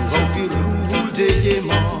to rule them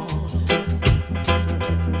all.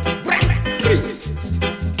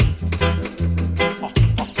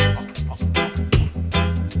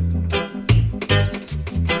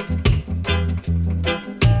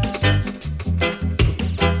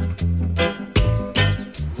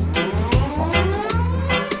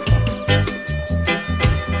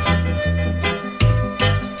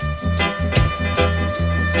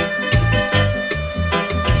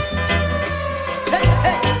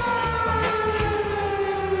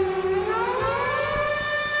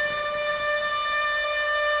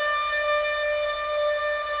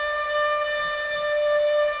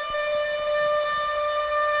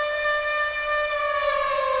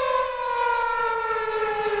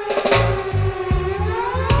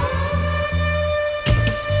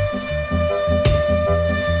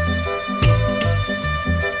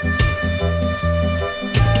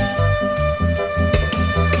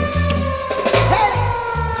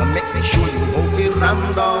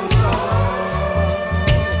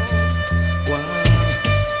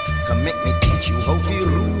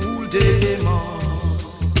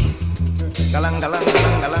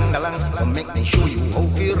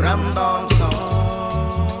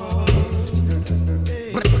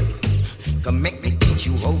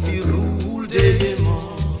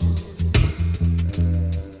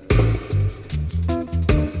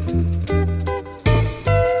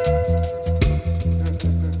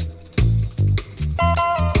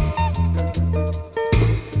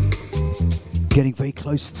 Getting very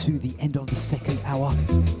close to the end of the second hour.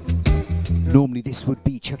 Normally this would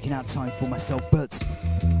be checking out time for myself, but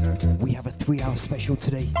we have a 3-hour special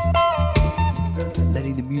today.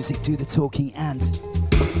 Letting the music do the talking and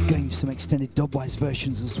going to some extended dubwise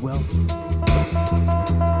versions as well.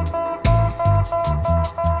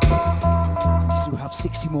 We still have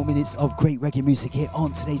 60 more minutes of great reggae music here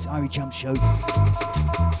on today's Irie Jamms Show.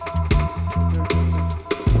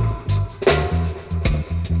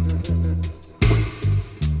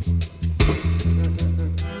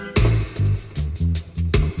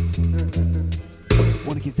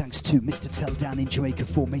 To Mr. Tell down in Jamaica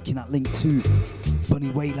for making that link to Bunny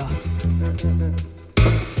Wailer.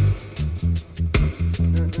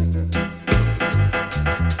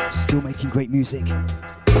 Still making great music.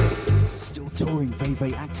 Still touring very,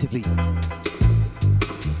 very actively.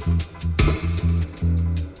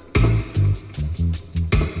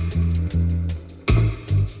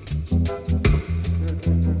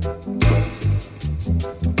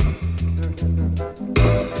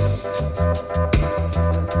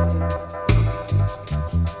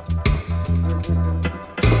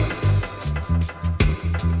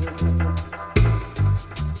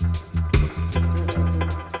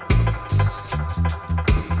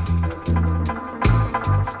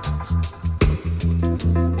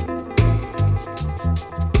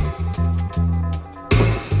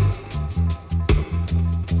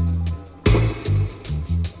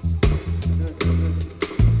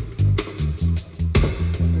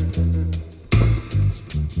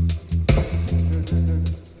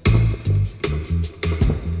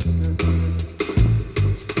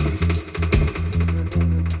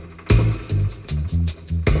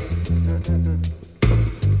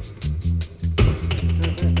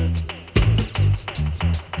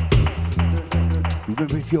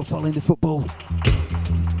 remember, if you're following the football,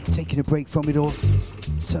 taking a break from it all,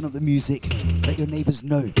 turn up the music, let your neighbours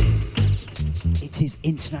know. It is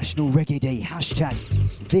International Reggae Day. Hashtag,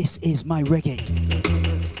 this is my reggae.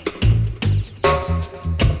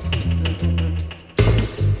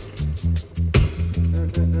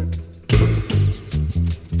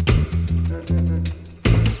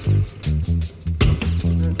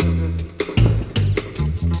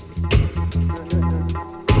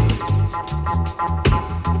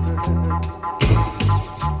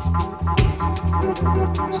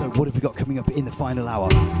 So what have we got coming up in the final hour?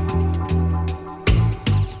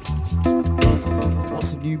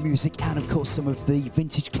 Lots of new music and of course some of the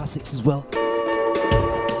vintage classics as well.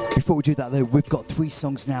 Before we do that though, we've got 3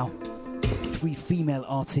 songs now. 3 female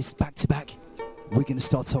artists back to back. We're going to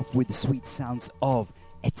start off with the sweet sounds of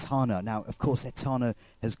Etana. Now of course Etana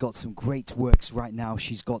has got some great works right now.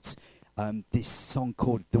 She's got this song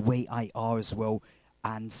called The Way I Are as well,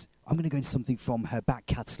 and I'm going to go into something from her back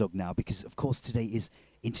catalogue now because of course today is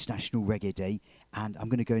International Reggae Day, and I'm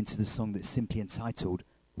going to go into the song that's simply entitled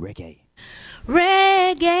Reggae.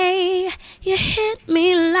 Reggae, you hit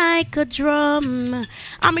me like a drum.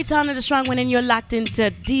 I'm Etana the Strong One and you're locked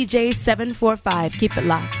into DJ 745. Keep it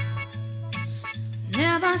locked.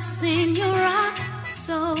 Never seen you rock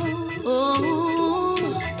so.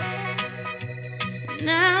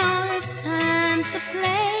 Now it's time to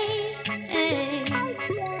play.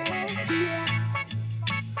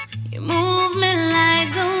 You move me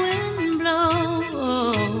like the wind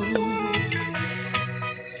blows.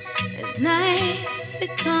 As night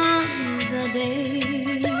becomes a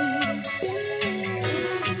day,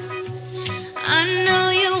 I know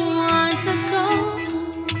you want to go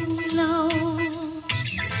slow,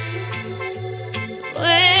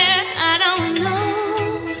 where I don't know,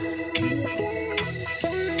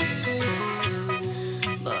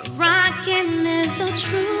 but rocking is the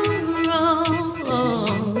true road.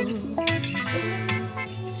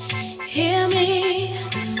 Hear me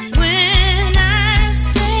when I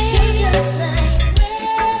say, just like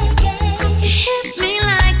reggae, you hit me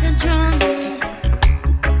like a drum.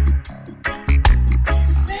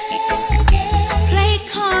 Reggae, play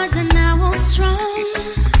cards and I will strum.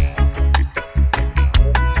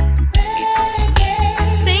 Reggae,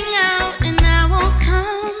 sing out and I will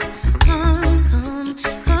come.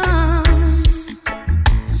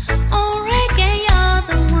 Oh, reggae, you're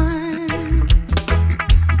the one.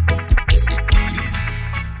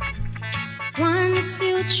 Once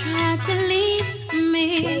you tried to leave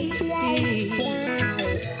me,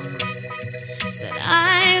 said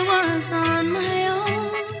I was on my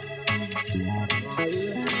own.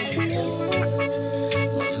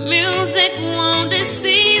 Music won't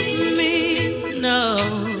deceive me, no.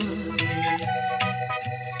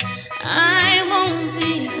 I won't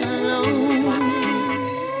be alone.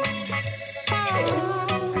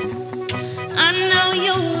 I know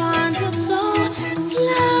you want to go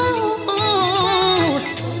slow,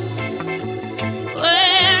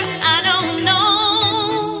 where I don't know,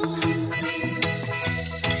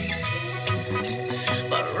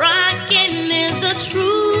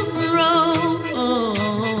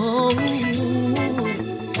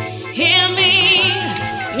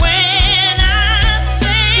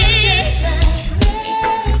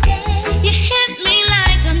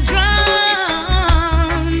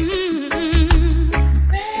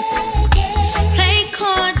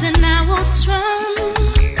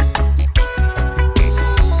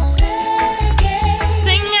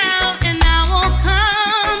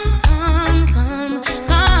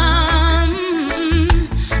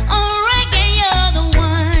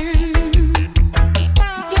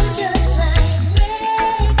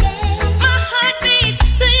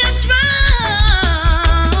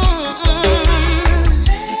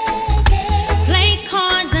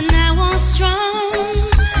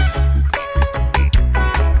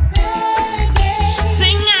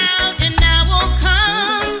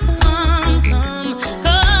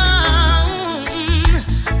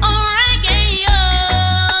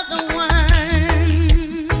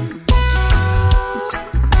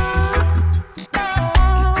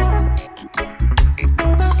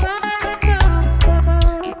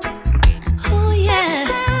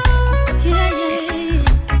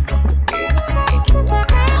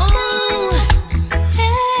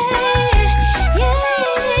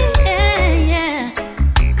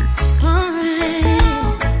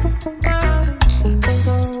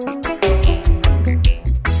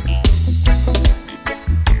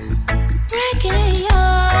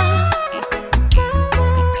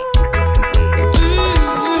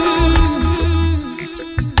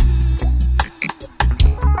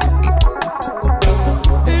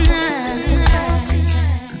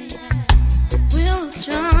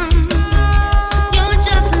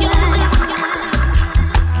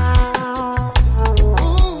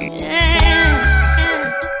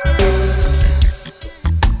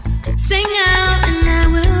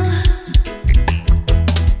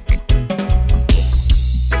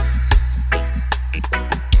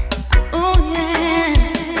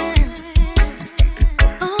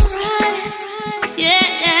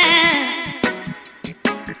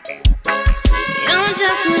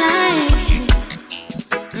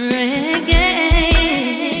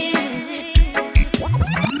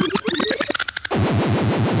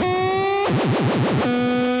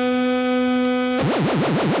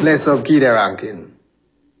 Bless up, Keita Rankin.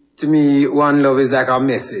 To me, one love is like a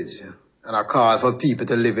message and a call for people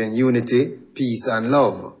to live in unity, peace, and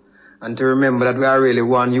love, and to remember that we are really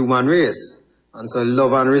one human race. And so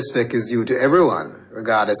love and respect is due to everyone,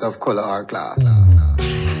 regardless of color or class.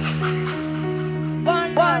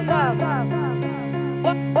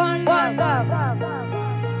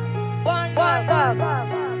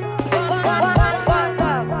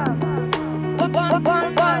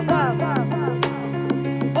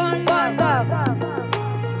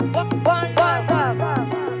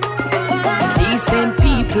 Decent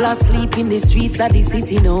people asleep in the streets of the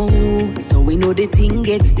city now, so we know the thing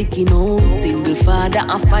gets sticky now. Single father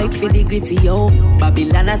a fight for the gritty yo.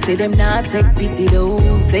 Babylon I say them not take pity though.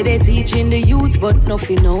 Say they teaching the youth but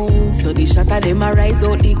nothing know. So the shot of them a rise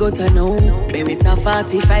out the gutter now. Beretta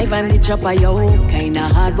 45 and the chopper yo. Kinda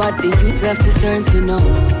hard what the youth have to turn to know.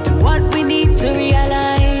 What we need to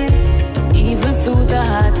realize, even through the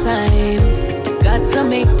hard times, got to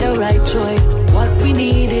make the right choice. What we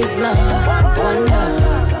need is love. One love.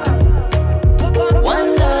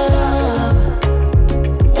 One love.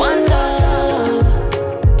 One love.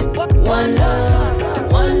 One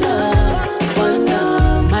love. One love. One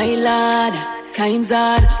love. My lord, times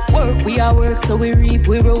hard. Work we are work, so we reap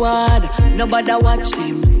we reward. Nobody watch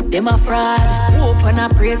them a fraud. Hope and I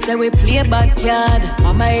pray, say we play bad card.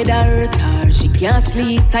 Mama head a hurt her, she can't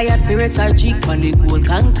sleep. Tired for rest her cheek on the cold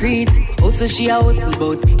concrete. Also she a hustle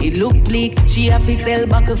but it look bleak. She have to sell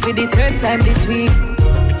back for the third time this week.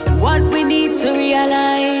 What we need to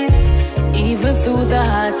realize, even through the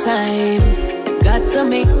hard times, got to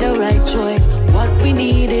make the right choice. What we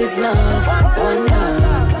need is love. One love.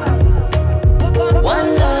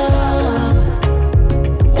 One love.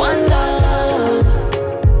 One love.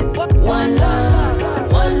 One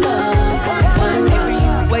love. One love. One every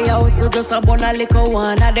youth way out, so just a bun a liquor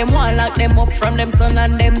one. And them want lock them up from them son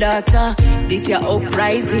and them daughter. This year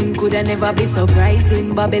uprising coulda never be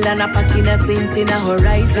surprising. Babylon a packing a cent in a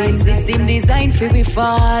horizon. System designed for we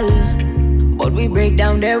fall, but we break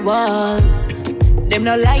down their walls. Them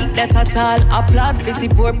no like that at all. Applaud for see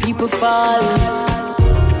poor people fall.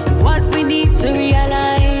 What we need to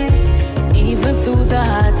realize, even through the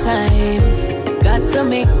hard times, got to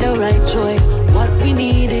make the right choice. What we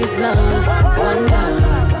need is love. One love.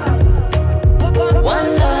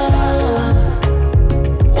 One love.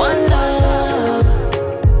 One love.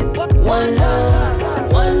 One love.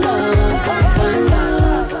 One love. One love.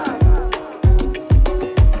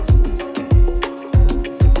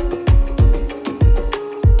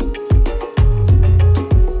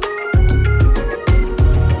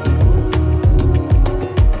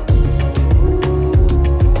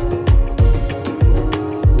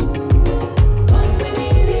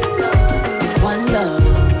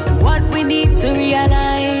 To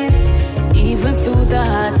realize, even through the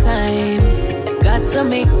hard times, got to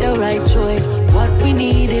make the right choice. What we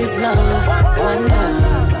need is love. One love.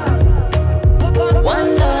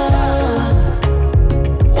 One love.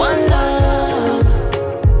 One love.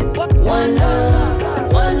 One love. One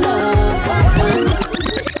love. One love.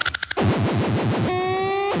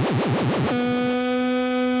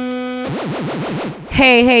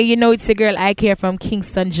 Hey, you know it's your girl Ike here from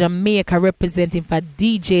Kingston, Jamaica, representing for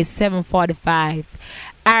DJ 745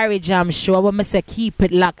 Irie Jamms Show. I want to say keep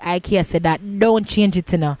it locked. Ike here said that don't change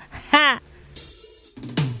it now. Ha!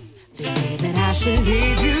 They say that I should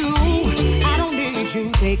leave you. I don't need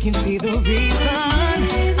you. They can see the reason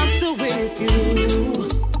I'm still with you.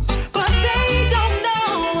 But they don't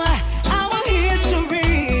know our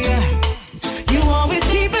history. You always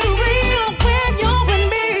keep it real when you're with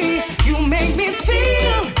me. You make me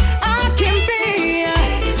feel I can be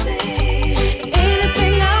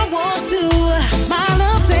anything I want to. My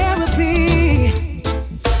love therapy.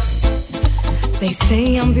 They say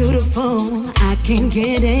I'm beautiful. I can't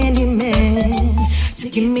get any man to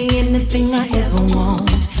give me anything I ever want,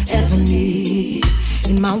 ever need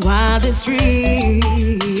in my wildest dreams.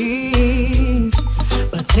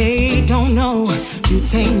 But they don't know you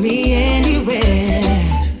take me anywhere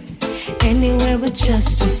with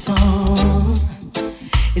just a song.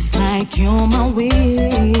 It's like you're my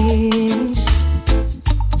wings.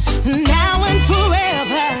 Now and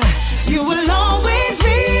forever, you will always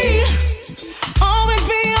be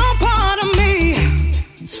a part of me.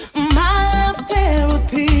 My love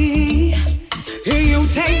therapy. You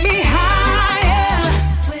take me higher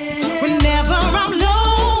whenever I'm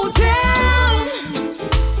low down.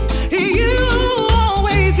 You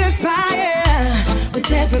always inspire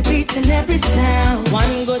with every beat and every sound.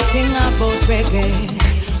 One good thing about reggae,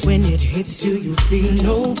 when it hits you, you feel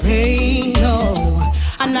no pain, no.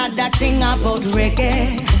 Another thing about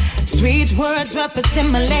reggae, Sweet words will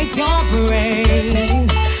stimulate your brain.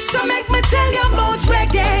 So make me tell you about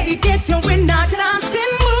reggae. Get you in that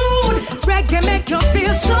dancing mood. Reggae make you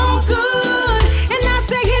feel so good. And I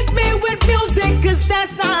say hit me with music, cause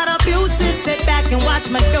that's not abusive. Sit back and watch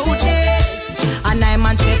me do this. And I'm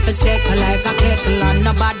on step for second like a kettle and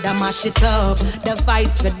nobody mash it up.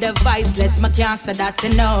 Device with deviceless, my can't say that's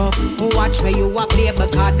enough. Watch where you are play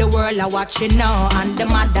because the world are watching now. And the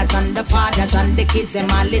mothers and the fathers and the kids them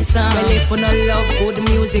all listen. Well if you no love good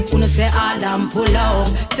music, you no say all and pull up.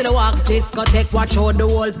 Till the walks discotheque, watch how the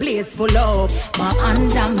whole place full up. My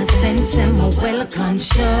under my sense and my well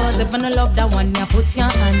conscious. If you no love that one, you put your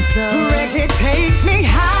hands up. Reggae takes me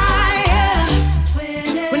higher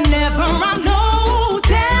whenever I'm low.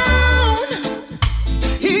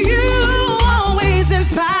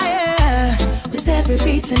 Inspire with every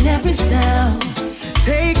beat and every sound.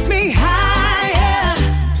 Takes me higher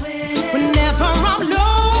whenever I'm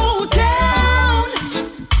low down.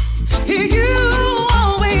 You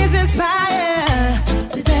always inspire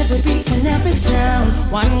with every beat and every sound.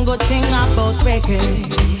 One good thing about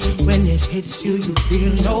reggae, when it hits you, you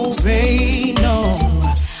feel no pain, no.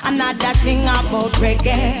 Another thing about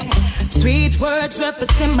reggae, sweet words will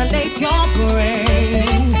stimulate your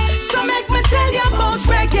brain. So make me tell you about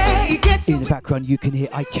reggae. In the background you can hear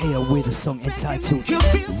IKEA with a song entitled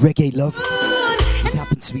Reggae Love. This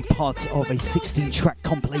happens to be part of a 16-track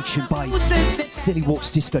compilation by Silly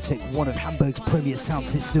Walks Discotheque, one of Hamburg's premier sound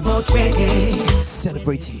systems,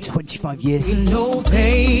 celebrating 25 years. No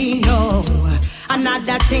pain, no.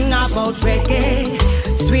 Another thing about reggae,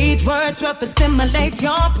 sweet words will stimulate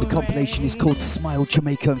your brain. The compilation is called Smile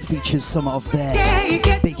Jamaica and features some of their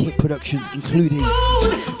big hit productions, including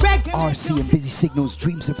RC and Busy Signals,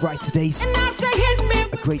 Dreams of Brighter Days.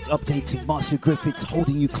 A great update to Marcia Griffiths,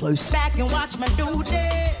 Holding You Close.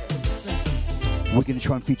 We're going to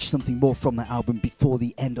try and feature something more from that album before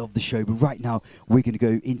the end of the show. But right now, we're going to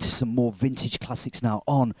go into some more vintage classics now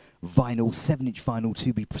on vinyl, 7-inch vinyl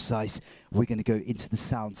to be precise. We're going to go into the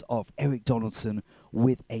sounds of Eric Donaldson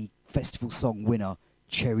with a festival song winner,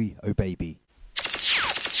 Cherry Oh Baby.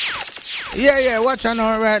 Yeah, watch on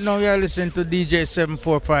right now. You're listening to DJ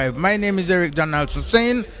 745. My name is Eric Donaldson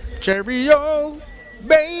saying, Cherry Oh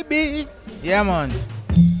Baby. Yeah, man.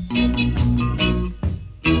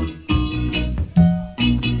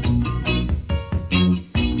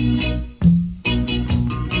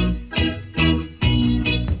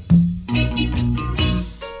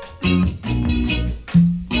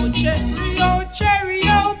 Cherry,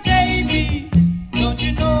 oh baby, don't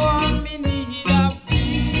you know I'm in need of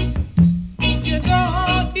thee? If you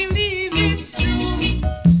don't believe it's true,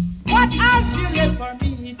 what have you left for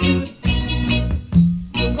me to do?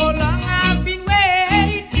 Look how long I've been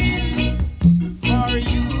waiting for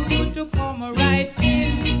you to come right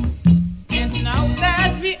in. And now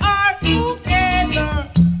that we are together,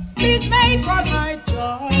 please make all my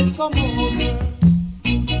joys come over.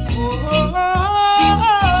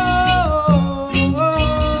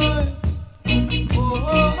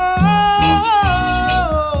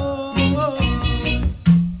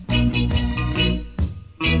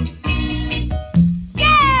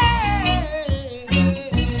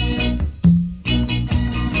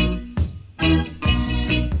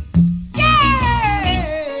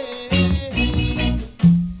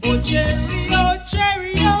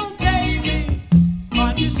 Cherry, oh baby,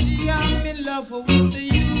 can't you see I'm in love with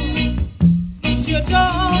you? If you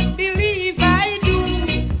don't believe I do,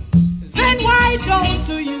 then why don't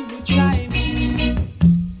you try me?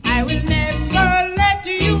 I will never let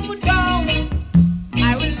you down.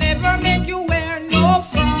 I will never make you wear no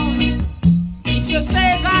frown. If you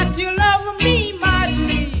say that you love me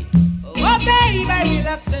madly, oh babe, I will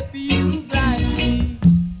accept you gladly.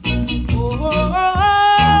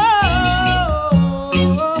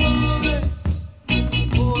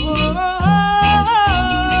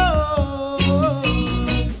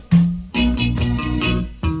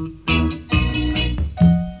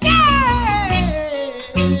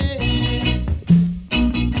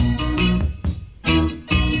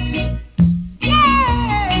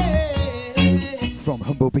 From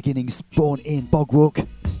humble beginnings, born in Bogwalk,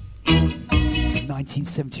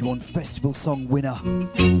 1971 festival song winner,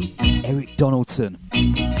 Eric Donaldson.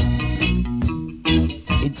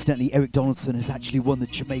 Incidentally, Eric Donaldson has actually won the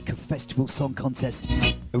Jamaica Festival Song Contest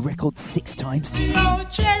a record 6 times. Oh,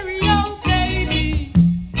 cherry, oh, baby,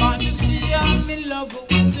 can't you see I'm in love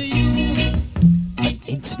with you? An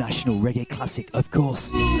international reggae classic, of course.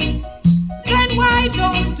 Then why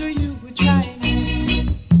don't you try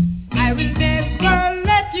me? I will never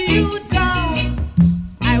let you down.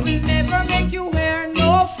 I will never make you wear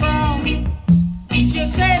no frown. If you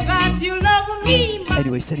say that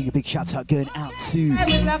Anyway, sending a big shout out going out to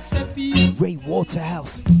Ray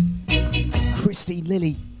Waterhouse, Christine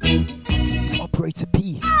Lilly, Operator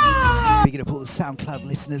P, picking up all the SoundCloud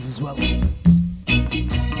listeners as well.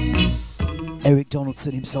 Eric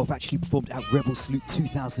Donaldson himself actually performed at Rebel Salute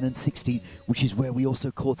 2016, which is where we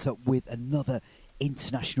also caught up with another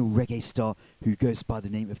international reggae star who goes by the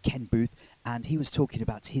name of Ken Boothe, and he was talking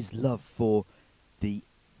about his love for the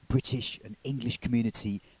British and English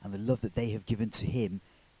community and the love that they have given to him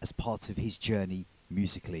as part of his journey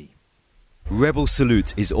musically. Rebel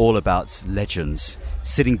Salute is all about legends.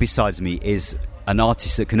 Sitting beside me is an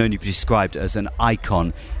artist that can only be described as an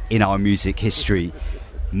icon in our music history.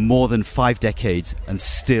 More than 5 decades and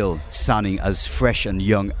still sounding as fresh and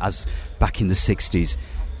young as back in the 60s.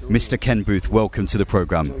 Mr. Ken Boothe, welcome to the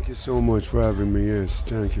program. Thank you so much for having me. Yes,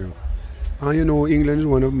 thank you. You know, England is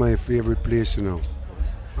one of my favorite places now.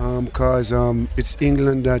 Because it's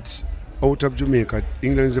England that's out of Jamaica.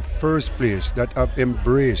 England is the first place that have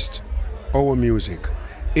embraced our music.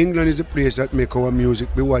 England is the place that make our music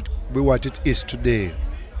be what it is today.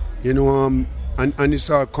 You know, and it's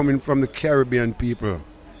all coming from the Caribbean people.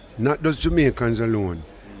 Not just Jamaicans alone,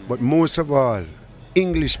 but most of all,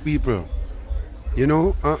 English people. You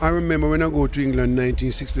know, I remember when I go to England in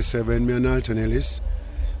 1967, me and Alton Ellis,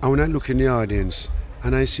 and when I look in the audience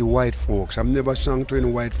and I see white folks, I've never sung to any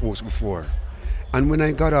white folks before. And when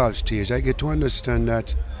I got off stage, I get to understand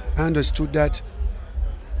that, I understood that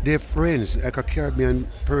they're friends, like a Caribbean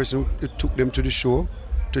person who took them to the show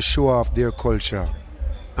to show off their culture.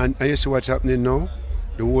 And you see what's happening now?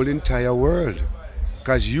 The whole entire world.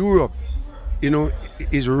 Because Europe, you know,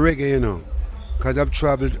 is reggae, you know. Because I've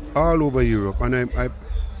traveled all over Europe, and I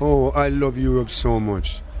love Europe so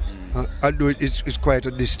much. Although it's quite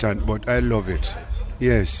a distance, but I love it.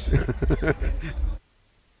 Yes.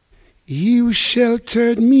 You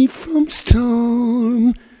sheltered me from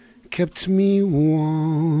storm, kept me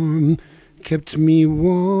warm, kept me warm.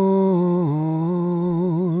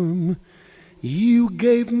 You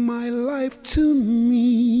gave my life to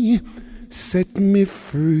me, set me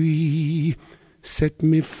free, set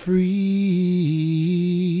me free.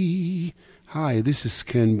 Hi, this is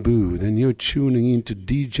Ken Boothe, and you're tuning into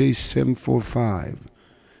DJ 745.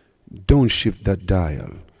 Don't shift that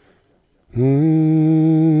dial.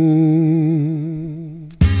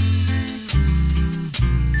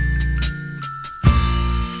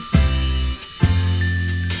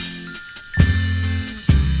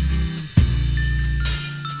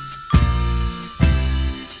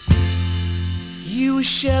 You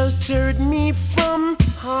sheltered me from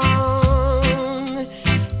harm,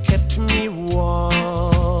 kept me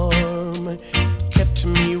warm, kept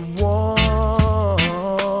me warm.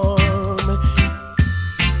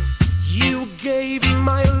 You gave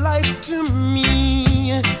my life to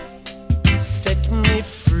me, set me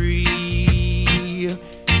free,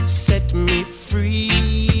 set me free.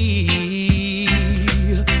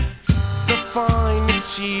 The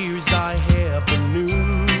finest years I ever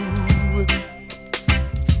knew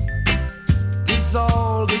is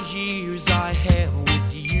all the years I have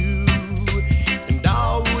with you, and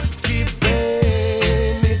I would give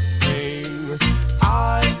anything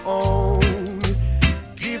I own,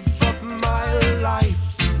 give up my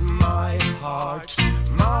life, my heart,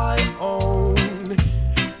 my own,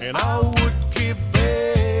 and I would give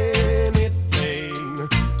anything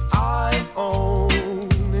I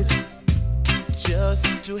own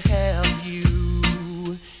just to have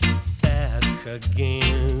you back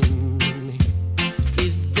again.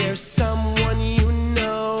 Is there someone you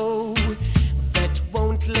know that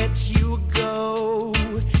won't let you go,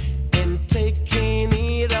 and taking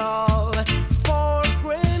it all for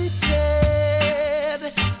granted?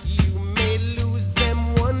 You may lose them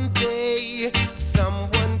one day,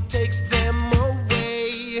 someone takes them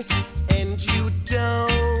away, and you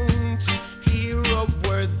don't hear a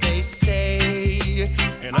word they say,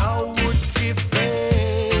 and I would give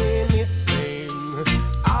anything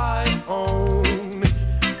I own,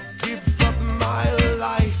 give up my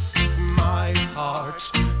life, my heart,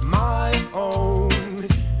 my own,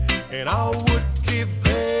 and I would give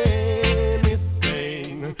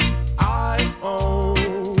anything I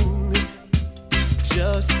own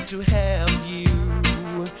just to have you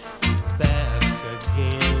back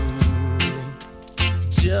again,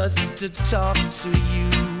 just to talk to you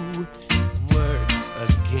words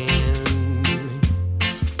again.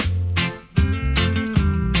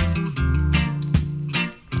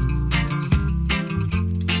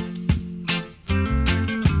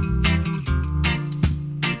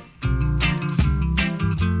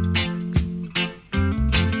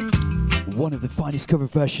 One of the finest cover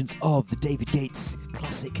versions of the David Gates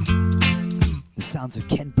classic, The sounds of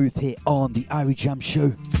Ken Boothe here on the Irie Jamms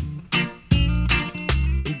Show.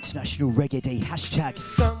 International Reggae Day hashtag.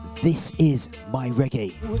 This is my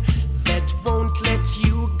reggae. That won't let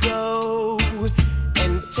you go,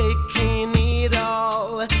 and taking it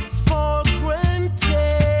all for granted.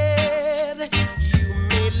 You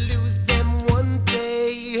may lose them one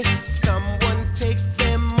day, someone takes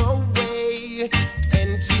them away,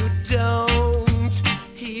 and you don't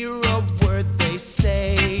hear a word they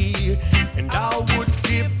say. And I would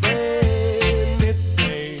give anything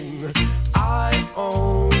I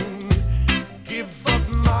own, give up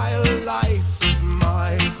my life,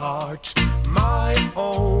 my heart, my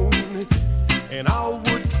own, and I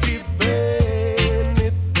would give anything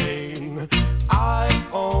I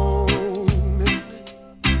own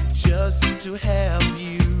just to have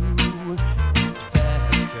you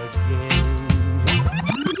back again.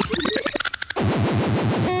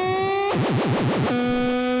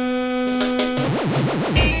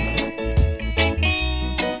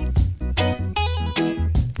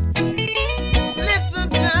 Listen,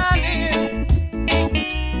 darling.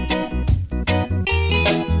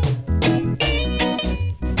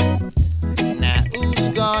 Now who's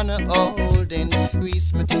gonna hold and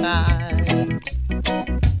squeeze me tight?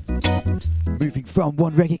 Moving from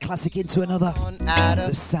one reggae classic into another.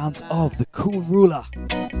 The sounds of the Cool Ruler.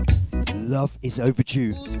 Love is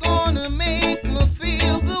overdue. Who's gonna make me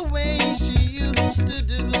feel the way she used to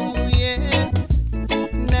do? Yeah.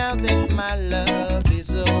 Now that my love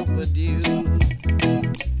is overdue.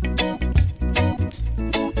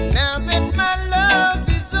 Now that my love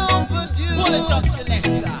is overdue. Pull it up,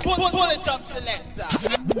 selector. Pull it up, selector.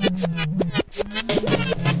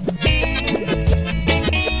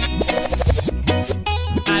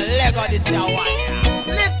 And Lego this your one. Yeah.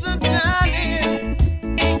 Listen, darling.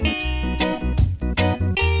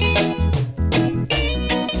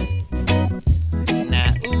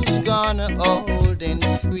 Now who's gonna hold and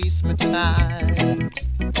squeeze me tight?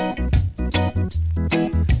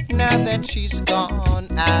 Now that she's gone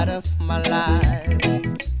out of my life,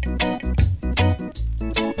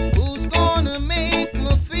 who's gonna make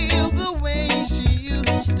me feel the way she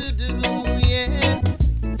used to do? Yeah.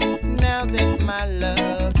 Now that my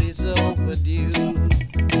love is overdue.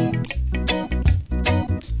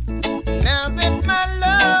 Now that my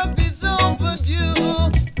love is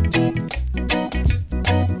overdue.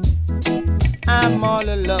 I'm all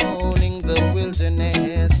alone in the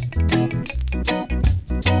wilderness,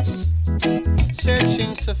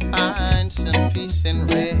 searching to find some peace and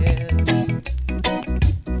rest.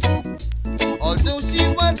 Although she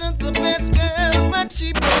wasn't the best girl, but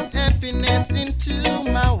she brought happiness into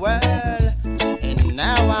my world. And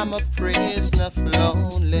now I'm a prisoner of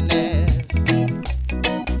loneliness.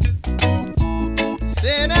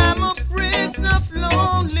 Said I'm a prisoner of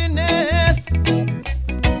loneliness.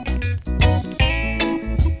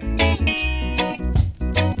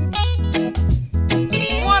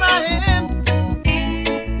 That's what I am.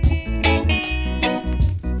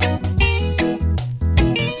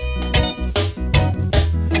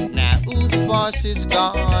 Now whose voice is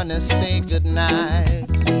gonna say goodnight?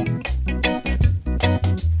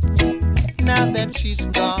 Now that she's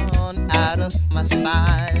gone out of my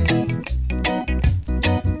sight,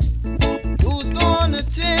 who's gonna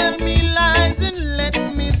tell me lies and let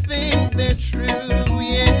me think they're true?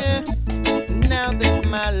 Yeah. Now that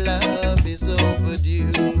my love is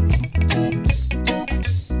overdue.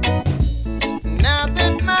 Now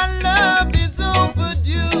that my love is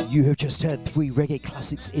overdue. You have just heard three reggae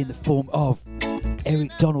classics in the form of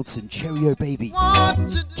Eric Donaldson, Cherry O Baby,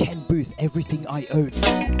 Ken Boothe, Everything I Own,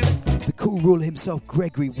 the Cool Ruler himself,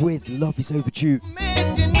 Gregory, with Love is Overdue.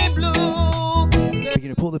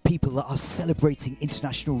 Picking up all the people that are celebrating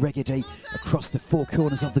International Reggae Day across the four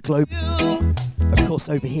corners of the globe. Of course,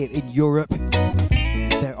 over here in Europe,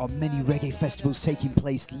 there are many reggae festivals taking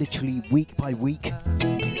place literally week by week.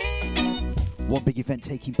 One big event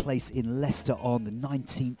taking place in Leicester on the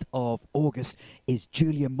 19th of August is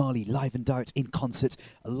Julian Marley live and direct in concert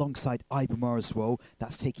alongside Ibamar as well.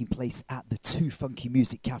 That's taking place at the Too Funky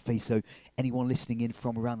Music Cafe. So anyone listening in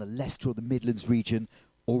from around the Leicester or the Midlands region,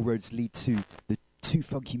 all roads lead to the Too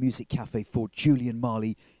Funky Music Cafe for Julian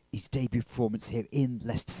Marley, his debut performance here in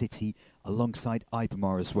Leicester City alongside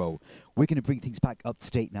Ibamar as well. We're going to bring things back up to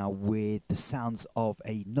date now with the sounds of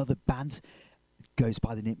another band. Goes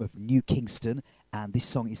by the name of New Kingston, and this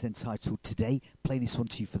song is entitled Today. Playing this one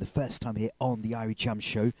to you for the first time here on the Irie Jamms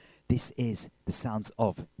Show. This is the sounds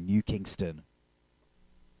of New Kingston.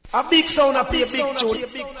 A big sound, a big tune.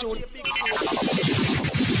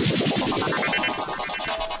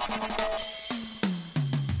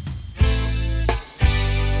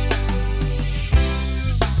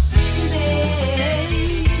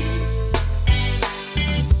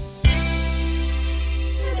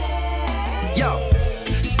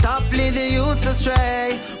 youths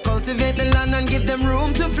astray. Cultivate the land and give them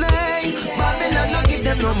room to play. Babylon, not give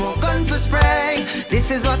them no more gun for spray.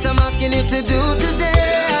 This is what I'm asking you to do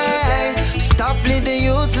today. Stop leading the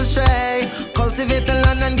youths astray. Cultivate the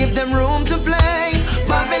land and give them room to play.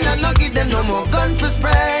 Babylon, not give them no more gun for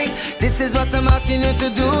spray. This is what I'm asking you to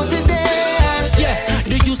do today. Yeah,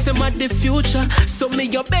 the youth them are the future. So me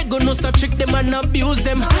your beg no stop trick them and abuse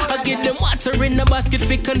them. I give them water in the basket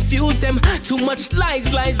fi confuse them. Too much lies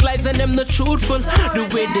and them not truthful. The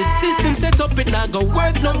way the system set up it not go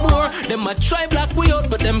work no more. Them a try block we out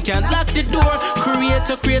but them can't lock the door.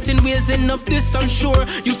 Creator creating ways enough this I'm sure.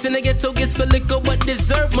 You in the ghetto get so liquor but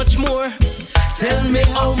deserve much more. Tell me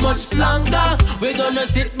how much longer we're gonna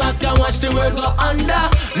sit back and watch the world go under.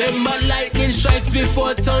 Remember lightning strikes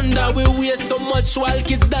before thunder. We waste so much while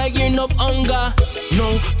kids dying of hunger.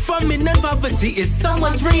 No, famine and poverty is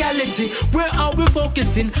someone's reality. Where are we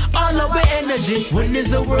focusing all our energy? When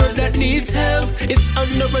there's a world that needs help, it's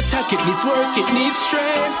under attack, it needs work, it needs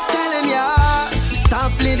strength. Telling ya,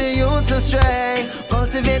 stop leading youths astray.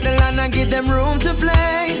 Cultivate the land and give them room to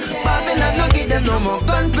play. Babylon, not give them no more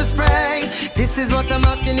gun for spray. This is what I'm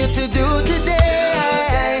asking you to do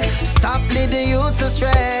today. Stop leading youths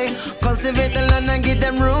astray. Cultivate the land and give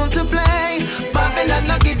them room to play. Babylon,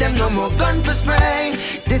 not give them no more gun for spray.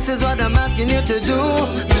 This is what I'm asking you to do.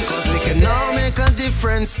 Because we can now make a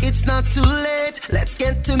difference. It's not too late. Let's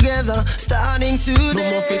get together, starting today. No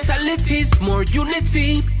more fatalities, more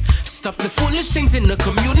unity. Stop the foolish things in the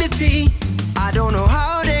community. I don't know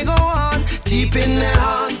how they go on. Deep in their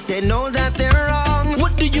hearts, they know that they're wrong.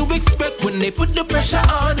 What do you expect when they put the pressure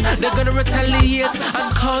on? They're gonna retaliate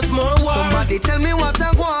and cause more war. Somebody tell me what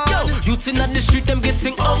I want. Yo, youths in the street, them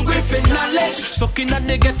getting hungry for knowledge. Sucking at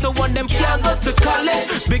the ghetto, one them can't go to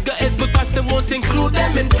college. Bigger heads because they won't include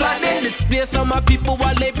them in planning. Displace all my people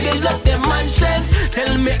while they build up their mansions.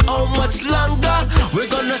 Tell me how much longer we're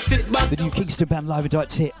gonna sit back. The new Kingston band live and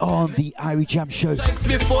direct here on the Irie Jamms Show.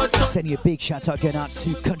 Sending a big shout out going out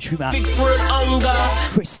to Countryman,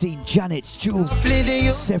 Christine, Janet, Jules,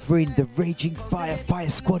 Severin, the Raging Fire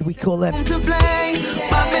Squad we call them. To play.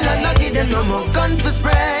 Babylon, not give them no more gun for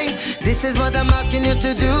spray. This is what I'm asking you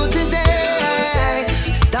to do today.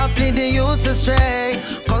 Stop leading youths astray.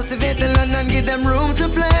 Cultivate the land and give them room to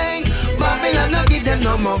play. Babylon, not give them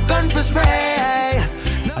no more gun for spray.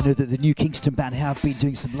 I know that the new Kingston band have been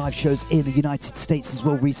doing some live shows in the United States as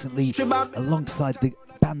well recently, alongside the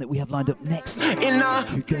band that we have lined up next,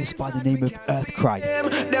 who goes by the name of EarthKry.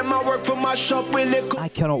 I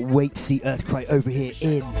cannot wait to see EarthKry over here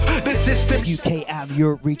in the UK and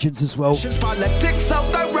Europe regions as well.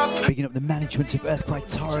 Picking up the management of EarthKry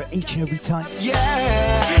Tara each and every time.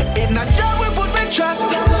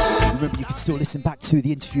 Remember, you can still listen back to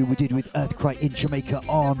the interview we did with EarthKry in Jamaica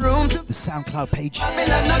on the SoundCloud page.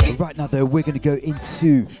 But right now, though, we're going to go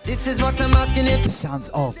into the sounds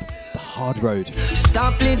of the hard road.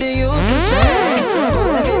 Stop leading youths astray.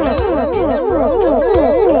 Cultivate the land and give them room to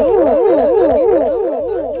play.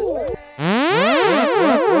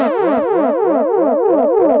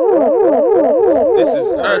 This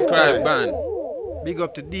is EarthKry Band. Big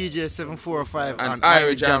up to DJ 745 and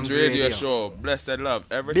Irie Jamms Radio Show. Blessed love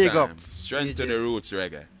every Big time. Up. Strength to the roots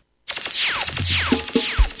reggae.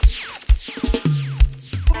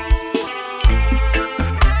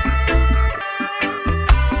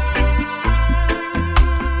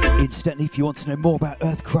 Incidentally, if you want to know more about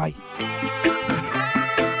EarthKry,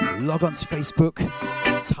 log on to Facebook,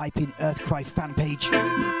 type in EarthKry fan page.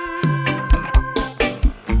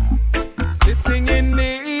 Sitting in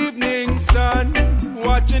the evening sun,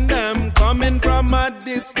 watching them coming from a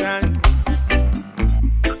distance.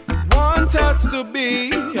 Want us to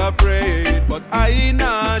be afraid, but I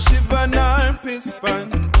nah shiver nor piss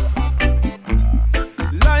pan.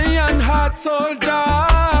 Lion heart soldier,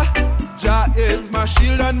 Jah is my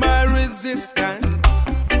shield and my resistance.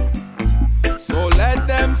 So let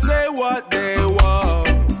them say what they want,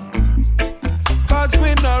 'cause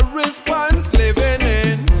we no response living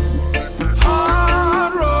in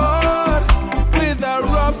hard road with a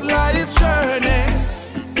rough life journey.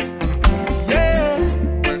 Yeah,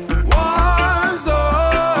 war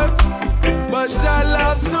zones, but Jah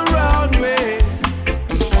love surround me.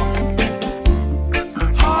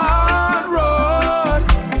 Hard road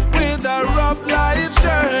with a rough life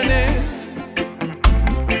journey.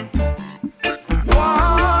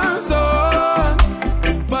 War zones,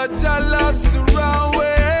 but Jah love surround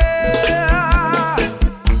me.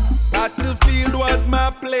 Battlefield was my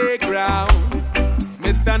playground.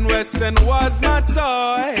 Smith and Wesson was my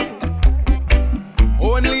toy.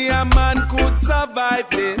 Only a man could survive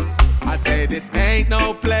this. I say this ain't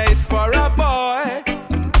no place for a boy.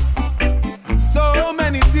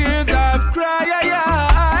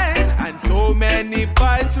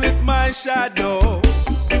 dance with my shadow.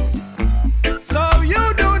 So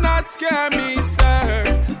you do not scare me,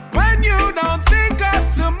 sir, when you don't think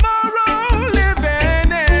of tomorrow.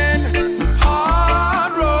 Living in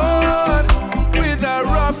hard road with a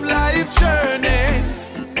rough life journey.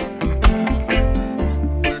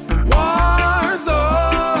 War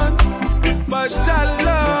zones, but your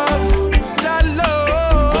love, your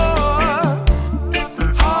love.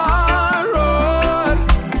 Hard road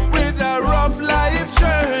with a rough life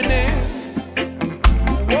journey.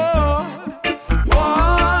 War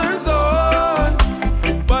zones,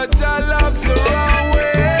 but your love surround me.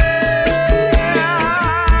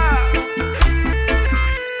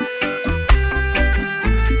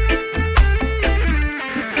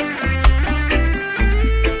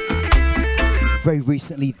 Very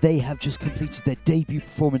recently, they have just completed their debut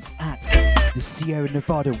performance at the Sierra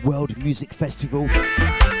Nevada World Music Festival.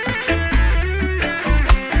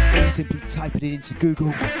 Simply typing it into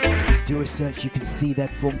Google, do a search, you can see their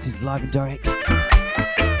performances live and direct.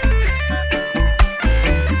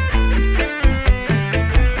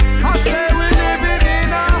 I say we're living in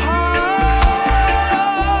a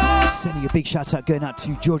hard. Sending a big shout out going out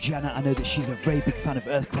to Georgiana. I know that she's a very big fan of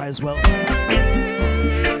EarthKry as well.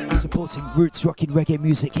 Supporting roots rocking reggae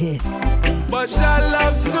music here. But your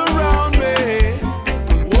love surround me.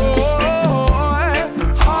 Whoa,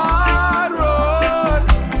 hard road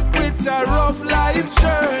with a rough life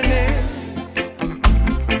journey.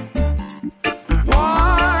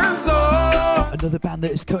 War zone. Another band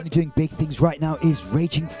that is currently doing big things right now is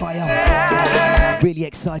Raging Fire. Really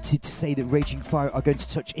excited to say that Raging Fire are going to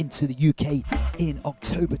touch into the UK in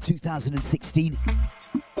October 2016.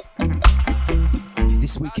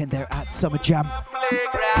 This weekend they're at Summer Jam.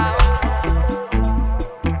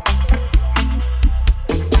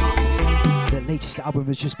 Their latest album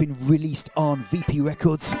has just been released on VP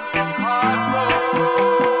Records.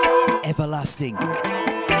 Everlasting.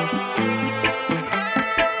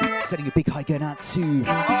 Sending a big hi going out to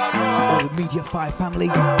all the Media Fire family.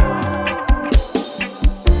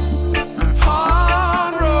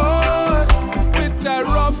 Hard road with a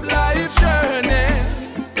rough life journey.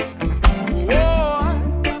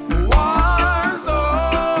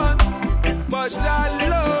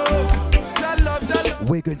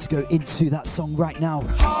 We're going to go into that song right now.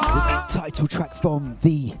 The title track from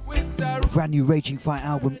the brand new Raging Fire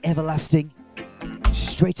album, Everlasting.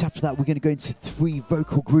 Straight after that, we're going to go into 3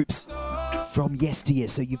 vocal groups from yesteryear.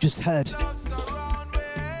 So you've just heard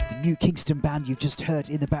the new Kingston band, you've just heard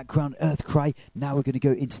in the background EarthKry. Now we're going to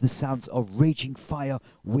go into the sounds of Raging Fire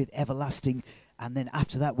with Everlasting. And then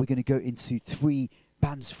after that, we're going to go into 3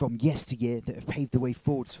 bands from yesteryear that have paved the way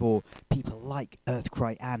forwards for people like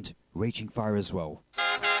EarthKry and Raging Fire as well.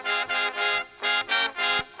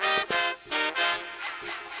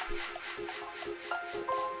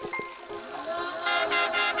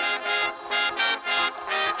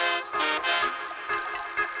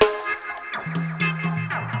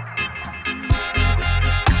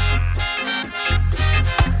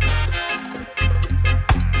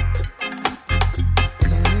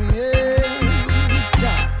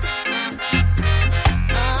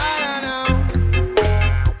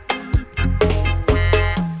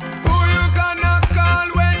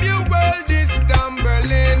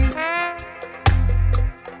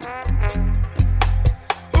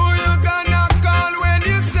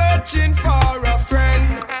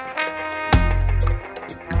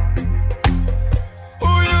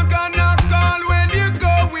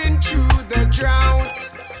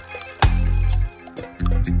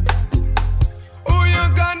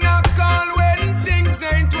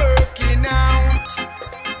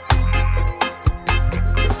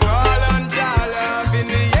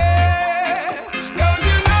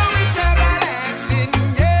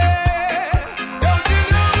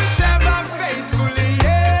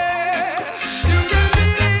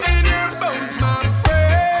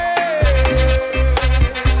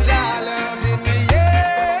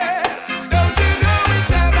 Don't you know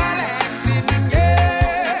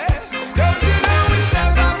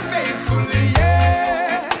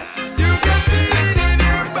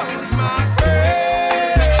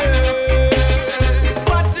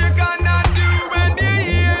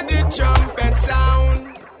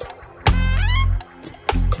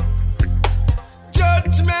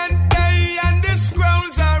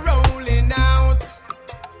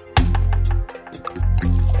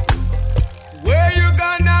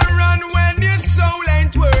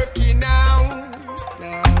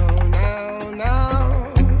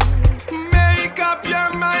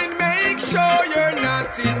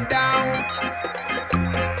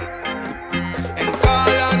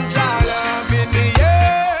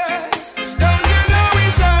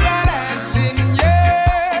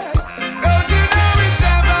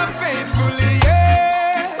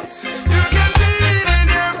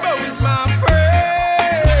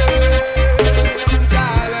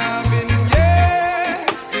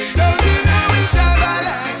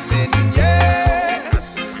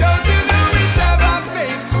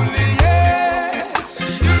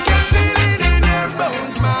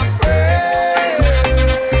friend.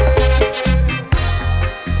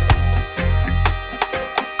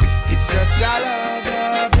 It's just our love,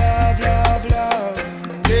 love, love, love, love.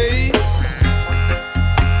 Yeah.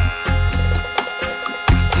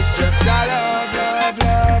 It's just our love, love,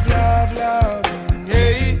 love, love, love.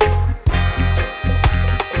 Yeah.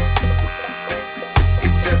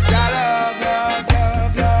 It's just our love, love,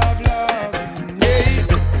 love, love, love. Yeah.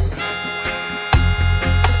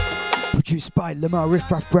 Produced by Lamar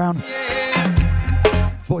Riffraff Brown.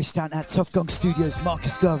 Voiced down at Tough Gong Studios,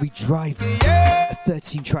 Marcus Garvey Drive. A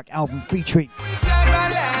 13-track album featuring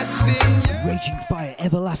Raging Fire,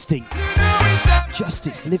 Everlasting.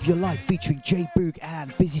 Justice, Live Your Life featuring J Boog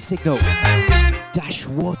and Busy Signal. Dash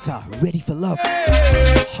Water, Ready for Love.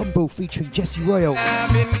 Humble featuring Jesse Royal.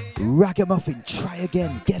 Ragamuffin, Try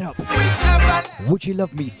Again, Get Up. Would You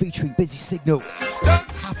Love Me featuring Busy Signal.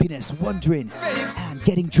 Happiness, Wondering, and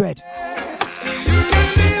Getting Dread.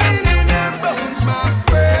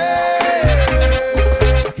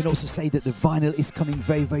 I can also say that the vinyl is coming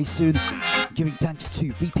very, very soon. Giving thanks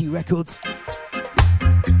to VP Records.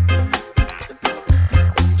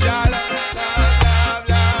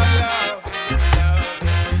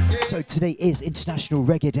 So today is International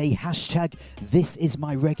Reggae Day. Hashtag This Is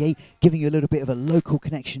My Reggae. Giving you a little bit of a local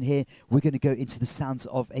connection here. We're going to go into the sounds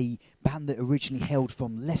of a band that originally hailed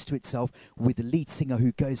from Leicester itself, with the lead singer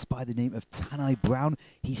who goes by the name of Tanai Brown.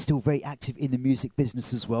 He's still very active in the music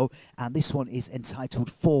business as well. And this one is entitled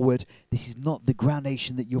Forward. This is not the Ground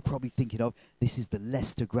Nation that you're probably thinking of. This is the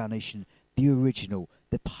Leicester Ground Nation, the original,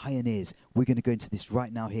 the pioneers. We're going to go into this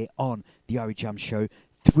right now here on the Irie Jamms Show.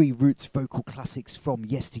 3 roots vocal classics from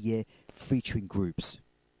yesteryear featuring groups.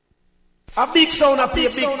 A big sound, a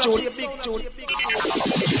big tune.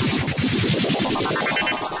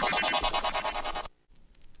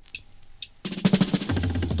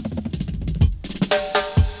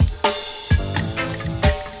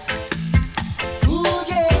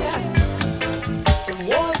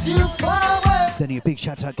 Sending a big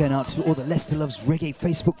shout out going out to all the Leicester Loves Reggae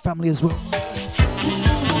Facebook family as well.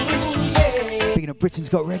 Speaking of Britain's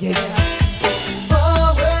Got Reggae.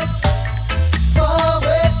 Forward,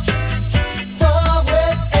 forward,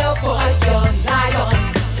 forward, elbow your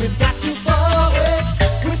lions. We've got to forward,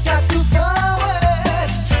 we've got to forward,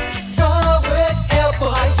 forward,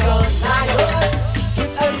 elbow your lions.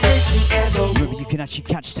 With a raging and a Remember, you can actually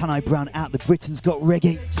catch Tanai Brown at the Britain's Got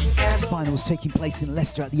Reggae. The finals taking place in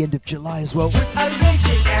Leicester at the end of July as well. a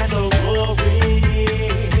raging and a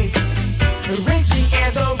roaring, a raging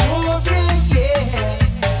and a roaring, yes.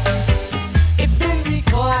 It's been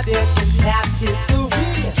recorded in past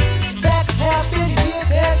history. Facts have been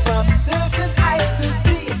hidden from certain eyes to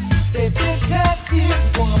see. They've been concealed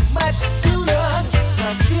for much too long.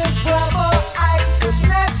 Concealed from our eyes, but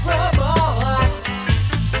not from our hearts.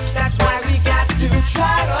 That's why we got to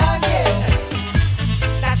try on, yes.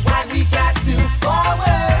 That's why we got to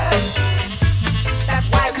forward. That's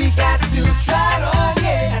why we got to try on,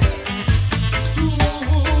 yes. Ooh,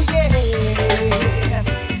 yes.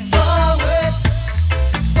 Forward,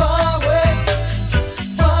 forward,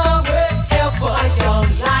 forward, help our young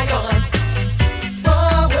lions.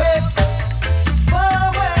 Forward,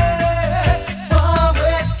 forward,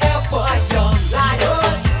 forward, help our young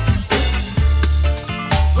lions.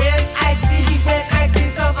 When I see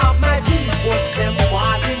some of my people, them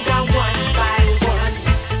walking down one by one,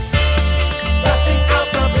 sussing out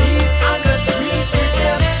the bees on the streets with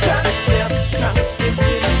them strung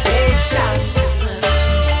intimidation.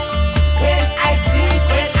 When I see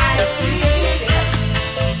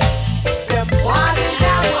them walking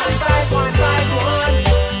down one by one,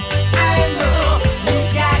 I know we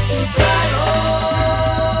got to try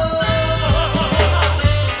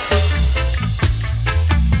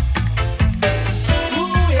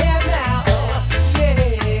Ooh, yeah, now, yes.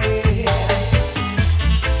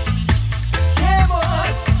 Come on,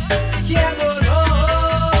 oh,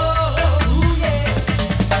 ooh, yes.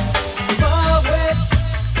 Forward,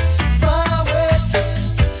 forward,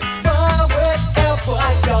 forward, help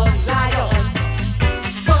our young lions.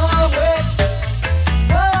 Forward,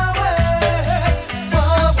 forward,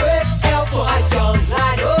 forward, help our young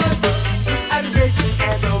lions. And raging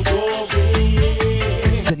and a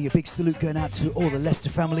roaring. Sending a big salute going out to all the Leicester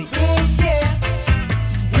family. Yes,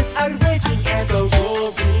 with a raging and a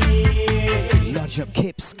roaring. Larging up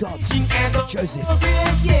Kip, Scott, Joseph,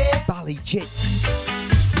 Yeah. Bally, Jit.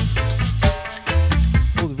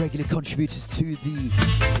 All the regular contributors to the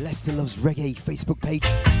Leicester Loves Reggae Facebook page.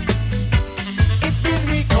 It's been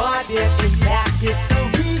recorded in past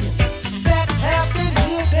history. Facts have been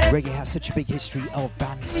hidden. Reggae has such a big history of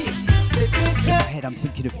bands. They've In my head, I'm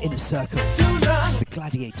thinking of Inner Circle, The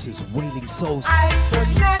Gladiators, Wailing Souls,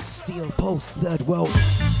 Steel Pulse, Third World,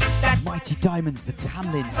 Mighty Diamonds, The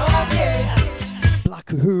Tamlins, Black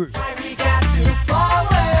Uhuru.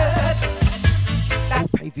 All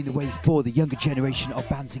paving the way for the younger generation of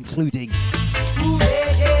bands, including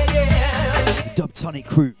the Dubtonic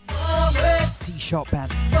Crew, C-Sharp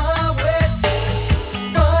Band,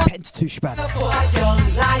 Pentatouche Band.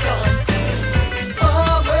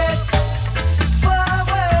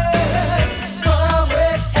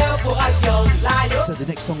 So the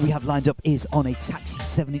next song we have lined up is on a Taxi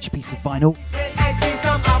 7-inch piece of vinyl.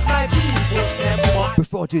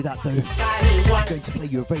 Before I do that though, I'm going to play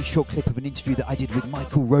you a very short clip of an interview that I did with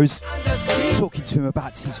Mykal Rose, talking to him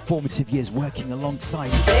about his formative years working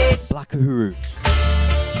alongside Black Uhuru.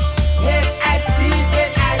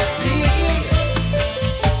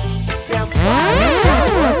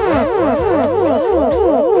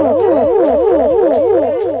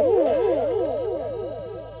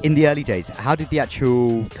 In the early days, how did the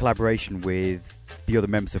actual collaboration with the other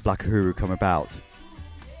members of Black Uhuru come about?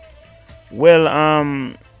 Well,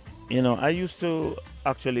 you know, I used to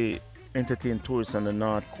actually entertain tourists on the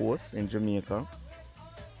North Coast in Jamaica.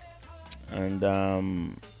 And,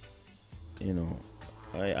 you know,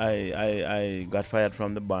 I got fired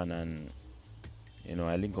from the band and, you know,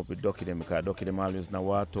 I link up with Ducky them because Ducky them always in the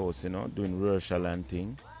White House, you know, doing rehearsal and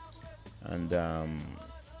thing. And,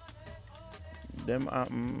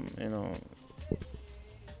 them, you know,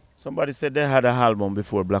 somebody said they had an album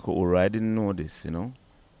before Black Uhuru. I didn't know this, you know.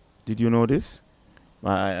 Did you know this?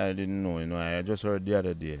 I didn't know, you know. I just heard the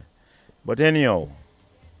other day. But anyhow,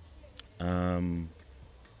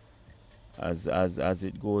 as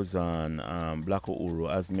it goes on, Black Uhuru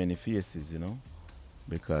has many faces, you know,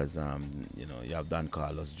 because you know, you have Don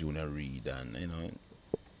Carlos, Junior Reid, and you know,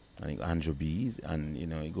 I think Andrew B, and you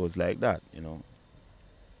know, it goes like that, you know.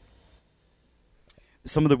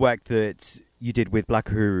 Some of the work that you did with Black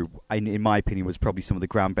Uhuru, in my opinion, was probably some of the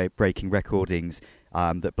groundbreaking recordings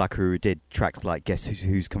that Black Uhuru did. Tracks like Guess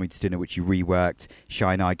Who's Coming to Dinner, which you reworked,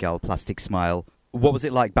 Shine Eye Gal, Plastic Smile. What was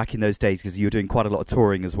it like back in those days? Because you were doing quite a lot of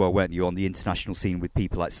touring as well, weren't you, on the international scene with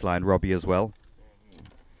people like Sly and Robbie as well?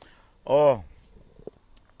 Oh,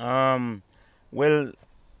 well,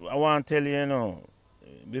 I want to tell you, you know,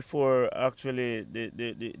 before actually the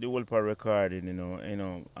Wolper recording,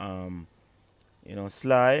 you know,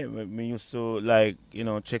 Sly, we used to like, you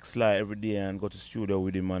know, check Sly every day and go to studio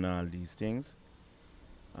with him and all these things.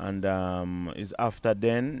 And it's after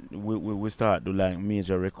then we start to like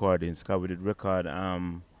major recordings, because we did record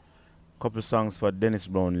couple songs for Dennis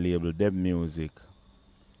Brown label, Deb Music.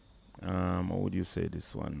 How would you say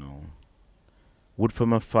this one now? Wood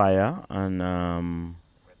from a Fire and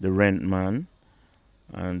The Rent Man.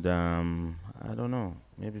 And I don't know,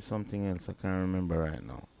 maybe something else I can't remember right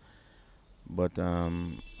now.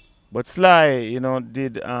 But Sly, you know,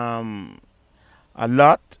 did a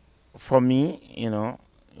lot for me, you know,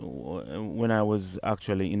 when I was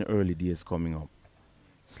actually in early days coming up.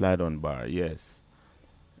 Sly Dunbar, yes,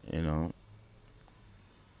 you know.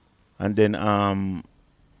 And then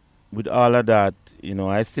with all of that, you know,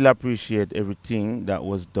 I still appreciate everything that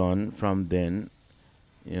was done from then,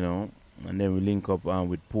 you know. And then we link up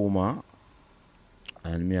with Puma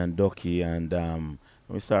and me and Ducky, and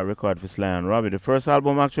we start record for Sly and Robbie. The first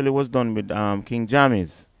album actually was done with King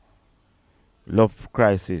Jammies, Love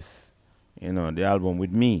Crisis. You know, the album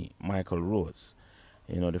with me, Mykal Rose.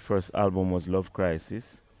 You know, the first album was Love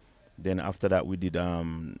Crisis. Then after that we did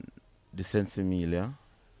the Sensimilia.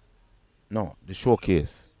 No, the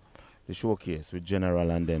Showcase. The Showcase with General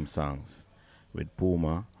and them songs with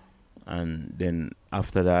Puma. And then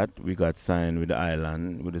after that we got signed with the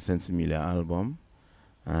Island with the Sensimilia album.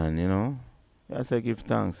 And you know, yes, I give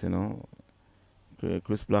thanks, you know.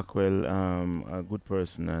 Chris Blackwell, a good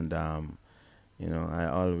person, and you know, I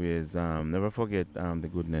always never forget the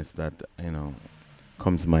goodness that, you know,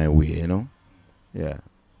 comes my way, you know. Yeah.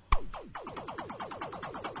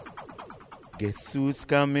 Guess who's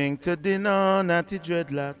coming to dinner, Natty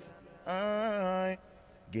Dreadlocks? Aye.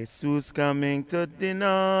 Guess who's coming to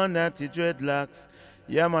dinner, Natty Dreadlocks?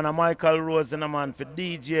 Yeah, man, I'm Mykal Rose, and I'm on for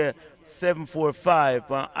DJ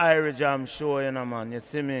 745 on Irie Jamms Show, you know, man. You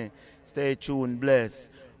see me? Stay tuned, bless.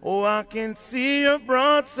 Oh, I can see you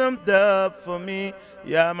brought some dub for me.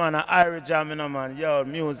 Yeah, man, Irie Jamms, you know, man. Yo,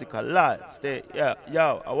 music alive. Stay, yeah,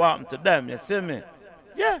 yo, I want them to them, you see me?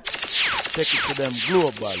 Yeah. Take it to them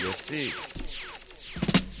global, you see.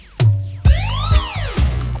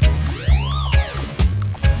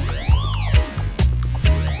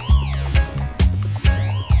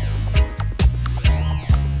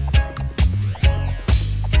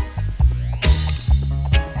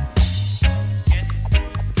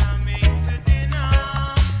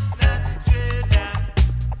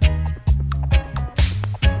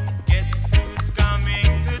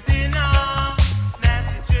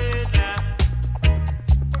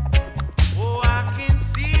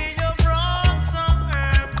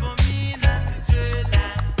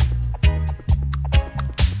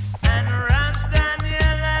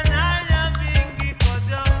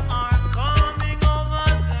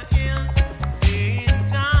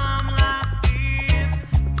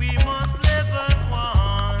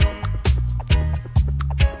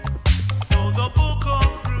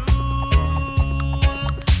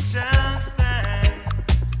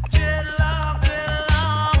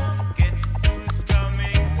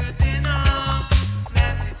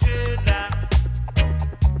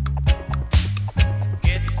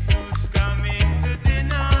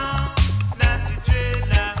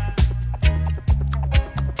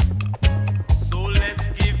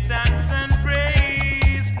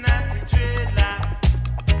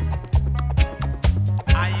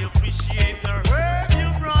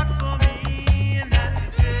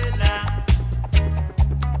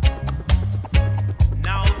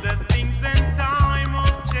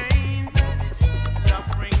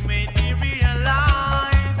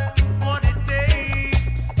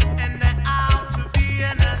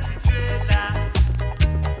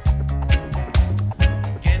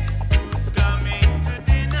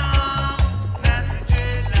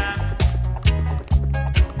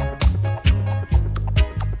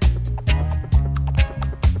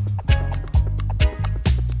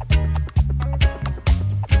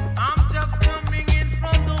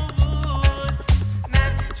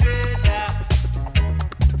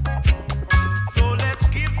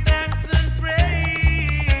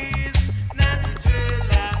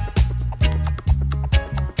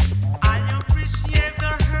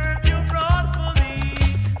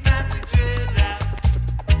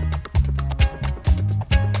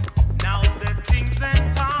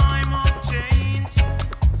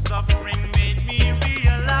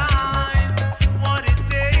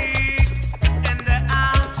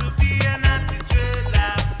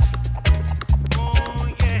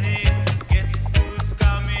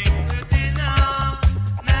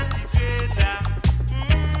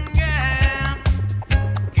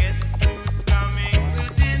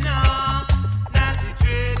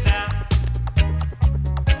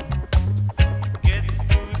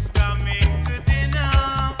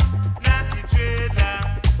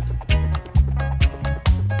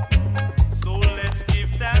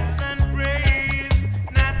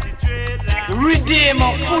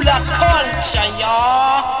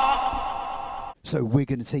 So we're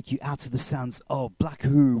going to take you out of the sounds of Black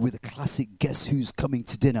Uhuru with a classic Guess Who's Coming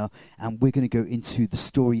to Dinner, and we're going to go into the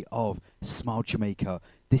story of Smile Jamaica.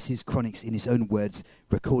 This is Chronixx in his own words,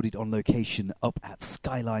 recorded on location up at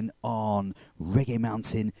Skyline on Reggae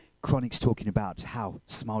Mountain. Chronixx talking about how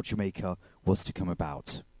Smile Jamaica was to come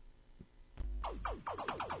about.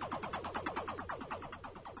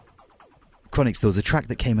 Chronixx, there was a track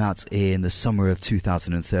that came out in the summer of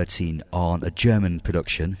 2013 on a German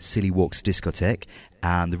production, Silly Walks Discotheque,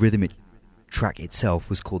 and the rhythm track itself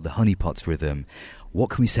was called the Honeypots Rhythm. What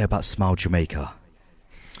can we say about Smile Jamaica?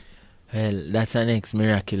 Well, that's an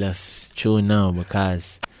miraculous tune now,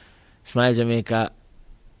 because Smile Jamaica,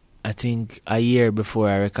 I think a year before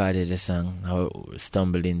I recorded the song, I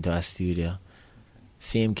stumbled into a studio,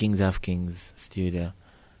 same Kings of Kings studio,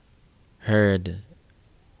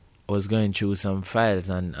 was going through some files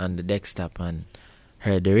on the desktop and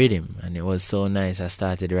heard the rhythm, and it was so nice I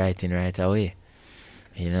started writing right away.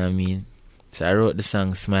 You know what I mean? So I wrote the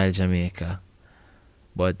song Smile Jamaica,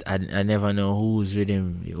 but I never know whose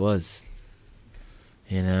rhythm it was.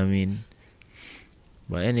 You know what I mean?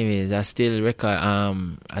 But anyways, I still wrote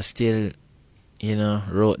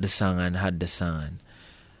the song and had the song.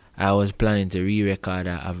 I was planning to re-record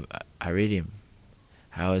a rhythm.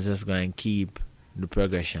 I was just going to keep the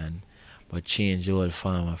progression but change the whole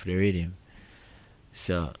form of the rhythm.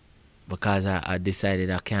 So because I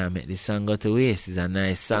decided I can't make this song go to waste, it's a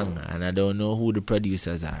nice song and I don't know who the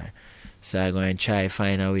producers are, so I'm going to try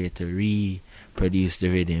find a way to reproduce the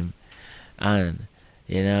rhythm. And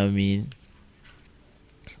you know what I mean,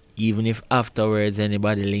 even if afterwards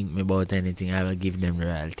anybody link me about anything, I will give them the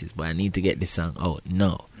royalties, but I need to get this song out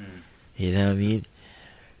now. You know what I mean?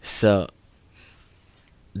 So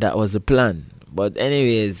that was the plan. But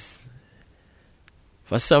anyways,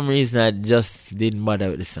 for some reason I just didn't bother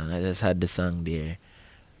with the song. I just had the song there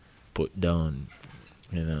put down,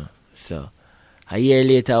 you know. So a year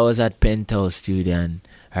later I was at Penthouse Studio and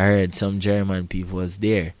I heard some German people was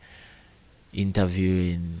there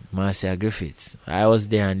interviewing Marcia Griffiths. I was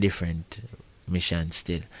there on different missions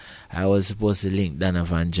still. I was supposed to link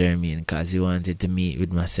Donovan Jeremy because he wanted to meet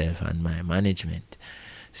with myself and my management.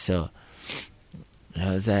 So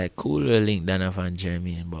I was like, cool, we'll link Donovan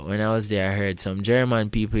Jeremy. But when I was there, I heard some German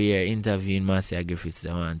people here interviewing Marcia Griffiths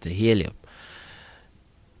that wanted to hail up.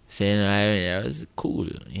 Saying, that was cool,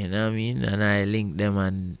 you know what I mean? And I linked them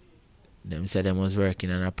and them said them was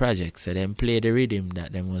working on a project. So them played the rhythm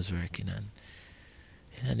that them was working on.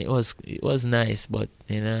 And it was nice, but,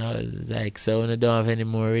 you know, I was like, so when I don't have any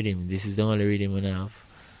more rhythm, this is the only rhythm we have.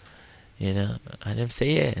 You know, and them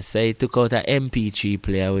say, yeah. So he took out an MP3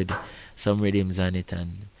 player with some rhythms on it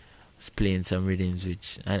and was playing some rhythms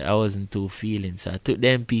which I wasn't too feeling. So I took the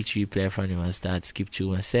MP3 player from him and started skip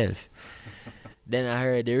through myself. Then I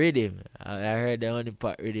heard the rhythm. I heard the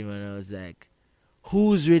honeypot rhythm and I was like,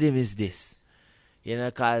 whose rhythm is this? You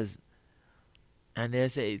know, cause, and they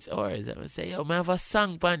say it's ours. I would say, yo, I have a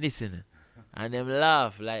song on this, you know? And them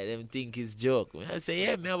laugh like them think it's joke. I say,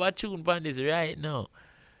 yeah, I have a tune on this right now.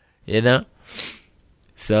 You know?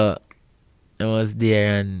 So I was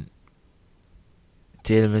there and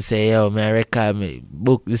till me say, yo, I record me,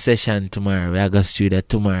 book the session tomorrow. I go studio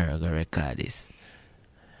tomorrow, I go record this.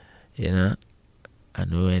 You know?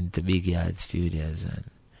 And we went to Big Yard Studios and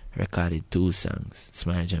recorded 2 songs.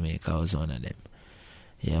 Smile Jamaica was one of them.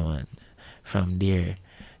 Yeah, man. From there,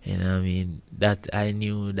 you know what I mean, that I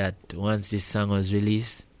knew that once this song was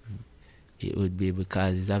released, it would be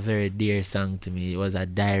because it's a very dear song to me. It was a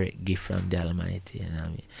direct gift from the Almighty, you know what I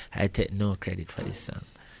mean. I take no credit for this song.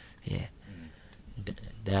 Yeah.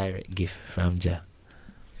 Direct gift from Jah.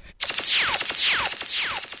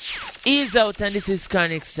 Ease out, and this is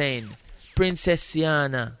Chronixx saying, Princess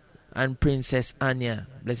Siana and Princess Anya,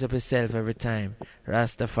 bless up yourself every time.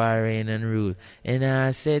 Rastafari reign and rule. And I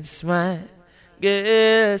said, smile,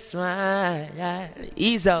 girl, smile.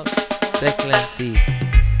 Ease out, Excellencies.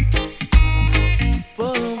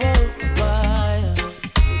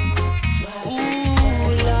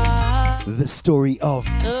 The story of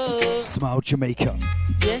Smile Jamaica.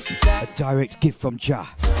 Yes, a direct gift from Jah.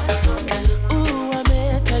 Ooh, I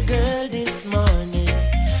met a girl this morning.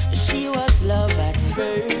 She was love at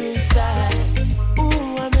first sight.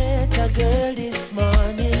 Ooh, I met a girl this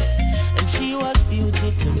morning, and she was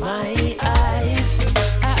beauty to my eyes.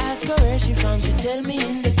 I asked her where she from, she tell me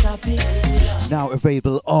in the topics. Now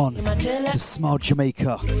available on the Smile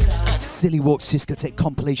Jamaica Silly Walks Discotheque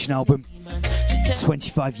compilation album.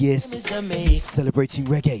 25 years celebrating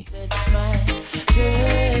reggae.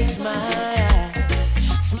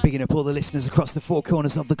 Bigging up all the listeners across the 4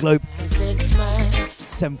 corners of the globe.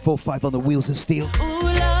 745 on the wheels of steel. Ooh,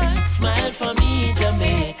 Lord, smile for me,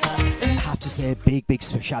 Jamaica. I have to say a big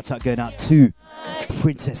shout out going out to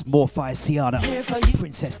Princess Morefire Siana,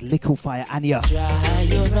 Princess LickleFire Anya. Dry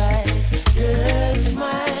your eyes, girl,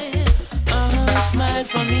 smile. Smile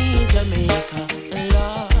for me, Jamaica,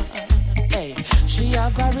 Lord. Hey, she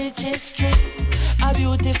have a rich history. A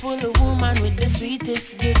beautiful woman with the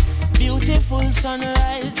sweetest gifts. Beautiful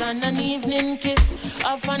sunrise and an evening kiss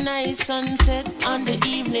of a nice sunset on the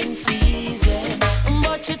evening season.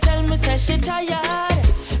 But she tell me, say she tired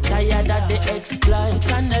of the exploit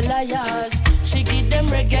and the liars. She give them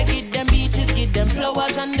reggae, give them beaches, give them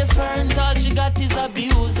flowers and the ferns. All she got is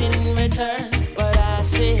abuse in return. But I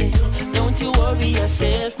say, don't you worry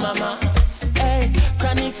yourself, mama. Hey,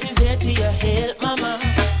 Chronixx is here to your help, mama.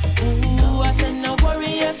 Ooh, I said, no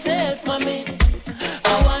worry yourself, mommy.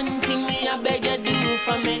 One thing me, I beg you do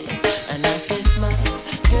for me. And I say, smile,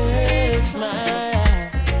 girl,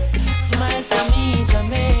 smile. Smile for me,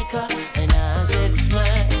 Jamaica. And I said,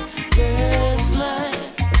 smile, girl,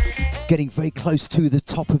 smile. Getting very close to the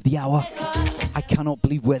top of the hour. I cannot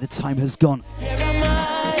believe where the time has gone. Here am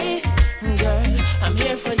I, girl, I'm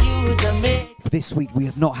here for you, Jamaica. This week we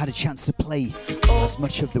have not had a chance to play as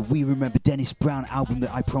much of the We Remember Dennis Brown album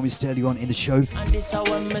that I promised earlier on in the show.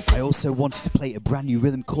 I also wanted to play a brand new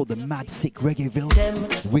rhythm called the Mad Sick Reggaeville.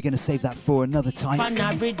 We're going to save that for another time.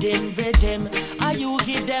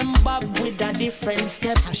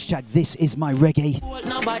 Hashtag This Is My Reggae,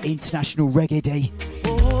 International Reggae Day.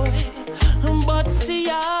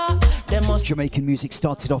 Jamaican music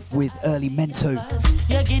started off with early Mento,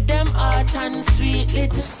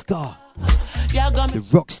 Ska, the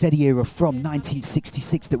rocksteady era from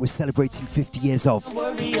 1966 that we're celebrating 50 years of.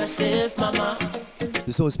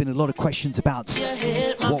 There's always been a lot of questions about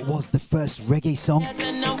what was the first reggae song. I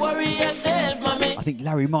think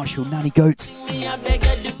Larry Marshall, Nanny Goat,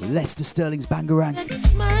 Lester Sterling's Bangarang.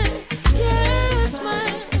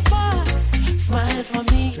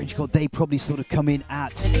 Strange God, they probably sort of come in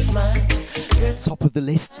at top of the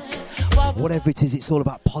list. Whatever it is, it's all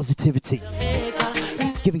about positivity.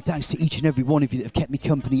 Giving thanks to each and every one of you that have kept me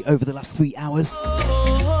company over the last 3 hours.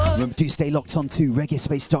 Remember, do stay locked on to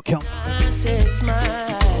reggaespace.com.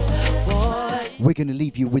 We're going to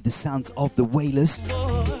leave you with the sounds of the Wailers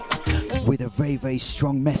with a very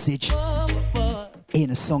strong message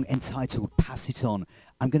in a song entitled Pass It On.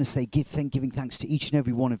 I'm going to say giving thanks to each and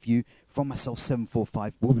every one of you from myself,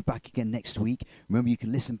 745. We'll be back again next week. Remember, you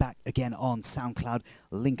can listen back again on SoundCloud,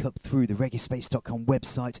 link up through the reggaespace.com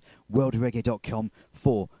website, worldreggae.com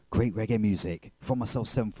for great reggae music. From myself,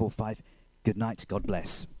 745, good night, God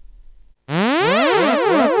bless.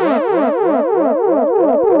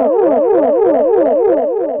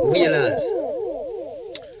 Wailers.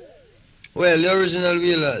 Well, the original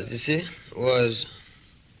Wailers, you see, was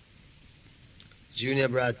Junior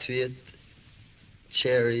Brathwaite,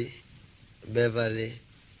 Cherry, Beverly,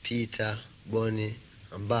 Peter, Bunny,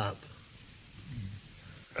 and Bob.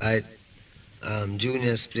 Right?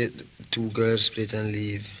 Junior split, 2 girls split and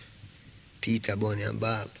leave. Peter, Bunny, and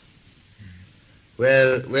Bob.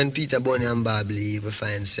 Well, when Peter, Bunny, and Bob leave, we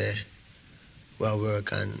find say, well,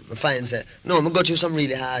 work and we find say, no, we got through some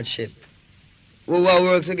really hardship. We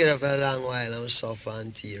work together for a long while and we suffer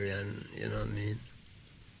and tear and you know what I mean.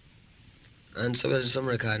 And so there's some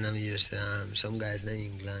record I used to some guys in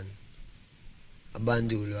England. A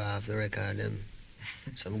bandulu have to record them.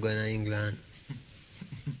 Some going to England.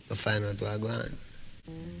 To find out what's going on.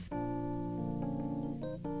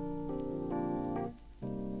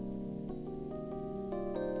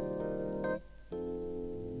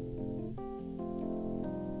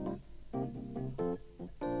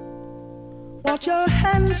 What your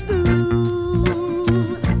hands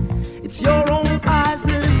do, it's your own eyes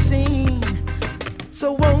that have seen.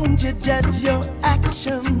 So won't you judge your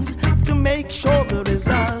actions to make sure the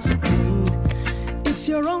results are clean? It's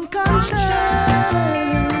your own conscience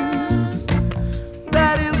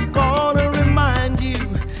that is gonna remind you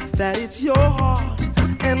that it's your heart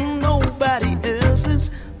and nobody else's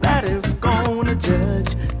that is gonna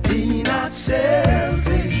judge. Be not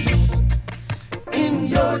selfish in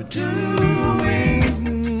your doings.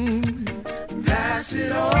 Pass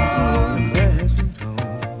it on. Pass it on.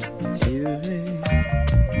 Children.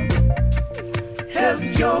 Help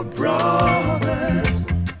your brothers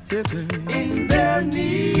in their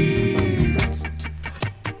needs.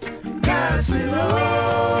 Pass it on.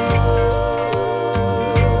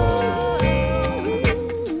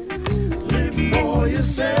 Live for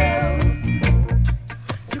yourself.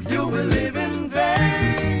 You will live in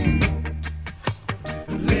vain.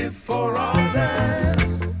 Live for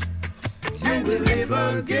others. You will live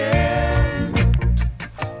again.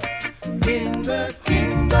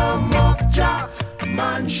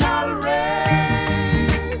 sun shall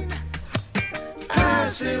rain.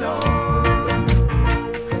 Pass it on.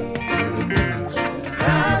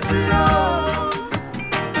 Pass it on.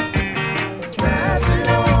 Pass it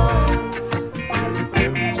on.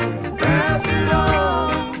 Pass it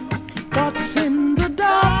on. What's in the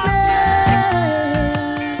darkness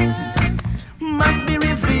must be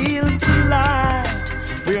revealed to light.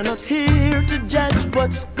 We're not here to judge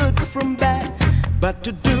what's good from bad, but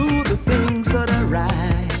to do the things that are right.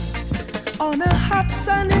 On a hot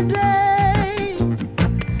sunny day,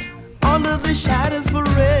 under the shadows for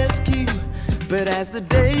rescue. But as the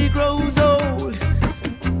day grows old,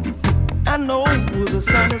 I know the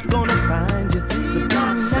sun is gonna find